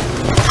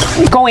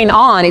going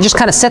on, it just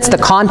kind of sets the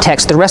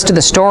context, the rest of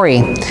the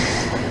story.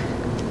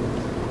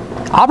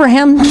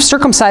 Abraham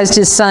circumcised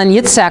his son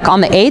Yitzhak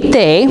on the 8th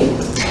day,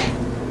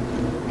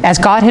 as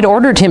God had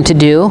ordered him to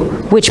do,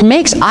 which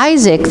makes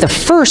Isaac the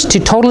first to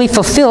totally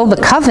fulfill the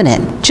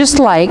covenant, just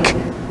like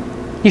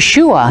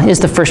Yeshua is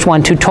the first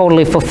one to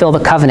totally fulfill the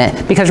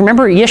covenant. Because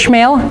remember,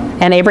 Ishmael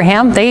and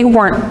Abraham, they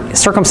weren't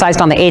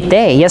circumcised on the 8th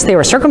day. Yes, they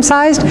were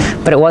circumcised,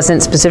 but it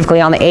wasn't specifically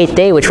on the 8th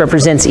day, which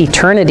represents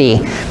eternity,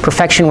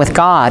 perfection with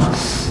God.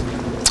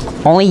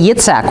 Only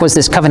Yitzhak was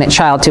this covenant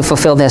child to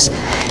fulfill this.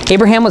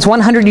 Abraham was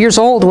 100 years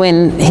old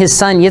when his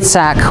son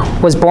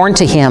Yitzhak was born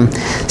to him.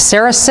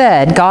 Sarah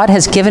said, God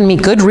has given me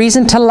good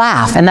reason to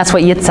laugh. And that's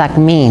what Yitzhak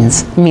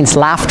means. It means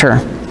laughter.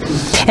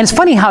 And it's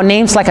funny how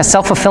names like a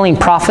self-fulfilling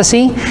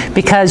prophecy,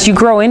 because you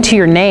grow into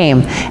your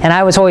name. And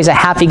I was always a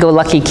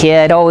happy-go-lucky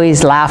kid,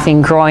 always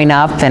laughing growing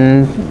up,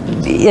 and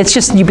it's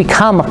just you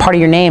become a part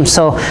of your name.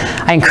 So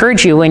I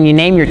encourage you, when you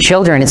name your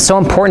children, it's so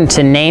important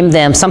to name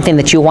them something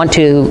that you want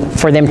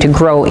for them to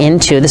grow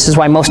into. This is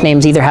why most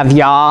names either have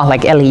Yah,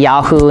 like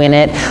Eliyahu in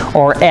it,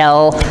 or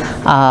El,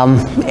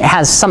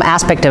 has some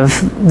aspect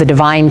of the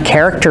divine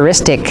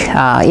characteristic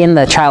in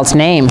the child's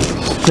name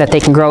that they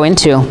can grow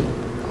into.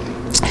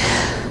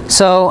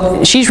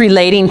 So she's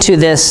relating to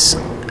this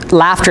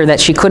laughter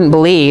that she couldn't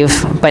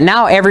believe, but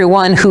now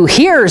everyone who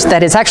hears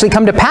that it's actually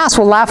come to pass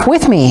will laugh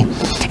with me.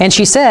 And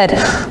she said,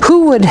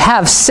 who would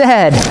have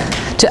said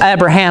to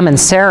Abraham and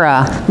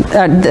Sarah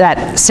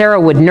that Sarah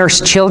would nurse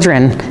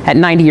children at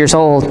 90 years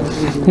old?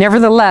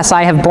 Nevertheless,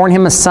 I have borne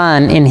him a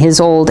son in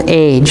his old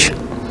age.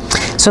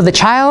 So the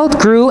child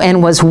grew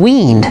and was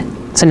weaned.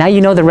 So now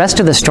you know the rest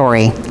of the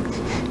story.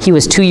 He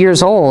was 2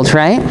 years old,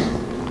 right?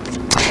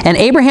 And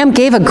Abraham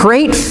gave a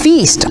great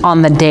feast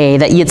on the day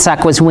that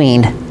Yitzhak was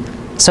weaned.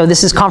 So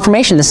this is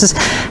confirmation. This is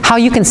how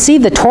you can see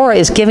the Torah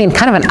is giving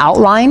kind of an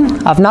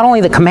outline of not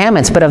only the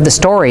commandments, but of the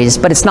stories.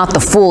 But it's not the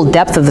full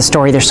depth of the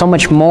story. There's so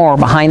much more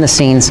behind the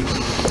scenes.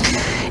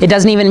 It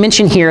doesn't even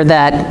mention here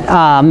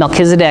that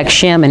Melchizedek,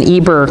 Shem, and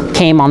Eber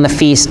came on the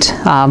feast.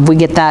 We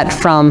get that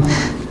from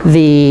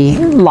the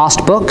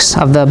lost books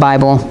of the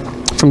Bible,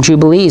 from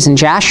Jubilees, and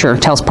Jasher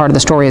tells part of the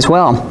story as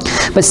well.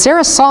 But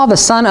Sarah saw the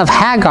son of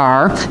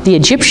Hagar, the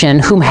Egyptian,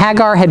 whom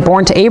Hagar had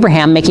borne to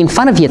Abraham, making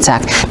fun of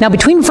Yitzhak. Now,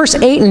 between verse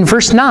 8 and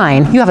verse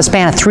 9, you have a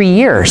span of 3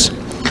 years.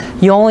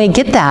 You only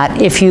get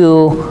that if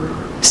you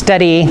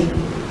study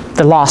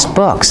the lost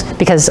books,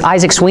 because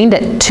Isaac's weaned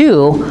at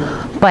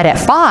 2, but at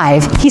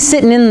 5, he's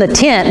sitting in the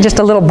tent, just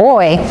a little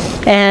boy,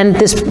 and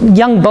this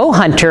young bow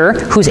hunter,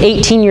 who's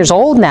 18 years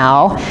old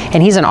now,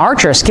 and he's an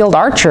archer, a skilled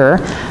archer,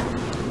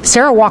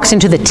 Sarah walks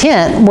into the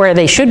tent where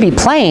they should be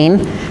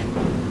playing,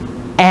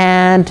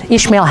 and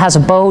Ishmael has a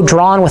bow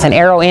drawn with an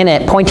arrow in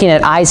it, pointing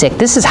at Isaac.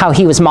 This is how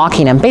he was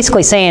mocking him,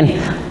 basically saying,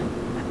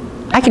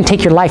 I can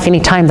take your life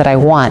anytime that I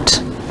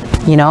want,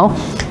 you know?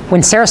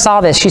 when Sarah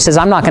saw this, she says,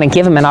 I'm not going to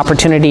give him an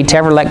opportunity to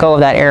ever let go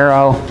of that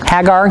arrow.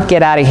 Hagar,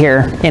 get out of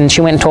here. And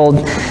she went and told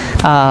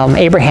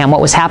Abraham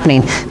what was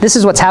happening. This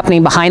is what's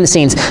happening behind the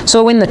scenes.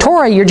 So in the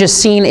Torah, you're just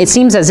seeing, it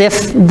seems as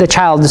if the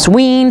child is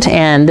weaned,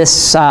 and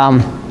this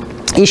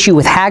issue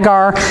with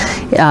Hagar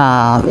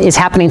is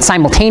happening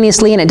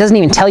simultaneously, and it doesn't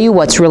even tell you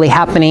what's really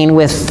happening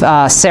with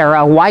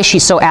Sarah, why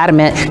she's so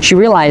adamant. She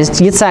realized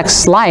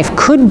Yitzhak's life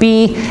could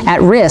be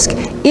at risk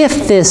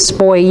if this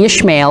boy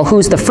Ishmael,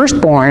 who's the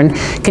firstborn,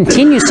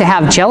 continues to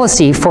have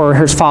jealousy for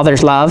his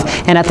father's love,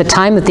 and at the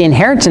time that the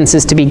inheritance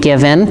is to be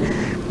given,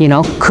 you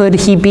know, could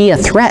he be a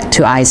threat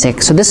to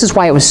Isaac? So this is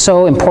why it was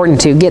so important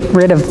to get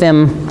rid of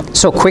them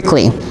so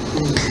quickly.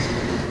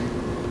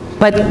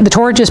 But the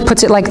Torah just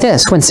puts it like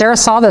this. When Sarah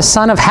saw the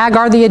son of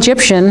Hagar the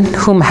Egyptian,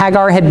 whom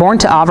Hagar had borne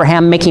to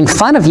Abraham, making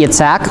fun of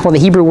Yitzhak, well, the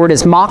Hebrew word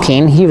is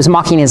mocking. He was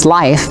mocking his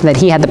life, that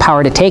he had the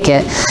power to take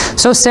it.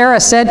 So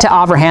Sarah said to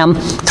Abraham,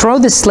 throw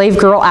this slave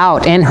girl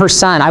out and her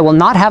son. I will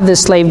not have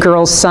this slave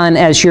girl's son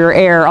as your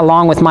heir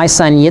along with my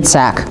son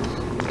Yitzhak.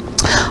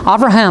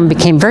 Abraham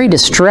became very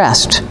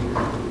distressed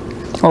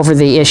over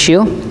the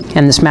issue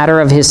and this matter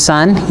of his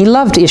son. He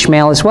loved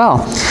Ishmael as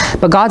well.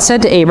 But God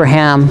said to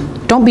Abraham,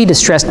 don't be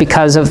distressed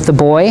because of the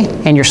boy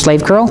and your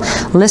slave girl.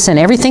 Listen,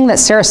 everything that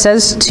Sarah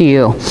says to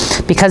you,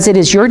 because it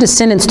is your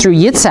descendants through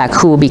Yitzhak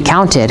who will be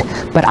counted.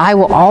 But I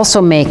will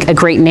also make a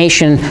great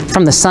nation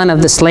from the son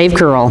of the slave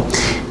girl,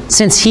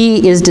 since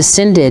he is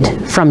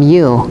descended from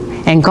you.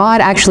 And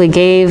God actually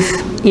gave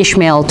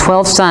Ishmael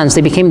 12 sons.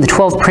 They became the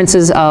 12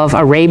 princes of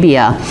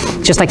Arabia,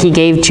 just like he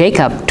gave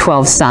Jacob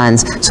 12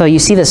 sons. So you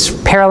see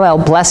this parallel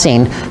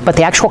blessing, but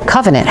the actual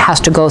covenant has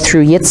to go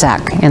through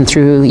Yitzhak and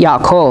through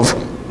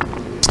Yaakov.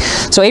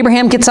 So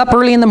Abraham gets up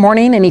early in the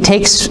morning and he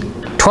takes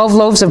 12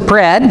 loaves of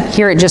bread,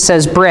 here it just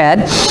says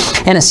bread,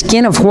 and a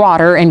skin of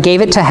water, and gave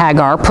it to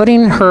Hagar,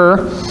 putting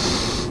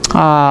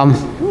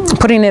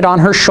it on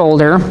her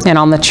shoulder and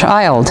on the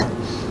child.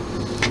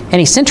 And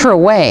he sent her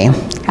away.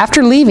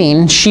 After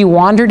leaving, she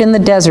wandered in the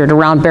desert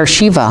around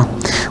Beersheba.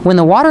 When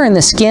the water in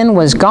the skin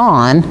was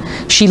gone,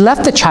 she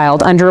left the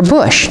child under a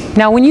bush.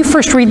 Now, when you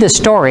first read this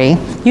story,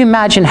 you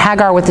imagine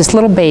Hagar with this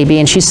little baby,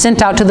 and she's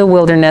sent out to the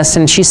wilderness,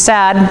 and she's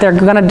sad. They're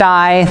going to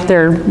die.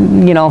 They're,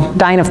 you know,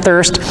 dying of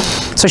thirst.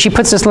 So she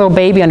puts this little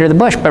baby under the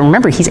bush. But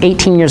remember, he's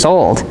 18 years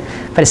old,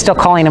 but it's still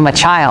calling him a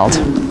child.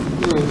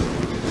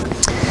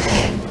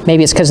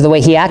 Maybe it's because of the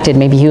way he acted.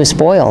 Maybe he was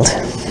spoiled.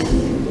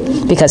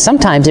 Because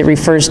sometimes it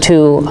refers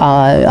to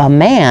a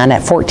man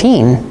at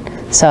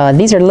 14. So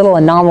these are little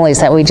anomalies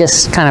that we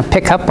just kind of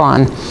pick up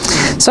on.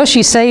 So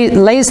she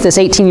lays this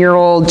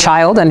 18-year-old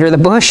child under the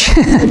bush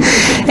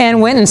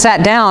and went and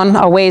sat down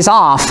a ways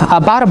off,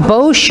 about a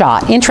bow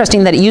shot.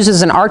 Interesting that it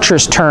uses an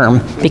archer's term,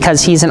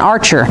 because he's an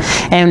archer.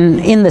 And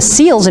in the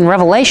seals in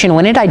Revelation,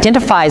 when it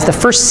identifies the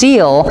first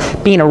seal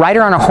being a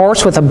rider on a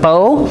horse with a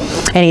bow,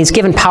 and he's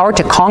given power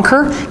to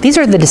conquer, these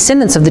are the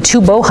descendants of the two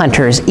bow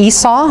hunters.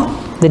 Esau,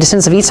 the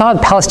descendants of Esau,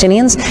 the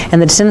Palestinians,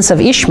 and the descendants of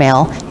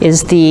Ishmael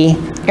is the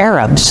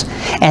Arabs.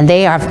 And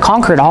they have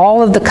conquered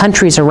all of the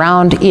countries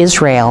around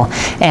Israel.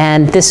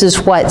 And this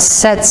is what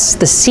sets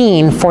the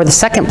scene for the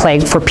second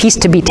plague, for peace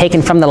to be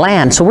taken from the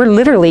land. So we're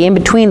literally in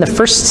between the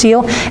first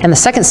seal and the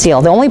second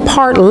seal. The only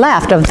part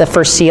left of the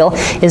first seal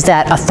is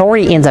that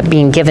authority ends up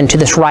being given to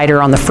this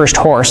rider on the first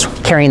horse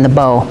carrying the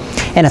bow.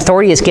 And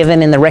authority is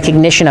given in the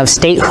recognition of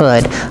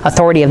statehood,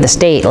 authority of the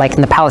state, like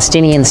in the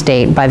Palestinian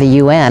state by the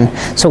UN.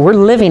 So we're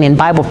living in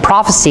Bible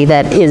prophecy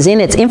that is in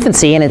its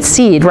infancy and its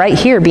seed right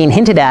here being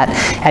hinted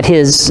at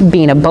his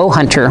being a bow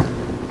hunter.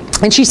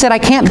 And she said, I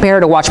can't bear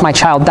to watch my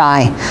child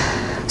die.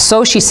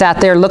 So she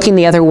sat there looking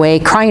the other way,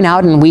 crying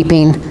out and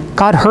weeping.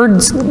 God heard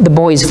the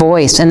boy's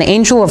voice, and the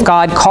angel of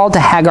God called to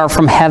Hagar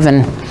from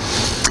heaven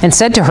and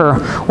said to her,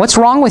 what's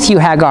wrong with you,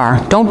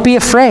 Hagar? Don't be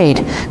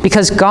afraid,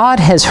 because God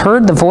has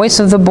heard the voice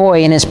of the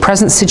boy in his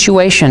present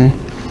situation.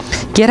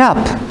 Get up,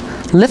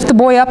 lift the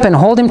boy up and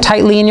hold him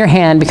tightly in your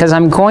hand, because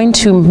I'm going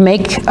to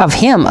make of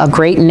him a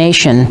great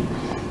nation.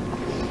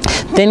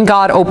 Then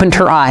God opened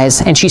her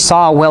eyes, and she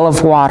saw a well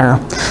of water.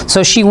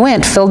 So she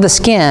went, filled the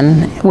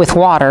skin with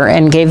water,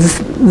 and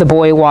gave the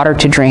boy water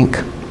to drink.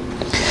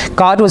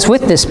 God was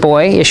with this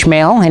boy,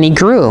 Ishmael, and he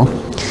grew.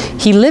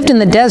 He lived in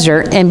the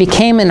desert and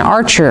became an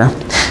archer.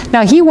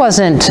 Now, he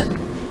wasn't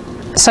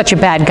such a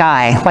bad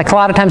guy. Like a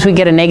lot of times we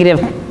get a negative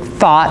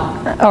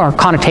thought or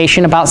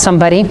connotation about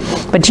somebody.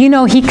 But do you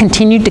know he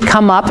continued to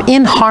come up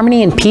in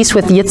harmony and peace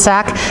with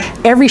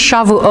Yitzhak every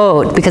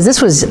Shavuot, because this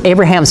was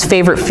Abraham's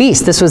favorite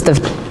feast. This was the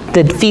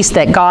feast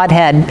that God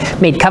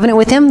had made covenant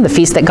with him, the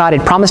feast that God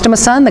had promised him a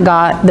son,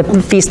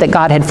 the feast that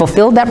God had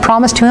fulfilled that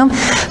promise to him.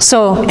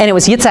 So, and it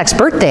was Yitzhak's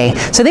birthday.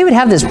 So they would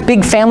have this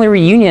big family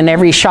reunion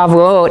every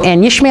Shavuot,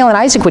 and Ishmael and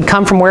Isaac would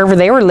come from wherever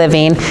they were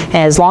living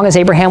as long as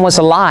Abraham was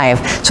alive.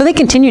 So they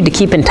continued to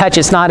keep in touch.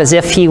 It's not as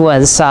if he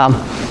was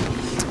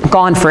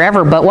gone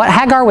forever, but what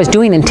Hagar was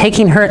doing in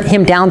taking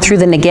him down through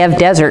the Negev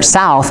desert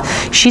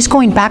south, she's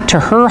going back to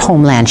her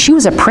homeland. She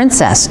was a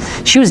princess.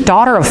 She was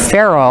daughter of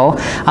Pharaoh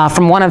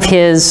from one of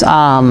his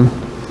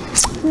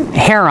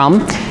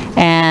harem,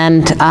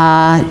 And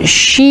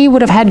she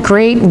would have had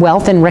great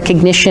wealth and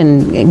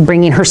recognition,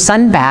 bringing her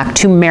son back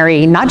to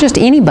marry not just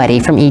anybody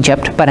from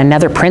Egypt, but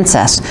another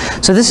princess.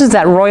 So this is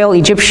that royal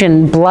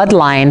Egyptian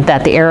bloodline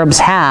that the Arabs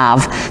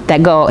have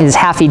that is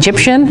half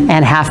Egyptian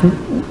and half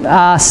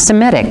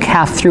Semitic,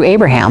 half through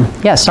Abraham.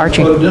 Yes,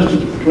 Archie? Well, the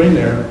distance between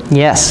there.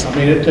 Yes. I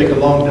mean, it'd take a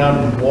long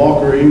time to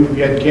walk, or even if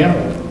you had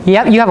camel.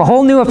 Yep, you have a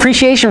whole new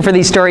appreciation for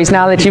these stories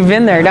now that you've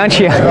been there, don't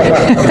you?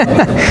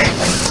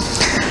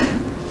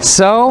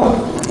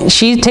 So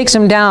she takes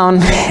him down,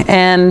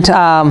 and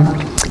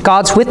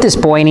God's with this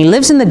boy, and he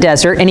lives in the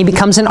desert, and he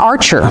becomes an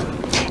archer.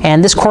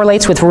 And this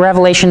correlates with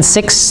Revelation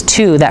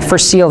 6:2, that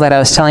first seal that I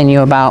was telling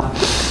you about.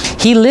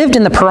 He lived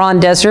in the Paran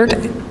desert,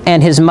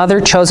 and his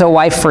mother chose a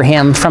wife for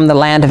him from the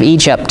land of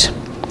Egypt.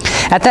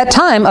 At that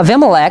time,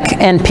 Abimelech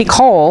and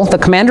Pichol, the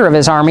commander of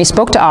his army,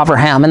 spoke to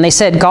Abraham, and they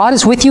said, God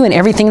is with you in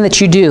everything that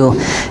you do.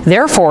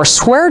 Therefore,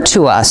 swear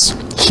to us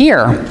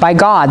here by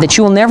God that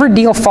you will never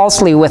deal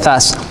falsely with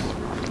us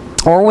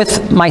or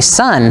with my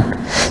son.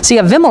 See,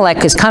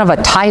 Abimelech is kind of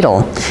a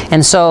title,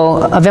 and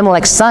so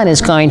Abimelech's son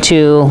is going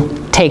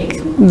to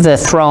take the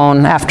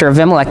throne after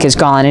Abimelech is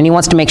gone, and he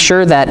wants to make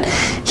sure that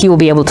he will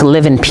be able to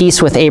live in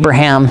peace with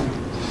Abraham.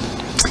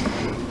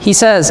 He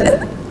says,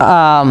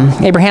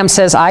 Abraham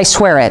says, I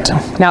swear it.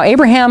 Now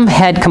Abraham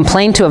had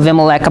complained to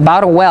Abimelech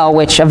about a well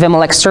which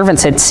Abimelech's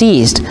servants had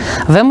seized.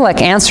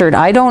 Abimelech answered,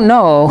 I don't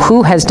know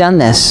who has done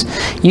this.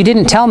 You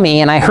didn't tell me,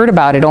 and I heard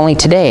about it only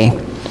today.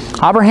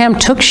 Abraham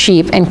took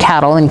sheep and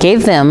cattle and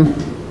gave them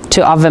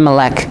to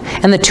Abimelech,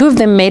 and the two of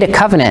them made a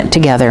covenant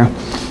together.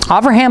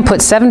 Abraham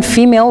put 7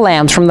 female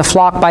lambs from the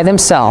flock by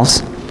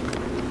themselves.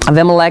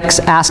 Abimelech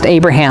asked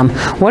Abraham,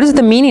 what is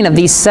the meaning of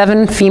these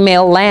 7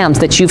 female lambs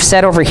that you've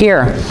set over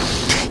here?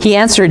 He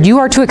answered, you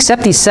are to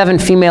accept these 7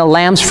 female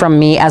lambs from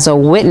me as a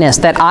witness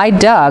that I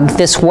dug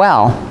this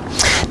well.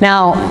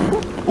 Now,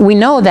 we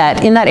know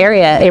that in that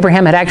area,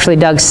 Abraham had actually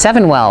dug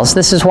 7 wells.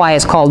 This is why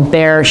it's called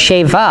Beer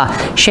Sheva.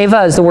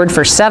 Sheva is the word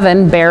for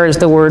 7. Beer is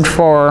the word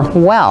for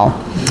well.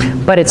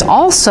 But it's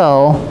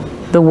also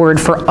the word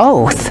for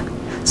oath.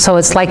 So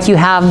it's like you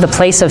have the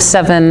place of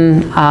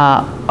 7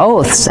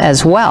 oaths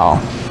as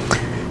well.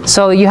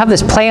 So you have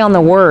this play on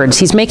the words.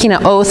 He's making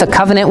an oath, a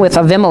covenant with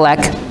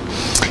Abimelech,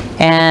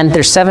 and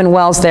there's 7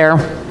 wells there.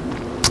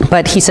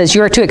 But he says,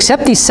 you are to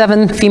accept these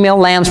 7 female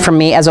lambs from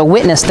me as a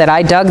witness that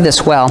I dug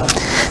this well.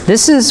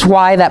 This is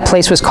why that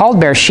place was called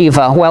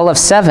Beersheba, well of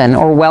 7,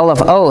 or well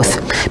of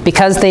oath,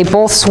 because they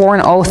both swore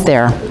an oath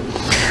there.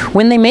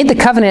 When they made the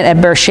covenant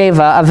at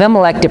Beersheba,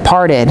 Abimelech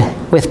departed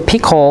with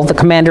Pichol, the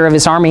commander of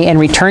his army, and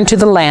returned to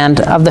the land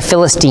of the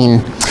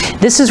Philistine.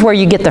 This is where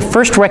you get the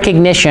first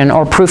recognition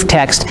or proof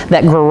text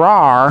that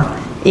Gerar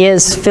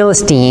is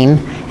Philistine,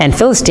 and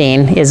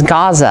Philistine is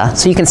Gaza.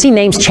 So you can see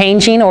names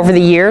changing over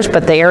the years,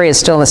 but the area is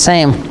still the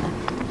same.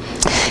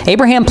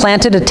 Abraham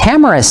planted a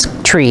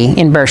tamarisk tree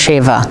in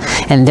Beersheba,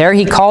 and there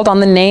he called on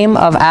the name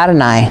of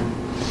Adonai,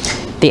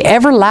 the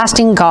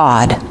everlasting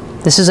God.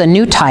 This is a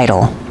new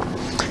title.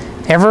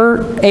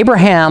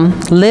 Abraham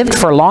lived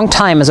for a long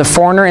time as a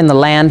foreigner in the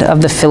land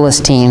of the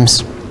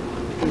Philistines.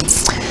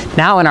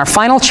 Now, in our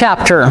final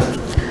chapter,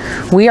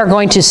 we are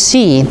going to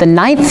see the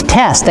 9th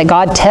test that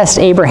God tests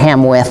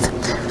Abraham with.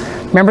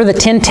 Remember the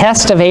 10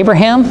 tests of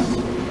Abraham?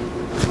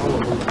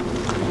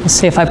 Let's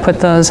see if I put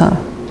those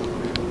on.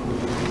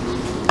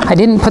 I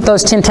didn't put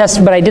those 10 tests,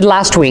 but I did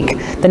last week.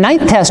 The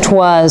 9th test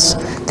was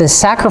the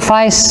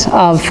sacrifice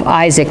of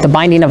Isaac, the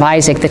binding of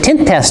Isaac. The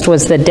 10th test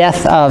was the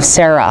death of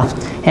Sarah.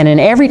 And in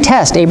every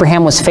test,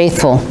 Abraham was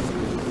faithful.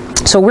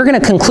 So we're going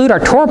to conclude our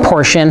Torah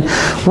portion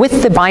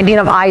with the binding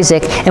of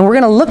Isaac, and we're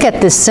going to look at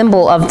this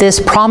symbol of this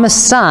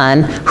promised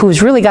son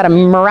who's really got a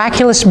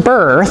miraculous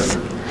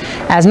birth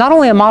as not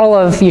only a model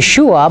of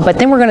Yeshua, but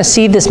then we're going to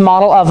see this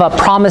model of a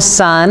promised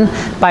son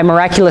by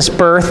miraculous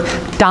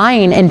birth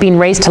dying and being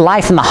raised to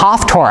life in the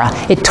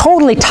Haftorah. It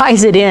totally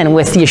ties it in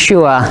with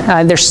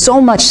Yeshua. There's so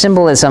much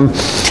symbolism.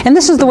 And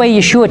this is the way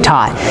Yeshua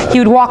taught. He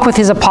would walk with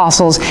his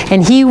apostles,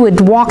 and he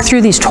would walk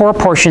through these Torah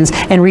portions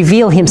and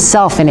reveal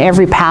himself in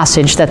every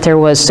passage that there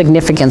was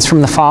significance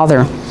from the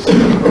Father.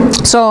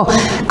 So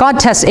God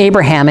tests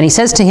Abraham, and he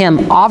says to him,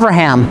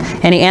 Abraham,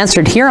 and he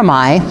answered, here am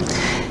I.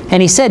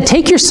 And he said,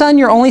 take your son,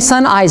 your only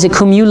son Isaac,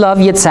 whom you love,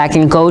 Yitzhak,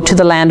 and go to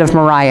the land of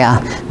Moriah.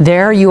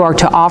 There you are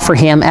to offer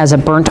him as a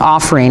burnt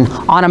offering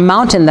on a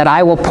mountain that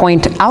I will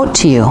point out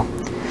to you.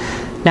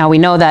 Now we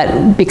know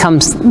that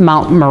becomes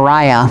Mount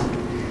Moriah.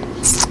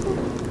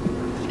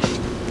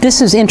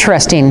 This is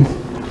interesting.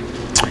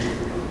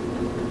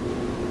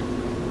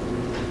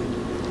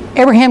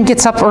 Abraham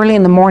gets up early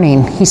in the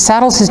morning. He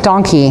saddles his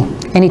donkey,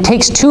 and he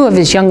takes 2 of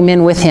his young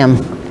men with him.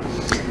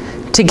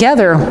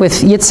 Together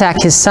with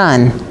Yitzhak, his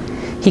son,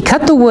 he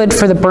cut the wood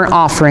for the burnt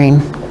offering,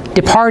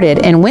 departed,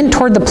 and went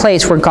toward the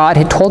place where God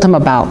had told him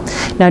about.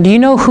 Now, do you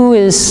know who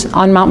is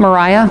on Mount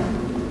Moriah?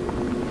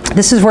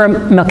 This is where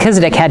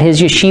Melchizedek had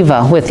his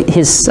yeshiva with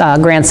his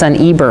grandson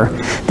Eber.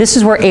 This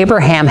is where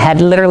Abraham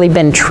had literally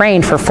been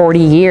trained for 40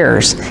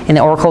 years in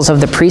the oracles of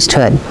the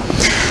priesthood.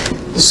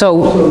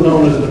 So, also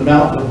known as the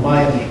Mount of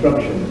my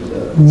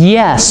instructions.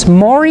 Yes,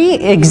 Mori,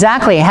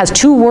 exactly. It has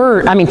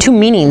two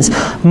meanings.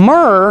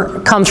 Myrrh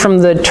comes from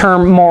the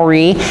term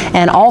Mori,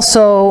 and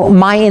also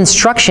my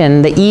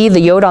instruction. The E, the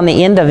yod on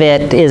the end of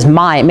it is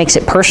my. It makes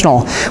it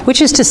personal,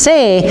 which is to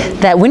say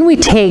that when we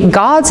take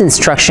God's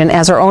instruction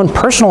as our own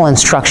personal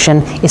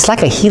instruction, it's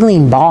like a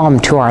healing balm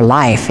to our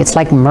life. It's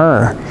like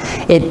myrrh.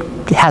 It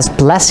has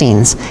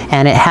blessings,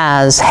 and it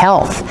has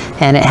health,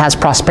 and it has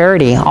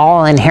prosperity,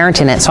 all inherent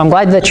in it. So I'm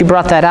glad that you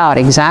brought that out.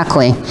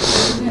 Exactly.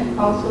 Doesn't it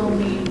also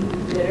mean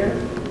bitter?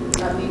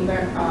 I mean,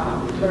 like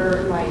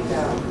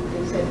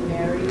they said,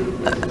 Mary,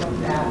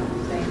 from that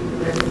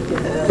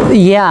same.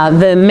 Yeah,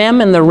 the mem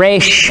and the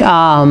resh,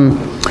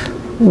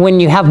 when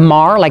you have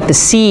mar, like the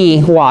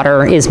sea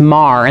water is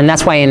mar, and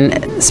that's why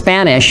in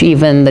Spanish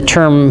even the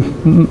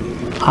term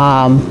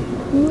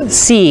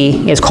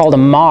sea is called a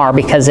mar,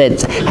 because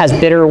it has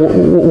bitter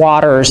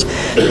waters.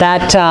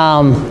 That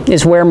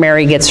is where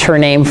Mary gets her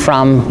name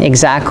from,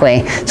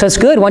 exactly. So it's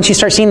good once you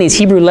start seeing these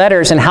Hebrew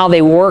letters and how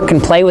they work and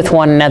play with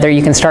one another,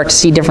 you can start to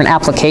see different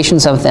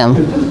applications of them.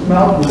 Is this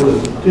mountain where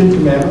the Ten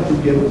Commandments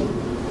were given?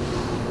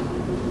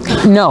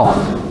 No,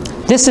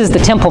 this is the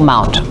Temple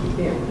Mount.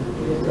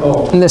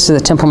 And this is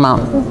the Temple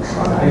Mount.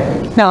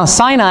 Now,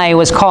 Sinai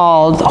was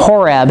called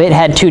Horeb. It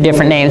had two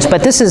different names,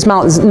 but this is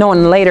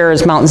known later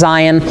as Mount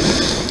Zion.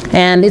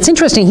 And it's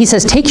interesting. He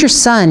says, take your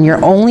son,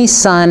 your only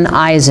son,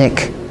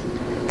 Isaac.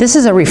 This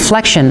is a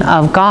reflection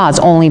of God's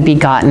only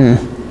begotten,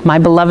 my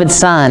beloved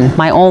son,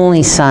 my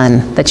only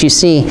son that you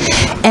see.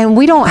 And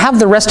we don't have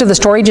the rest of the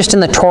story just in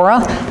the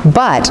Torah,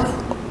 but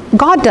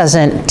God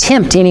doesn't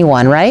tempt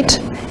anyone, right?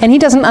 And he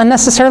doesn't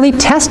unnecessarily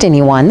test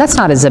anyone. That's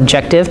not his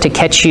objective, to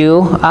catch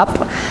you up.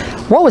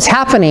 What was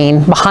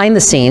happening behind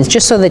the scenes,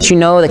 just so that you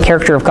know the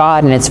character of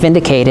God and it's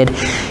vindicated,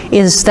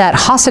 is that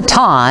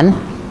Hasatan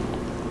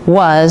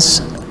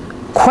was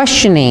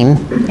questioning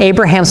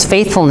Abraham's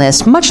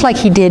faithfulness, much like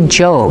he did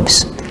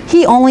Job's.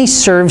 He only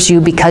serves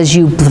you because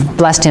you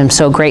blessed him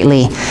so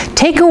greatly.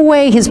 Take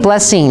away his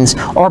blessings,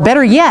 or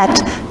better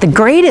yet, the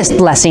greatest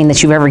blessing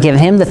that you've ever given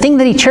him, the thing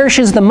that he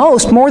cherishes the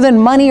most, more than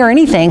money or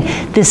anything,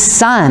 this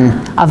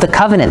son of the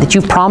covenant that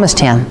you've promised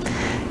him.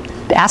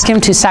 Ask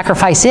him to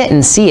sacrifice it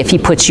and see if he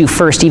puts you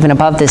first, even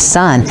above this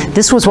son.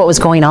 This was what was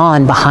going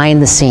on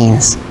behind the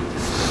scenes.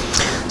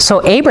 So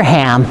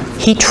Abraham,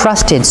 he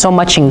trusted so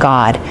much in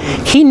God.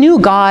 He knew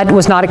God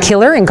was not a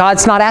killer, and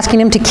God's not asking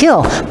him to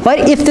kill.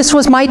 But if this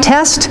was my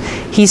test,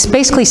 he's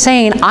basically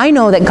saying, I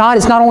know that God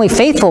is not only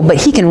faithful, but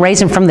he can raise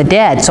him from the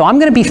dead. So I'm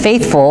going to be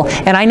faithful,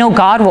 and I know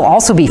God will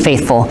also be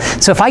faithful.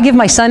 So if I give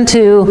my son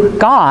to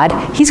God,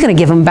 he's going to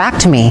give him back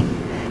to me,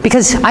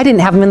 because I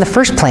didn't have him in the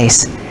first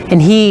place.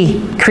 And he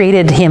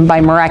created him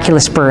by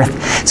miraculous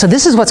birth. So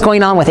this is what's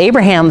going on with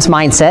Abraham's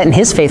mindset and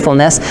his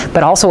faithfulness,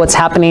 but also what's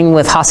happening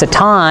with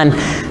Hasatan,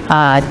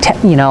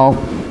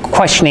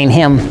 questioning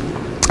him.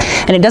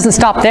 And it doesn't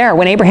stop there.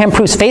 When Abraham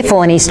proves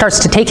faithful and he starts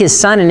to take his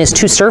son and his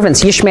two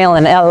servants, Ishmael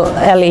and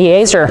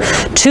Eliezer,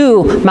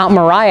 to Mount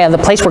Moriah, the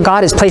place where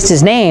God has placed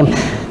his name,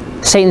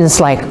 Satan's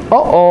like,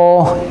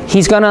 uh-oh,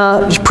 he's going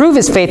to prove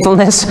his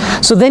faithfulness.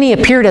 So then he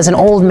appeared as an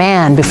old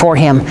man before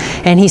him,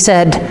 and he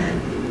said,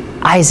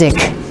 Isaac,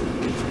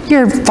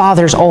 your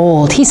father's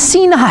old. He's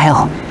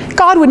senile.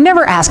 God would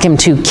never ask him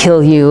to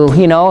kill you,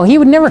 He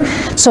would never.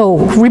 So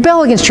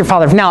rebel against your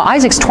father. Now,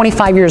 Isaac's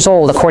 25 years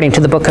old, according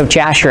to the book of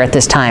Jasher at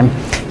this time.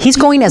 He's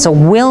going as a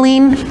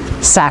willing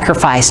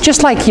sacrifice.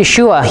 Just like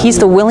Yeshua, he's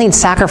the willing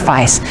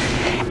sacrifice.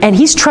 And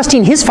he's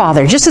trusting his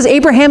father. Just as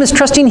Abraham is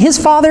trusting his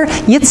father,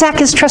 Yitzhak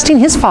is trusting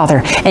his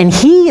father. And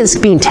he is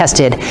being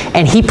tested,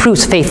 and he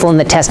proves faithful in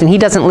the test, and he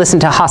doesn't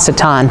listen to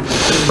Hasatan.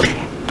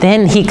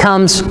 Then he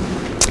comes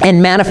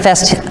and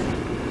manifests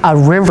a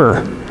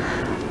river,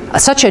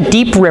 such a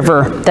deep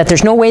river that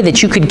there's no way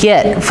that you could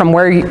get from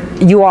where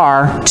you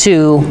are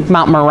to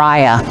Mount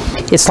Moriah.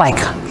 It's like,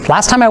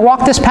 last time I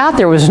walked this path,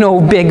 there was no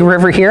big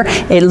river here.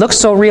 It looks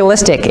so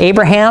realistic.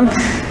 Abraham,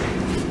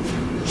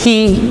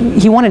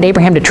 he wanted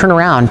Abraham to turn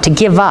around, to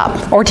give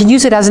up, or to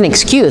use it as an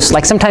excuse,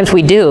 like sometimes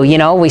we do.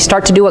 We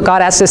start to do what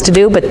God asks us to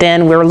do, but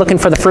then we're looking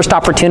for the first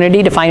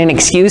opportunity to find an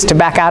excuse to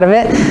back out of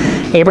it.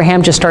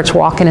 Abraham just starts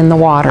walking in the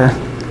water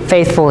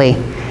faithfully.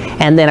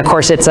 And then, of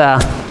course, it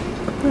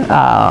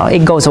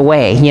goes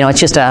away. It's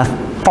just a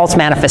false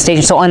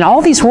manifestation. So in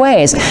all these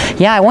ways,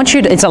 I want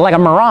you to, it's like a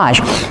mirage.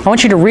 I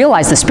want you to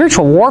realize the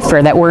spiritual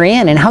warfare that we're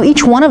in, and how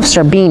each one of us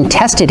are being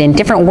tested in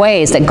different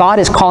ways that God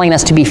is calling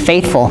us to be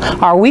faithful.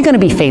 Are we going to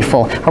be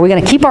faithful? Are we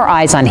going to keep our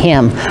eyes on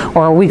him?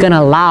 Or are we going to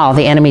allow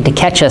the enemy to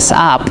catch us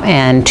up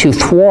and to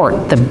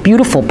thwart the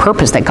beautiful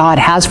purpose that God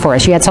has for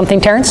us? You had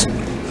something, Terrence? I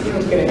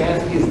was going to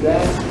ask you, is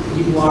that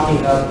you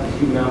walking up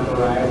to Mount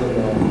Moriah when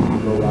the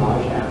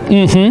mirage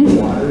happens? The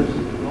waters?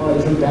 Well,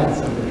 isn't that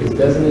something?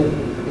 Because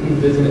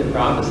isn't it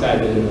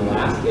prophesied that in the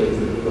last days,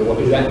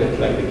 is that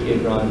like the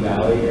Kidron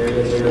Valley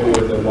area there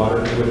where the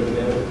waters would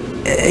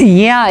have been?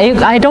 Yeah,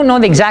 I don't know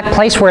the exact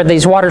place where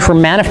these waters were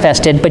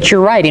manifested, but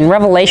you're right. In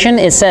Revelation,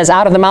 it says,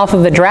 out of the mouth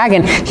of the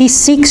dragon, he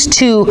seeks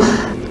to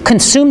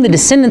consume the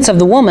descendants of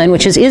the woman,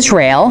 which is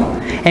Israel.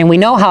 And we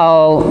know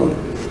how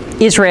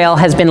Israel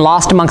has been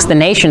lost amongst the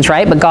nations,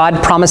 right? But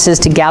God promises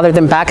to gather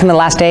them back in the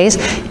last days.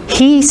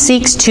 He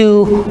seeks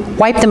to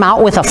wipe them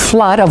out with a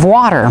flood of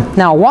water.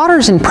 Now,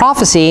 waters in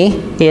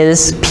prophecy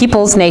is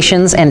peoples,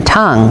 nations, and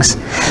tongues.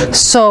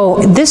 So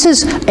this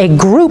is a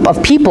group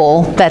of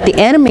people that the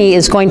enemy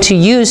is going to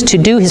use to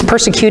do his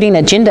persecuting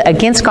agenda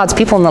against God's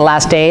people in the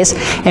last days.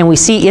 And we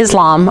see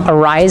Islam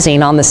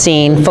arising on the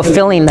scene,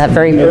 fulfilling that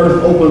very... The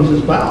earth opens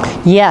its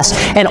mouth. Yes,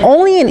 and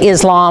only in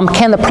Islam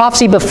can the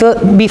prophecy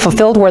be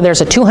fulfilled where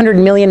there's a 200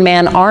 million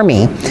man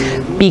army,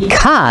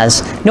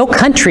 because no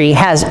country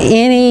has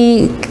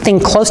anything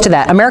close to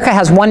that. America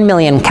has 1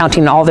 million,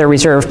 counting all their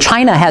reserve.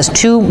 China has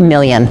 2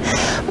 million.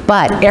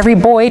 But every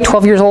boy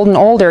 12 years old and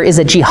older is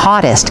a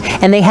jihadist,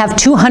 and they have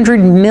 200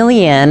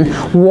 million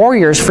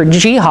warriors for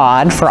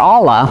jihad, for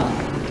Allah,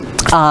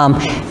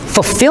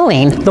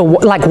 fulfilling,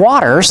 like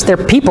waters, their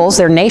peoples,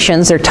 their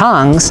nations, their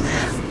tongues,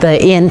 the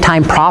end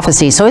time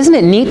prophecy. So isn't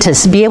it neat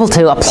to be able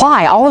to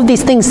apply all of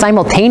these things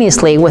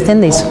simultaneously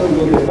within these? Also,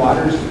 will the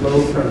waters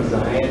flow from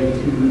Zion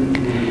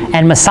to...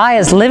 And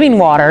Messiah's living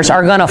waters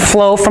are going to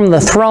flow from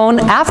the throne.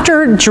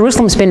 After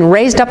Jerusalem's been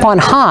raised up on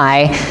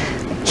high,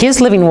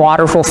 his living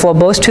waters will flow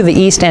both to the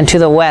east and to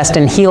the west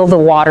and heal the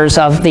waters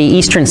of the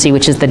eastern sea,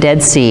 which is the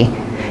Dead Sea.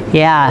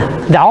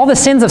 Yeah, all the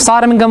sins of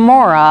Sodom and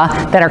Gomorrah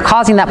that are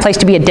causing that place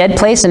to be a dead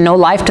place and no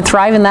life to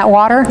thrive in that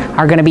water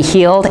are going to be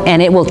healed,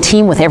 and it will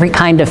teem with every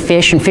kind of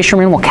fish, and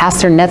fishermen will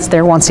cast their nets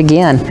there once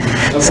again.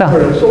 So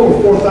It's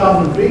over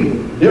 4,000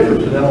 feet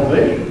difference in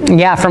elevation.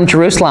 Yeah, from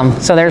Jerusalem.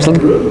 So there's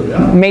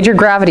major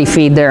gravity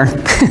feed there. Well,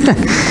 if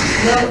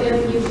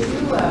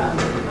Yeshua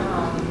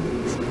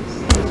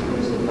was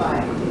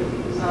crucified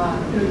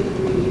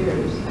 33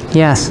 years,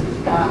 Yes.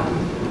 It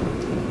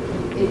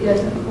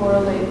doesn't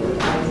correlate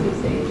with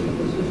Isaac's age,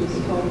 because you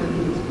just told me he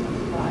was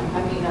 25. I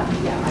mean,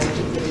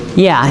 Isaac's age.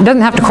 Yeah, it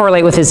doesn't have to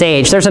correlate with his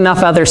age. There's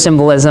enough other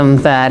symbolism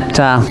that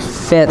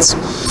fits.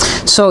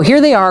 So here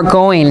they are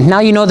going.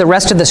 Now you know the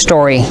rest of the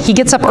story. He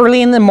gets up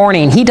early in the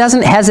morning. He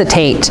doesn't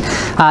hesitate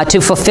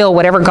to fulfill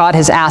whatever God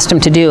has asked him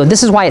to do.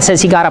 This is why it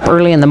says he got up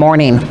early in the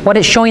morning. What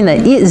it's showing that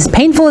as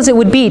painful as it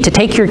would be to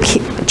take your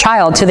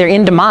child to their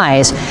end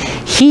demise,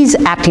 he's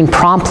acting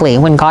promptly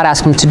when God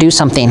asks him to do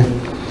something.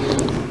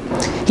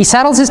 He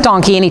saddles his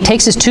donkey and he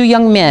takes his 2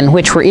 young men,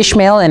 which were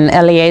Ishmael and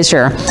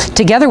Eliezer,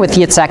 together with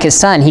Yitzhak his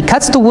son. He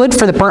cuts the wood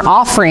for the burnt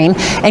offering,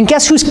 and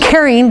guess who's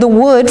carrying the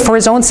wood for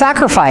his own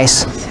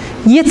sacrifice?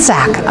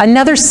 Yitzhak,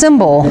 another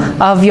symbol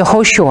of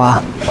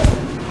Yehoshua.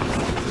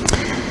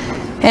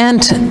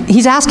 And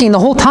he's asking the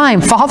whole time,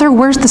 Father,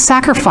 where's the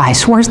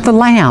sacrifice? Where's the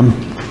lamb?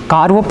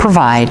 God will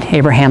provide,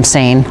 Abraham's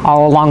saying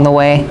all along the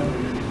way.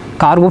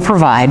 God will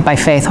provide by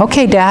faith.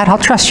 Okay, Dad, I'll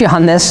trust you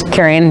on this,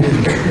 carrying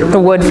the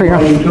wood for your...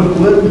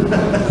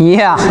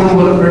 Yeah.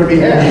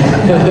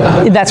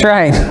 That's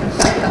right.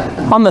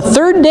 On the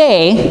 3rd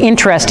day,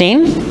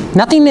 interesting,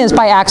 nothing is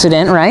by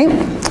accident, right?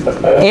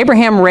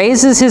 Abraham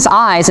raises his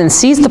eyes and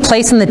sees the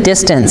place in the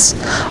distance.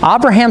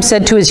 Abraham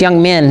said to his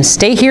young men,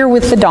 stay here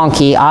with the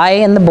donkey. I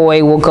and the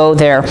boy will go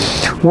there,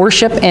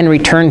 worship, and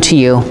return to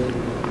you.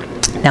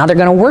 Now they're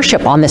going to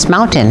worship on this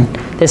mountain.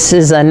 This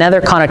is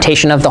another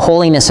connotation of the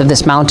holiness of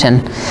this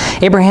mountain.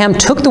 Abraham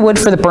took the wood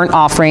for the burnt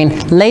offering,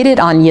 laid it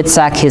on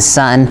Yitzhak his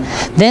son.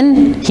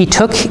 Then he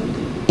took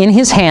in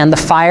his hand the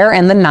fire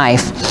and the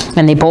knife,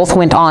 and they both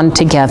went on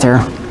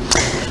together.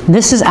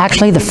 This is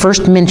actually the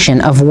first mention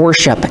of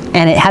worship,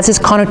 and it has its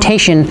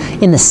connotation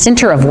in the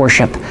center of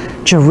worship,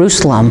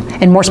 Jerusalem,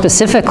 and more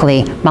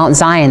specifically, Mount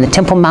Zion, the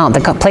Temple Mount,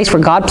 the place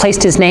where God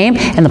placed his name,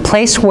 and the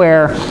place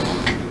where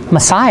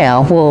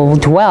Messiah will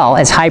dwell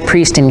as high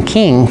priest and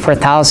king for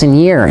 1,000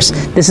 years.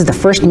 This is the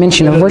first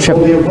mention of worship.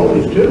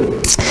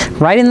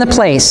 Right in the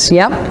place,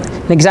 yep.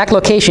 An exact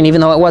location,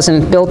 even though it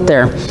wasn't built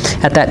there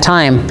at that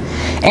time.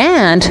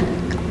 And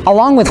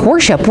along with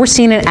worship, we're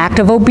seeing an act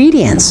of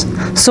obedience.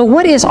 So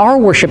what is our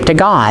worship to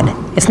God?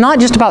 It's not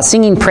just about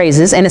singing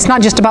praises, and it's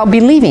not just about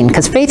believing,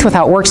 because faith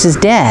without works is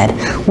dead.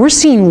 We're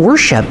seeing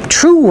worship,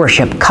 true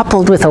worship,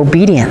 coupled with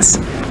obedience.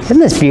 Isn't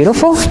this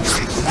beautiful?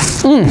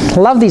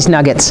 Love these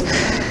nuggets.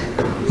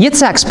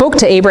 Yitzhak spoke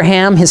to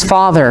Abraham, his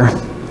father.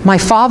 My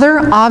father,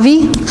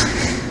 Avi?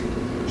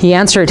 He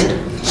answered,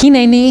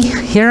 Hineni,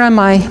 here am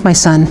I, my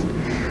son.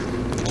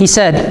 He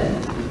said,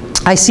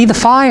 I see the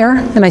fire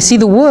and I see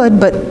the wood,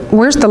 but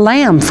where's the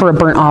lamb for a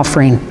burnt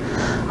offering?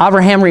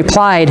 Abraham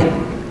replied,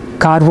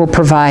 God will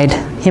provide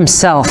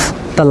himself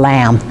the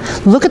lamb.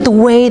 Look at the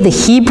way the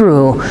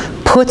Hebrew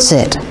puts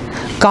it.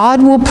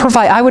 God will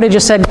provide. I would have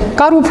just said,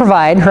 God will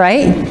provide,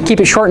 right?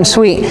 Keep it short and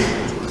sweet.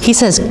 He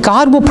says,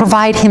 God will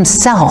provide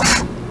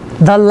himself,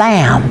 the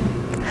lamb.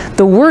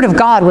 The word of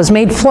God was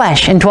made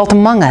flesh and dwelt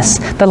among us,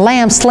 the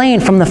lamb slain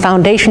from the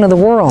foundation of the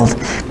world.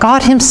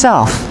 God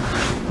himself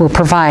will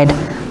provide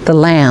the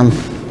lamb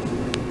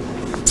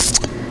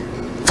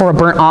for a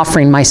burnt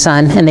offering, my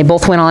son. And they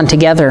both went on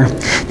together.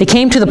 They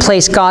came to the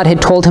place God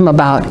had told him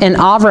about, and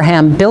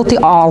Abraham built the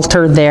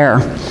altar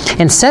there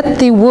and set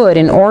the wood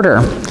in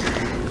order,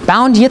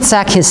 bound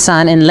Yitzhak his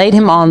son, and laid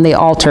him on the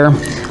altar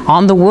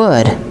on the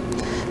wood.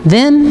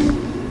 Then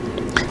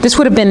This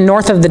would have been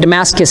north of the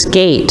Damascus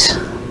Gate,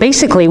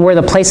 basically where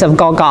the place of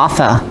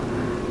Golgotha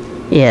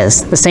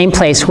is, the same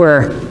place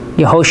where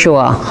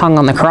Yehoshua hung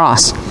on the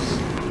cross.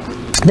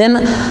 Then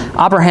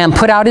Abraham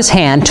put out his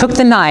hand, took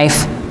the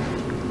knife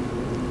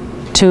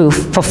to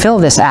fulfill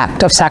this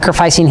act of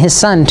sacrificing his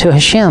son to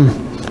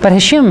Hashem. But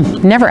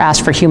Hashem never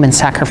asked for human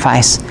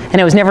sacrifice,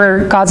 and it was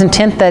never God's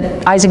intent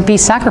that Isaac be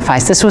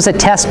sacrificed. This was a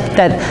test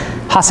that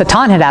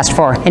Hasatan had asked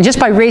for, and just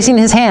by raising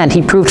his hand,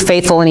 he proved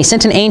faithful, and he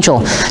sent an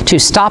angel to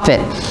stop it.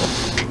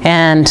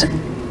 And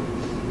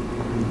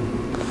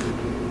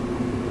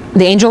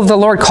the angel of the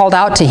Lord called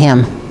out to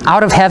him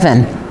out of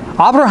heaven,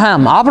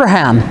 "Abraham,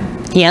 Abraham."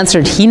 He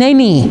answered,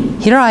 "Hineni,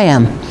 here I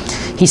am."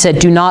 He said,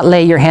 "Do not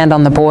lay your hand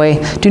on the boy.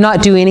 Do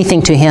not do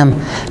anything to him.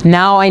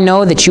 Now I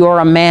know that you are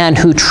a man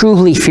who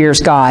truly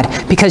fears God,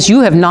 because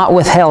you have not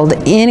withheld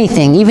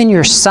anything, even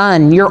your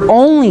son, your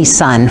only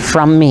son,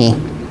 from me."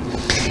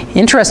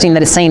 Interesting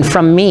that it's saying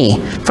from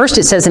me. First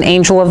it says an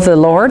angel of the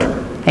Lord,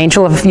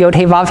 angel of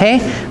Yod-Heh-Vav-Heh,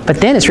 but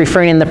then it's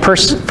referring in the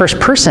first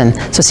person.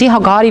 So see how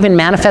God even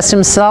manifests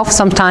himself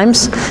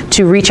sometimes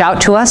to reach out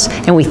to us,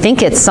 and we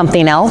think it's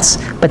something else,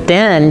 but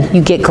then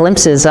you get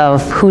glimpses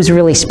of who's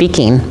really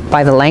speaking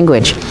by the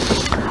language.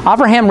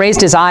 Abraham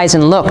raised his eyes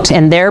and looked,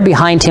 and there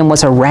behind him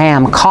was a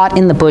ram caught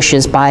in the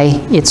bushes by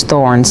its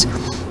thorns.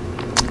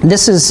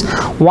 This is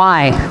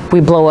why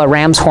we blow a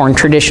ram's horn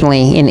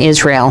traditionally in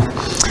Israel.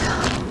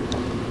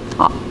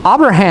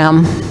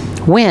 Abraham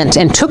went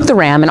and took the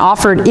ram and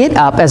offered it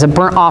up as a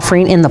burnt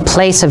offering in the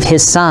place of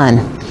his son.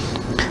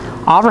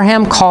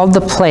 Abraham called the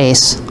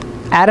place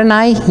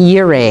Adonai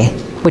Yireh,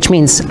 which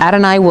means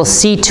Adonai will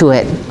see to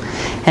it,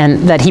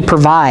 and that he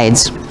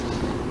provides.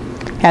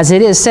 As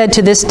it is said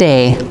to this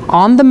day,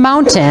 on the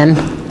mountain,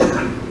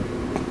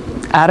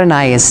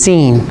 Adonai is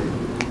seen,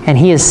 and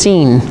he is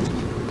seen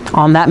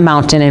on that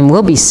mountain and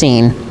will be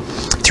seen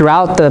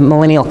throughout the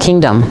millennial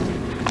kingdom.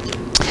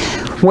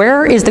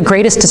 Where is the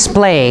greatest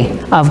display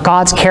of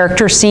God's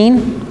character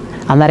seen?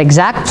 On that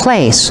exact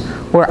place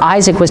where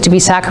Isaac was to be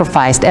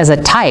sacrificed as a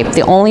type,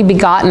 the only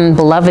begotten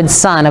beloved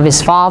son of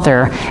his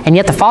father, and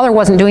yet the father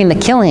wasn't doing the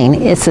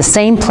killing. It's the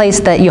same place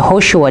that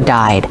Yehoshua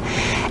died.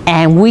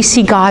 And we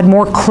see God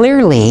more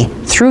clearly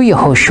through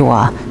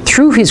Yehoshua,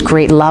 through his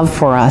great love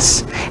for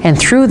us, and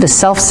through the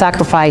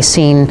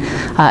self-sacrificing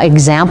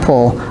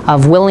example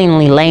of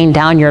willingly laying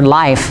down your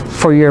life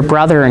for your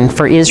brother and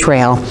for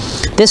Israel.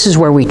 This is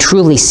where we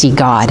truly see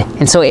God.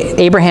 And so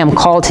Abraham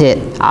called it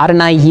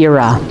Adonai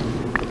Yireh.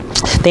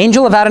 The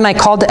angel of Adonai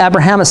called to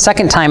Abraham a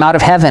second time out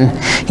of heaven.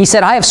 He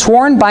said, "I have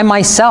sworn by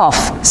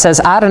myself,"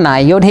 says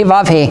Adonai,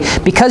 Yod-Heh-Vav-Heh,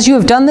 "because you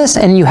have done this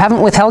and you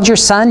haven't withheld your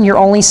son, your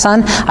only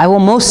son, I will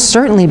most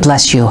certainly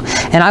bless you,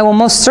 and I will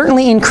most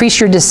certainly increase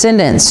your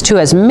descendants to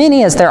as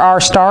many as there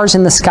are stars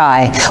in the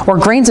sky, or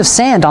grains of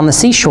sand on the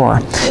seashore.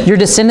 Your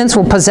descendants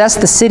will possess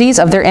the cities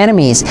of their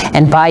enemies,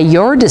 and by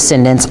your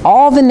descendants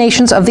all the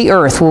nations of the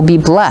earth will be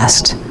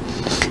blessed,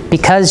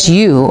 because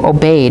you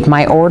obeyed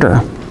my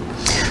order."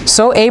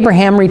 So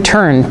Abraham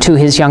returned to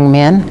his young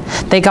men.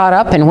 They got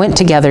up and went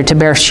together to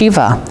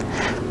Beersheba.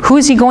 Who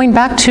is he going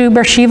back to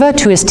Beersheba,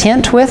 to his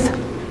tent with?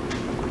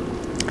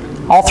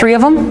 All three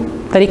of them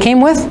that he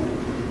came with?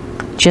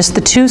 Just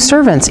the two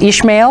servants,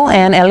 Ishmael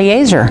and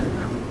Eliezer.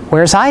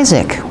 Where's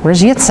Isaac?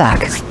 Where's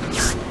Yitzhak?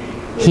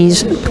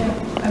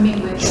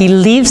 He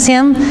leaves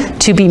him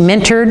to be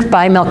mentored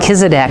by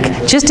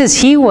Melchizedek, just as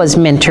he was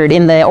mentored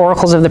in the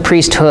oracles of the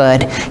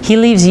priesthood. He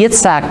leaves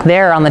Yitzhak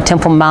there on the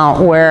Temple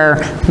Mount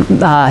where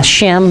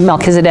Shem,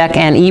 Melchizedek,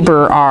 and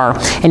Eber are.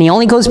 And he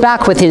only goes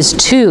back with his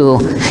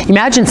two.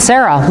 Imagine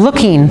Sarah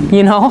looking,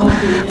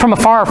 from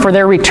afar for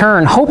their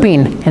return,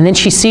 hoping, and then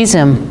she sees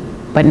him.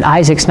 But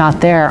Isaac's not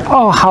there.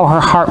 Oh, how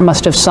her heart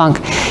must have sunk.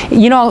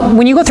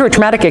 When you go through a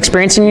traumatic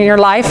experience in your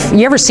life,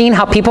 you ever seen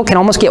how people can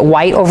almost get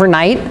white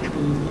overnight?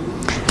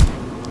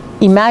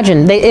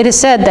 Imagine, it is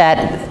said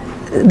that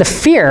the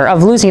fear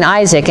of losing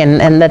Isaac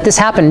and that this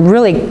happened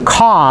really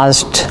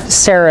caused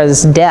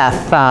Sarah's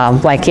death.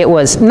 Like it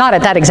was, not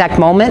at that exact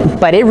moment,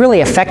 but it really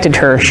affected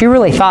her. She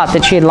really thought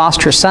that she had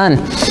lost her son.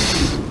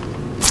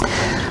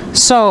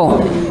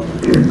 So,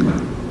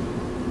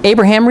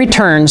 Abraham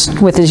returns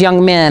with his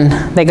young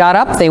men. They got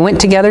up, they went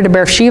together to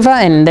Beersheba,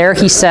 and there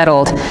he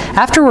settled.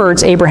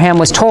 Afterwards, Abraham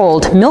was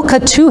told, "Milcah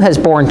too has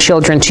borne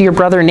children to your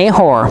brother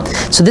Nahor."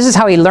 So this is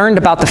how he learned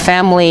about the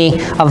family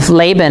of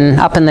Laban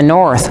up in the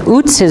north.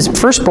 Uts, his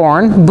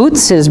firstborn,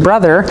 Boots, his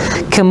brother,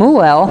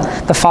 Kemuel,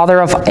 the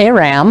father of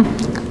Aram,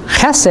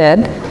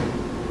 Chesed,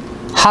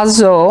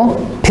 Hazo,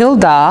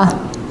 Pildah,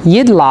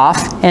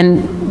 Yidlaf,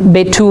 and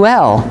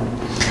Betuel.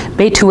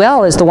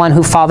 Betuel is the one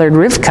who fathered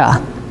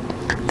Rivkah,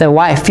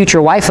 the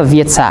future wife of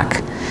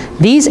Yitzhak.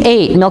 These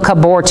 8 Milcah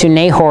bore to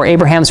Nahor,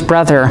 Abraham's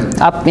brother,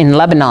 up in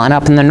Lebanon,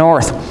 up in the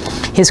north.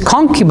 His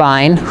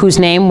concubine, whose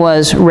name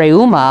was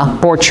Reumah,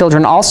 bore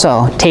children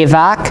also,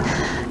 Tevach,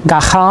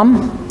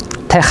 Gaham,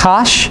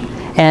 Techash,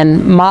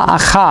 and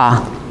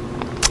Ma'achah.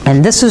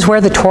 And this is where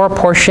the Torah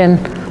portion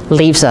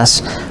leaves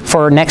us.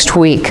 for next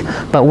week.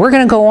 But we're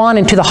going to go on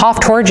into the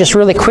Haftorah just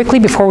really quickly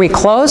before we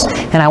close,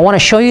 and I want to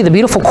show you the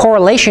beautiful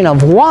correlation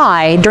of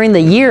why during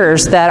the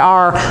years that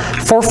our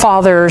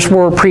forefathers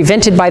were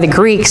prevented by the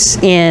Greeks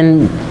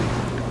in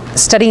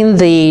studying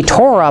the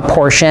Torah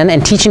portion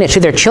and teaching it to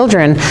their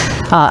children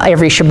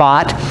every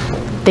Shabbat,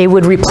 they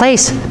would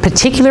replace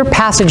particular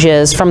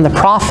passages from the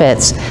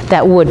prophets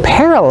that would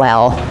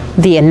parallel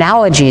the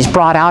analogies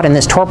brought out in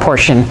this Torah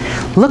portion.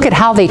 Look at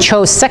how they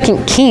chose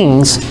 2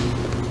 Kings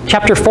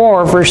chapter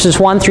 4, verses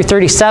 1 through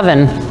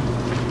 37.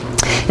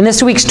 In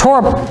this week's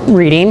Torah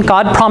reading,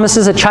 God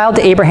promises a child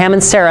to Abraham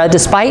and Sarah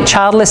despite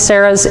childless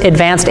Sarah's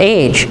advanced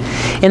age.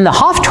 In the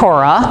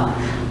Haftorah,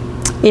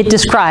 it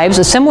describes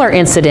a similar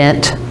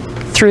incident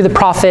through the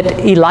prophet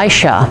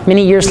Elisha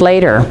many years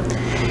later.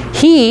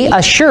 He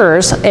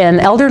assures an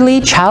elderly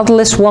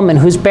childless woman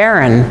who's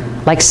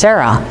barren, like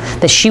Sarah,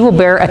 that she will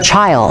bear a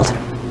child.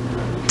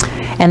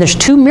 And there's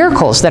 2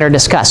 miracles that are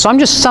discussed. So I'm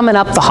just summing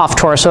up the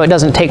Haftorah so it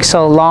doesn't take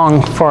so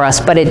long for us.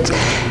 But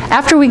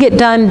after we get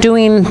done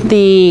doing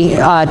the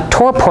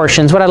Torah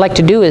portions, what I'd like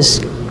to do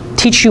is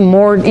teach you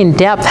more in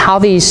depth how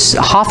these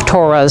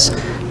Haftorahs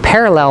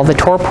parallel the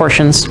Torah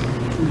portions.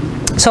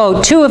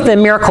 So 2 of the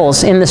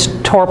miracles in this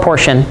Torah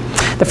portion.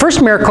 The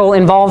first miracle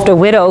involved a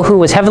widow who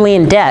was heavily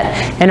in debt,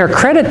 and her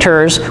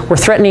creditors were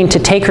threatening to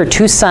take her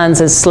 2 sons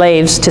as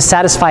slaves to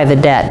satisfy the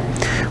debt.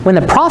 When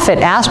the prophet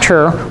asked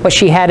her what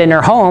she had in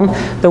her home,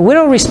 the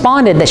widow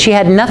responded that she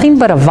had nothing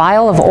but a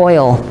vial of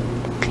oil.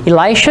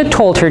 Elisha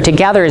told her to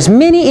gather as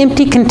many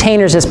empty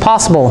containers as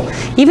possible,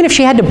 even if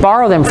she had to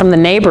borrow them from the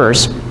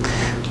neighbors.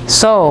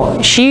 So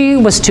she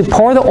was to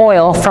pour the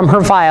oil from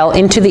her vial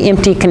into the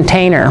empty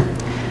container.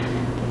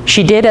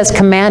 She did as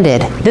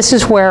commanded. This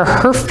is where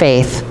her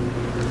faith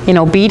in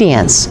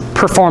obedience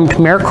performed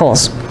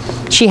miracles.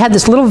 She had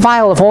this little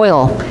vial of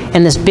oil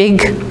and this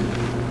big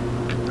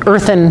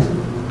earthen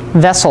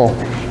vessel,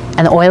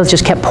 and the oil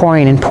just kept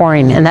pouring and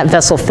pouring, and that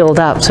vessel filled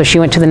up. So she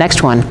went to the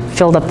next one,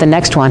 filled up the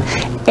next one.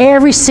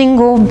 Every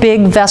single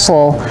big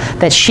vessel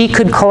that she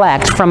could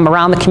collect from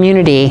around the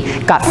community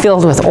got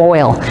filled with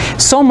oil.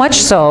 So much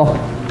so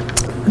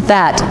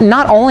that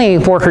not only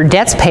were her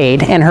debts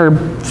paid and her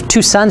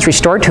 2 sons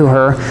restored to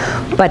her,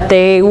 but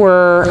they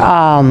were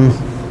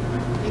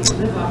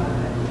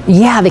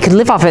yeah, they could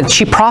live off of it.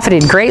 She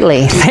profited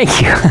greatly.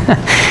 Thank you.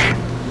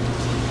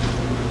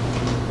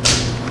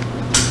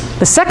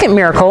 The second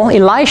miracle,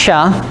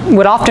 Elisha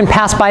would often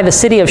pass by the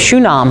city of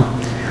Shunem,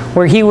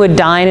 where he would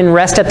dine and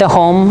rest at the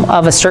home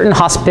of a certain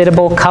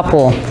hospitable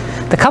couple.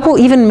 The couple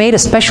even made a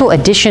special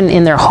addition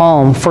in their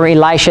home for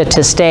Elisha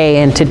to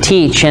stay and to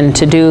teach and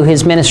to do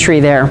his ministry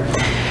there.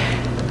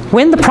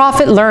 When the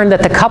prophet learned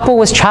that the couple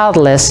was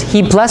childless,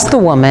 he blessed the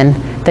woman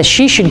that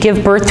she should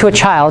give birth to a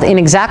child in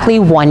exactly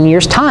 1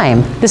 year's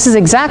time. This is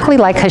exactly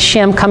like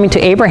Hashem coming to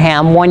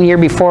Abraham 1 year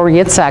before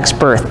Yitzhak's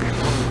birth.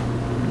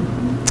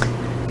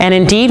 And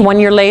indeed, 1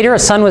 year later, a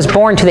son was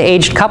born to the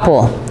aged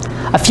couple.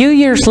 A few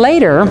years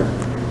later,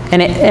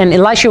 and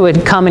Elisha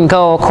would come and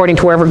go according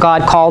to wherever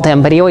God called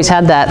him, but he always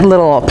had that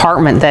little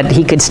apartment that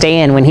he could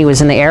stay in when he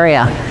was in the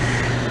area.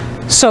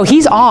 So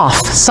he's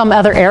off some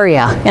other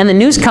area, and the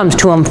news comes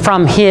to him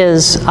from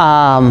his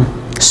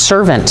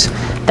servant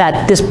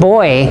that this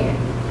boy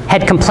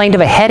had complained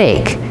of a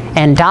headache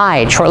and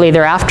died shortly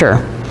thereafter.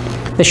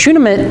 The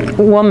Shunammite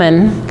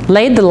woman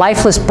laid the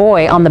lifeless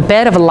boy on the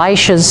bed of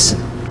Elisha's,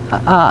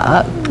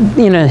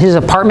 his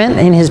apartment,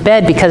 in his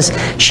bed, because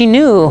she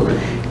knew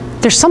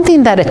there's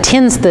something that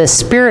attends the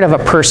spirit of a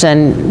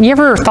person. You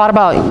ever thought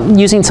about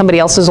using somebody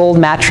else's old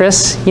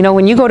mattress? You know,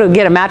 when you go to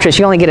get a mattress,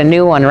 you only get a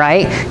new one,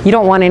 right? You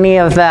don't want any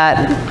of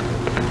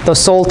those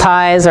soul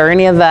ties or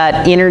any of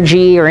that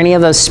energy or any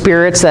of those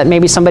spirits that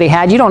maybe somebody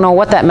had. You don't know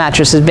what that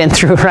mattress has been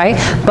through, right?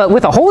 But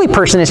with a holy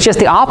person, it's just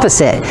the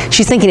opposite.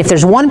 She's thinking, if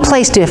there's one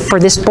place for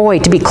this boy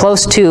to be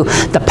close to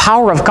the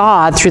power of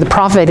God through the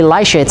prophet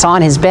Elisha, it's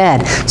on his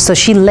bed. So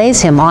she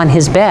lays him on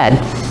his bed.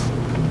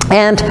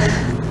 And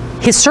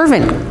his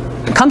servant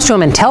comes to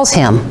him and tells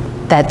him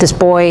that this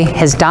boy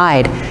has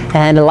died.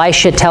 And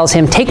Elisha tells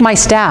him, take my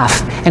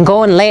staff and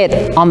go and lay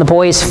it on the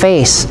boy's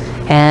face.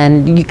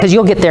 And because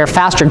you'll get there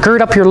faster,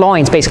 gird up your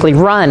loins, basically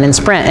run and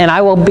sprint, and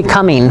I will be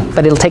coming,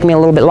 but it'll take me a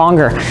little bit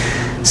longer.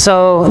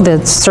 So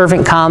the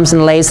servant comes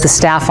and lays the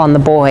staff on the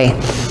boy.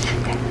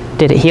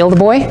 Did it heal the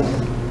boy?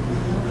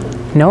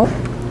 No.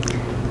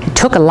 It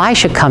took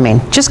Elisha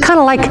coming, just kind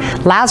of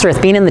like Lazarus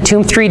being in the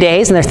tomb 3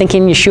 days, and they're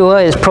thinking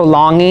Yeshua is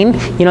prolonging.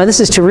 You know, this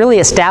is to really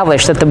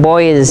establish that the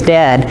boy is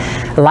dead.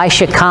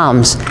 Elisha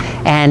comes,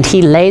 and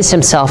he lays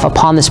himself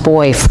upon this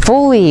boy,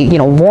 fully,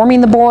 warming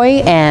the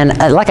boy, and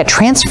like a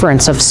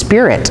transference of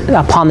spirit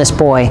upon this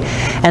boy.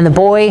 And the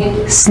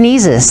boy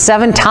sneezes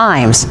 7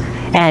 times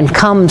and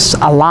comes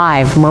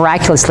alive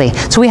miraculously.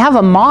 So we have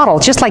a model,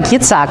 just like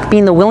Yitzhak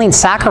being the willing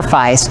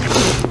sacrifice,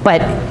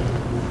 but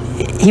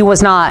he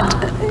was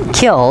not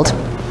killed.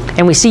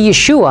 And we see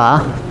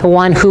Yeshua, the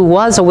one who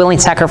was a willing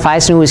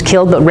sacrifice and who was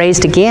killed but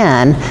raised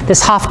again.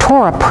 This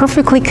Haftorah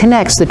perfectly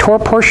connects the Torah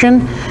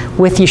portion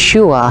with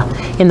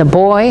Yeshua in the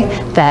boy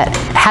that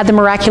had the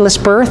miraculous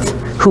birth,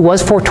 who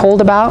was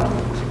foretold about,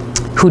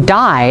 who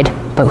died,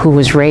 but who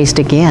was raised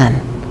again.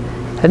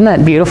 Isn't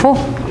that beautiful?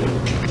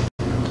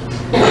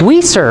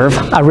 We serve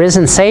a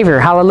risen Savior.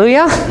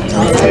 Hallelujah.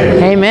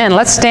 Amen.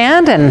 Let's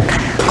stand and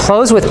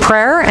close with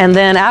prayer, and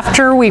then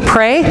after we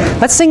pray,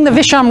 let's sing the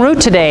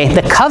Vishamrut today,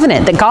 the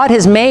covenant that God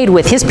has made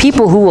with his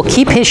people who will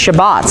keep his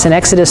Shabbats in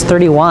Exodus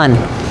 31.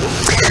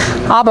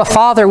 Abba,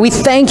 Father, we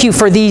thank you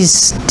for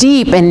these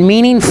deep and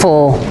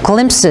meaningful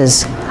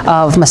glimpses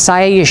of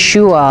Messiah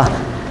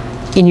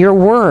Yeshua in your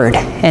word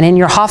and in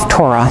your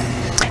Haftorah.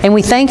 And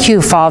we thank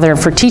you, Father,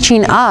 for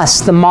teaching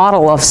us the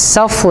model of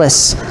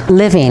selfless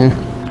living,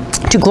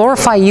 to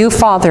glorify you,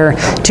 Father,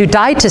 to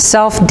die to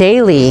self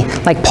daily,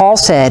 like Paul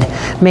said.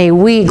 May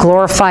we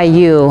glorify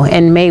you,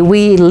 and may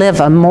we live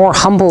a more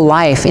humble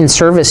life in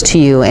service to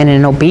you and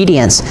in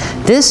obedience.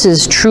 This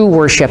is true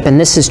worship, and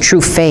this is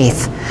true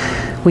faith.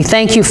 We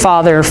thank you,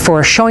 Father,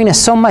 for showing us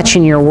so much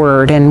in your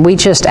word, and we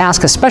just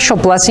ask a special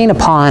blessing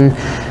upon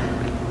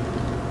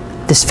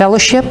this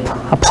fellowship,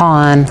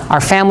 upon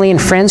our family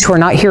and friends who are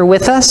not here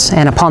with us,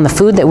 and upon the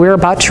food that we're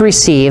about to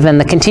receive,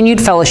 and the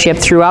continued fellowship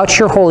throughout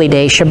your holy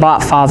day,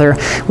 Shabbat, Father.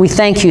 We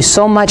thank you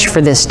so much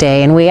for this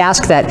day, and we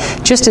ask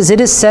that just as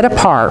it is set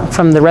apart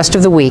from the rest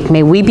of the week,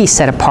 may we be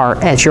set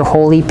apart as your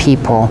holy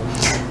people.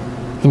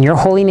 In your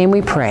holy name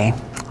we pray.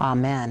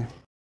 Amen.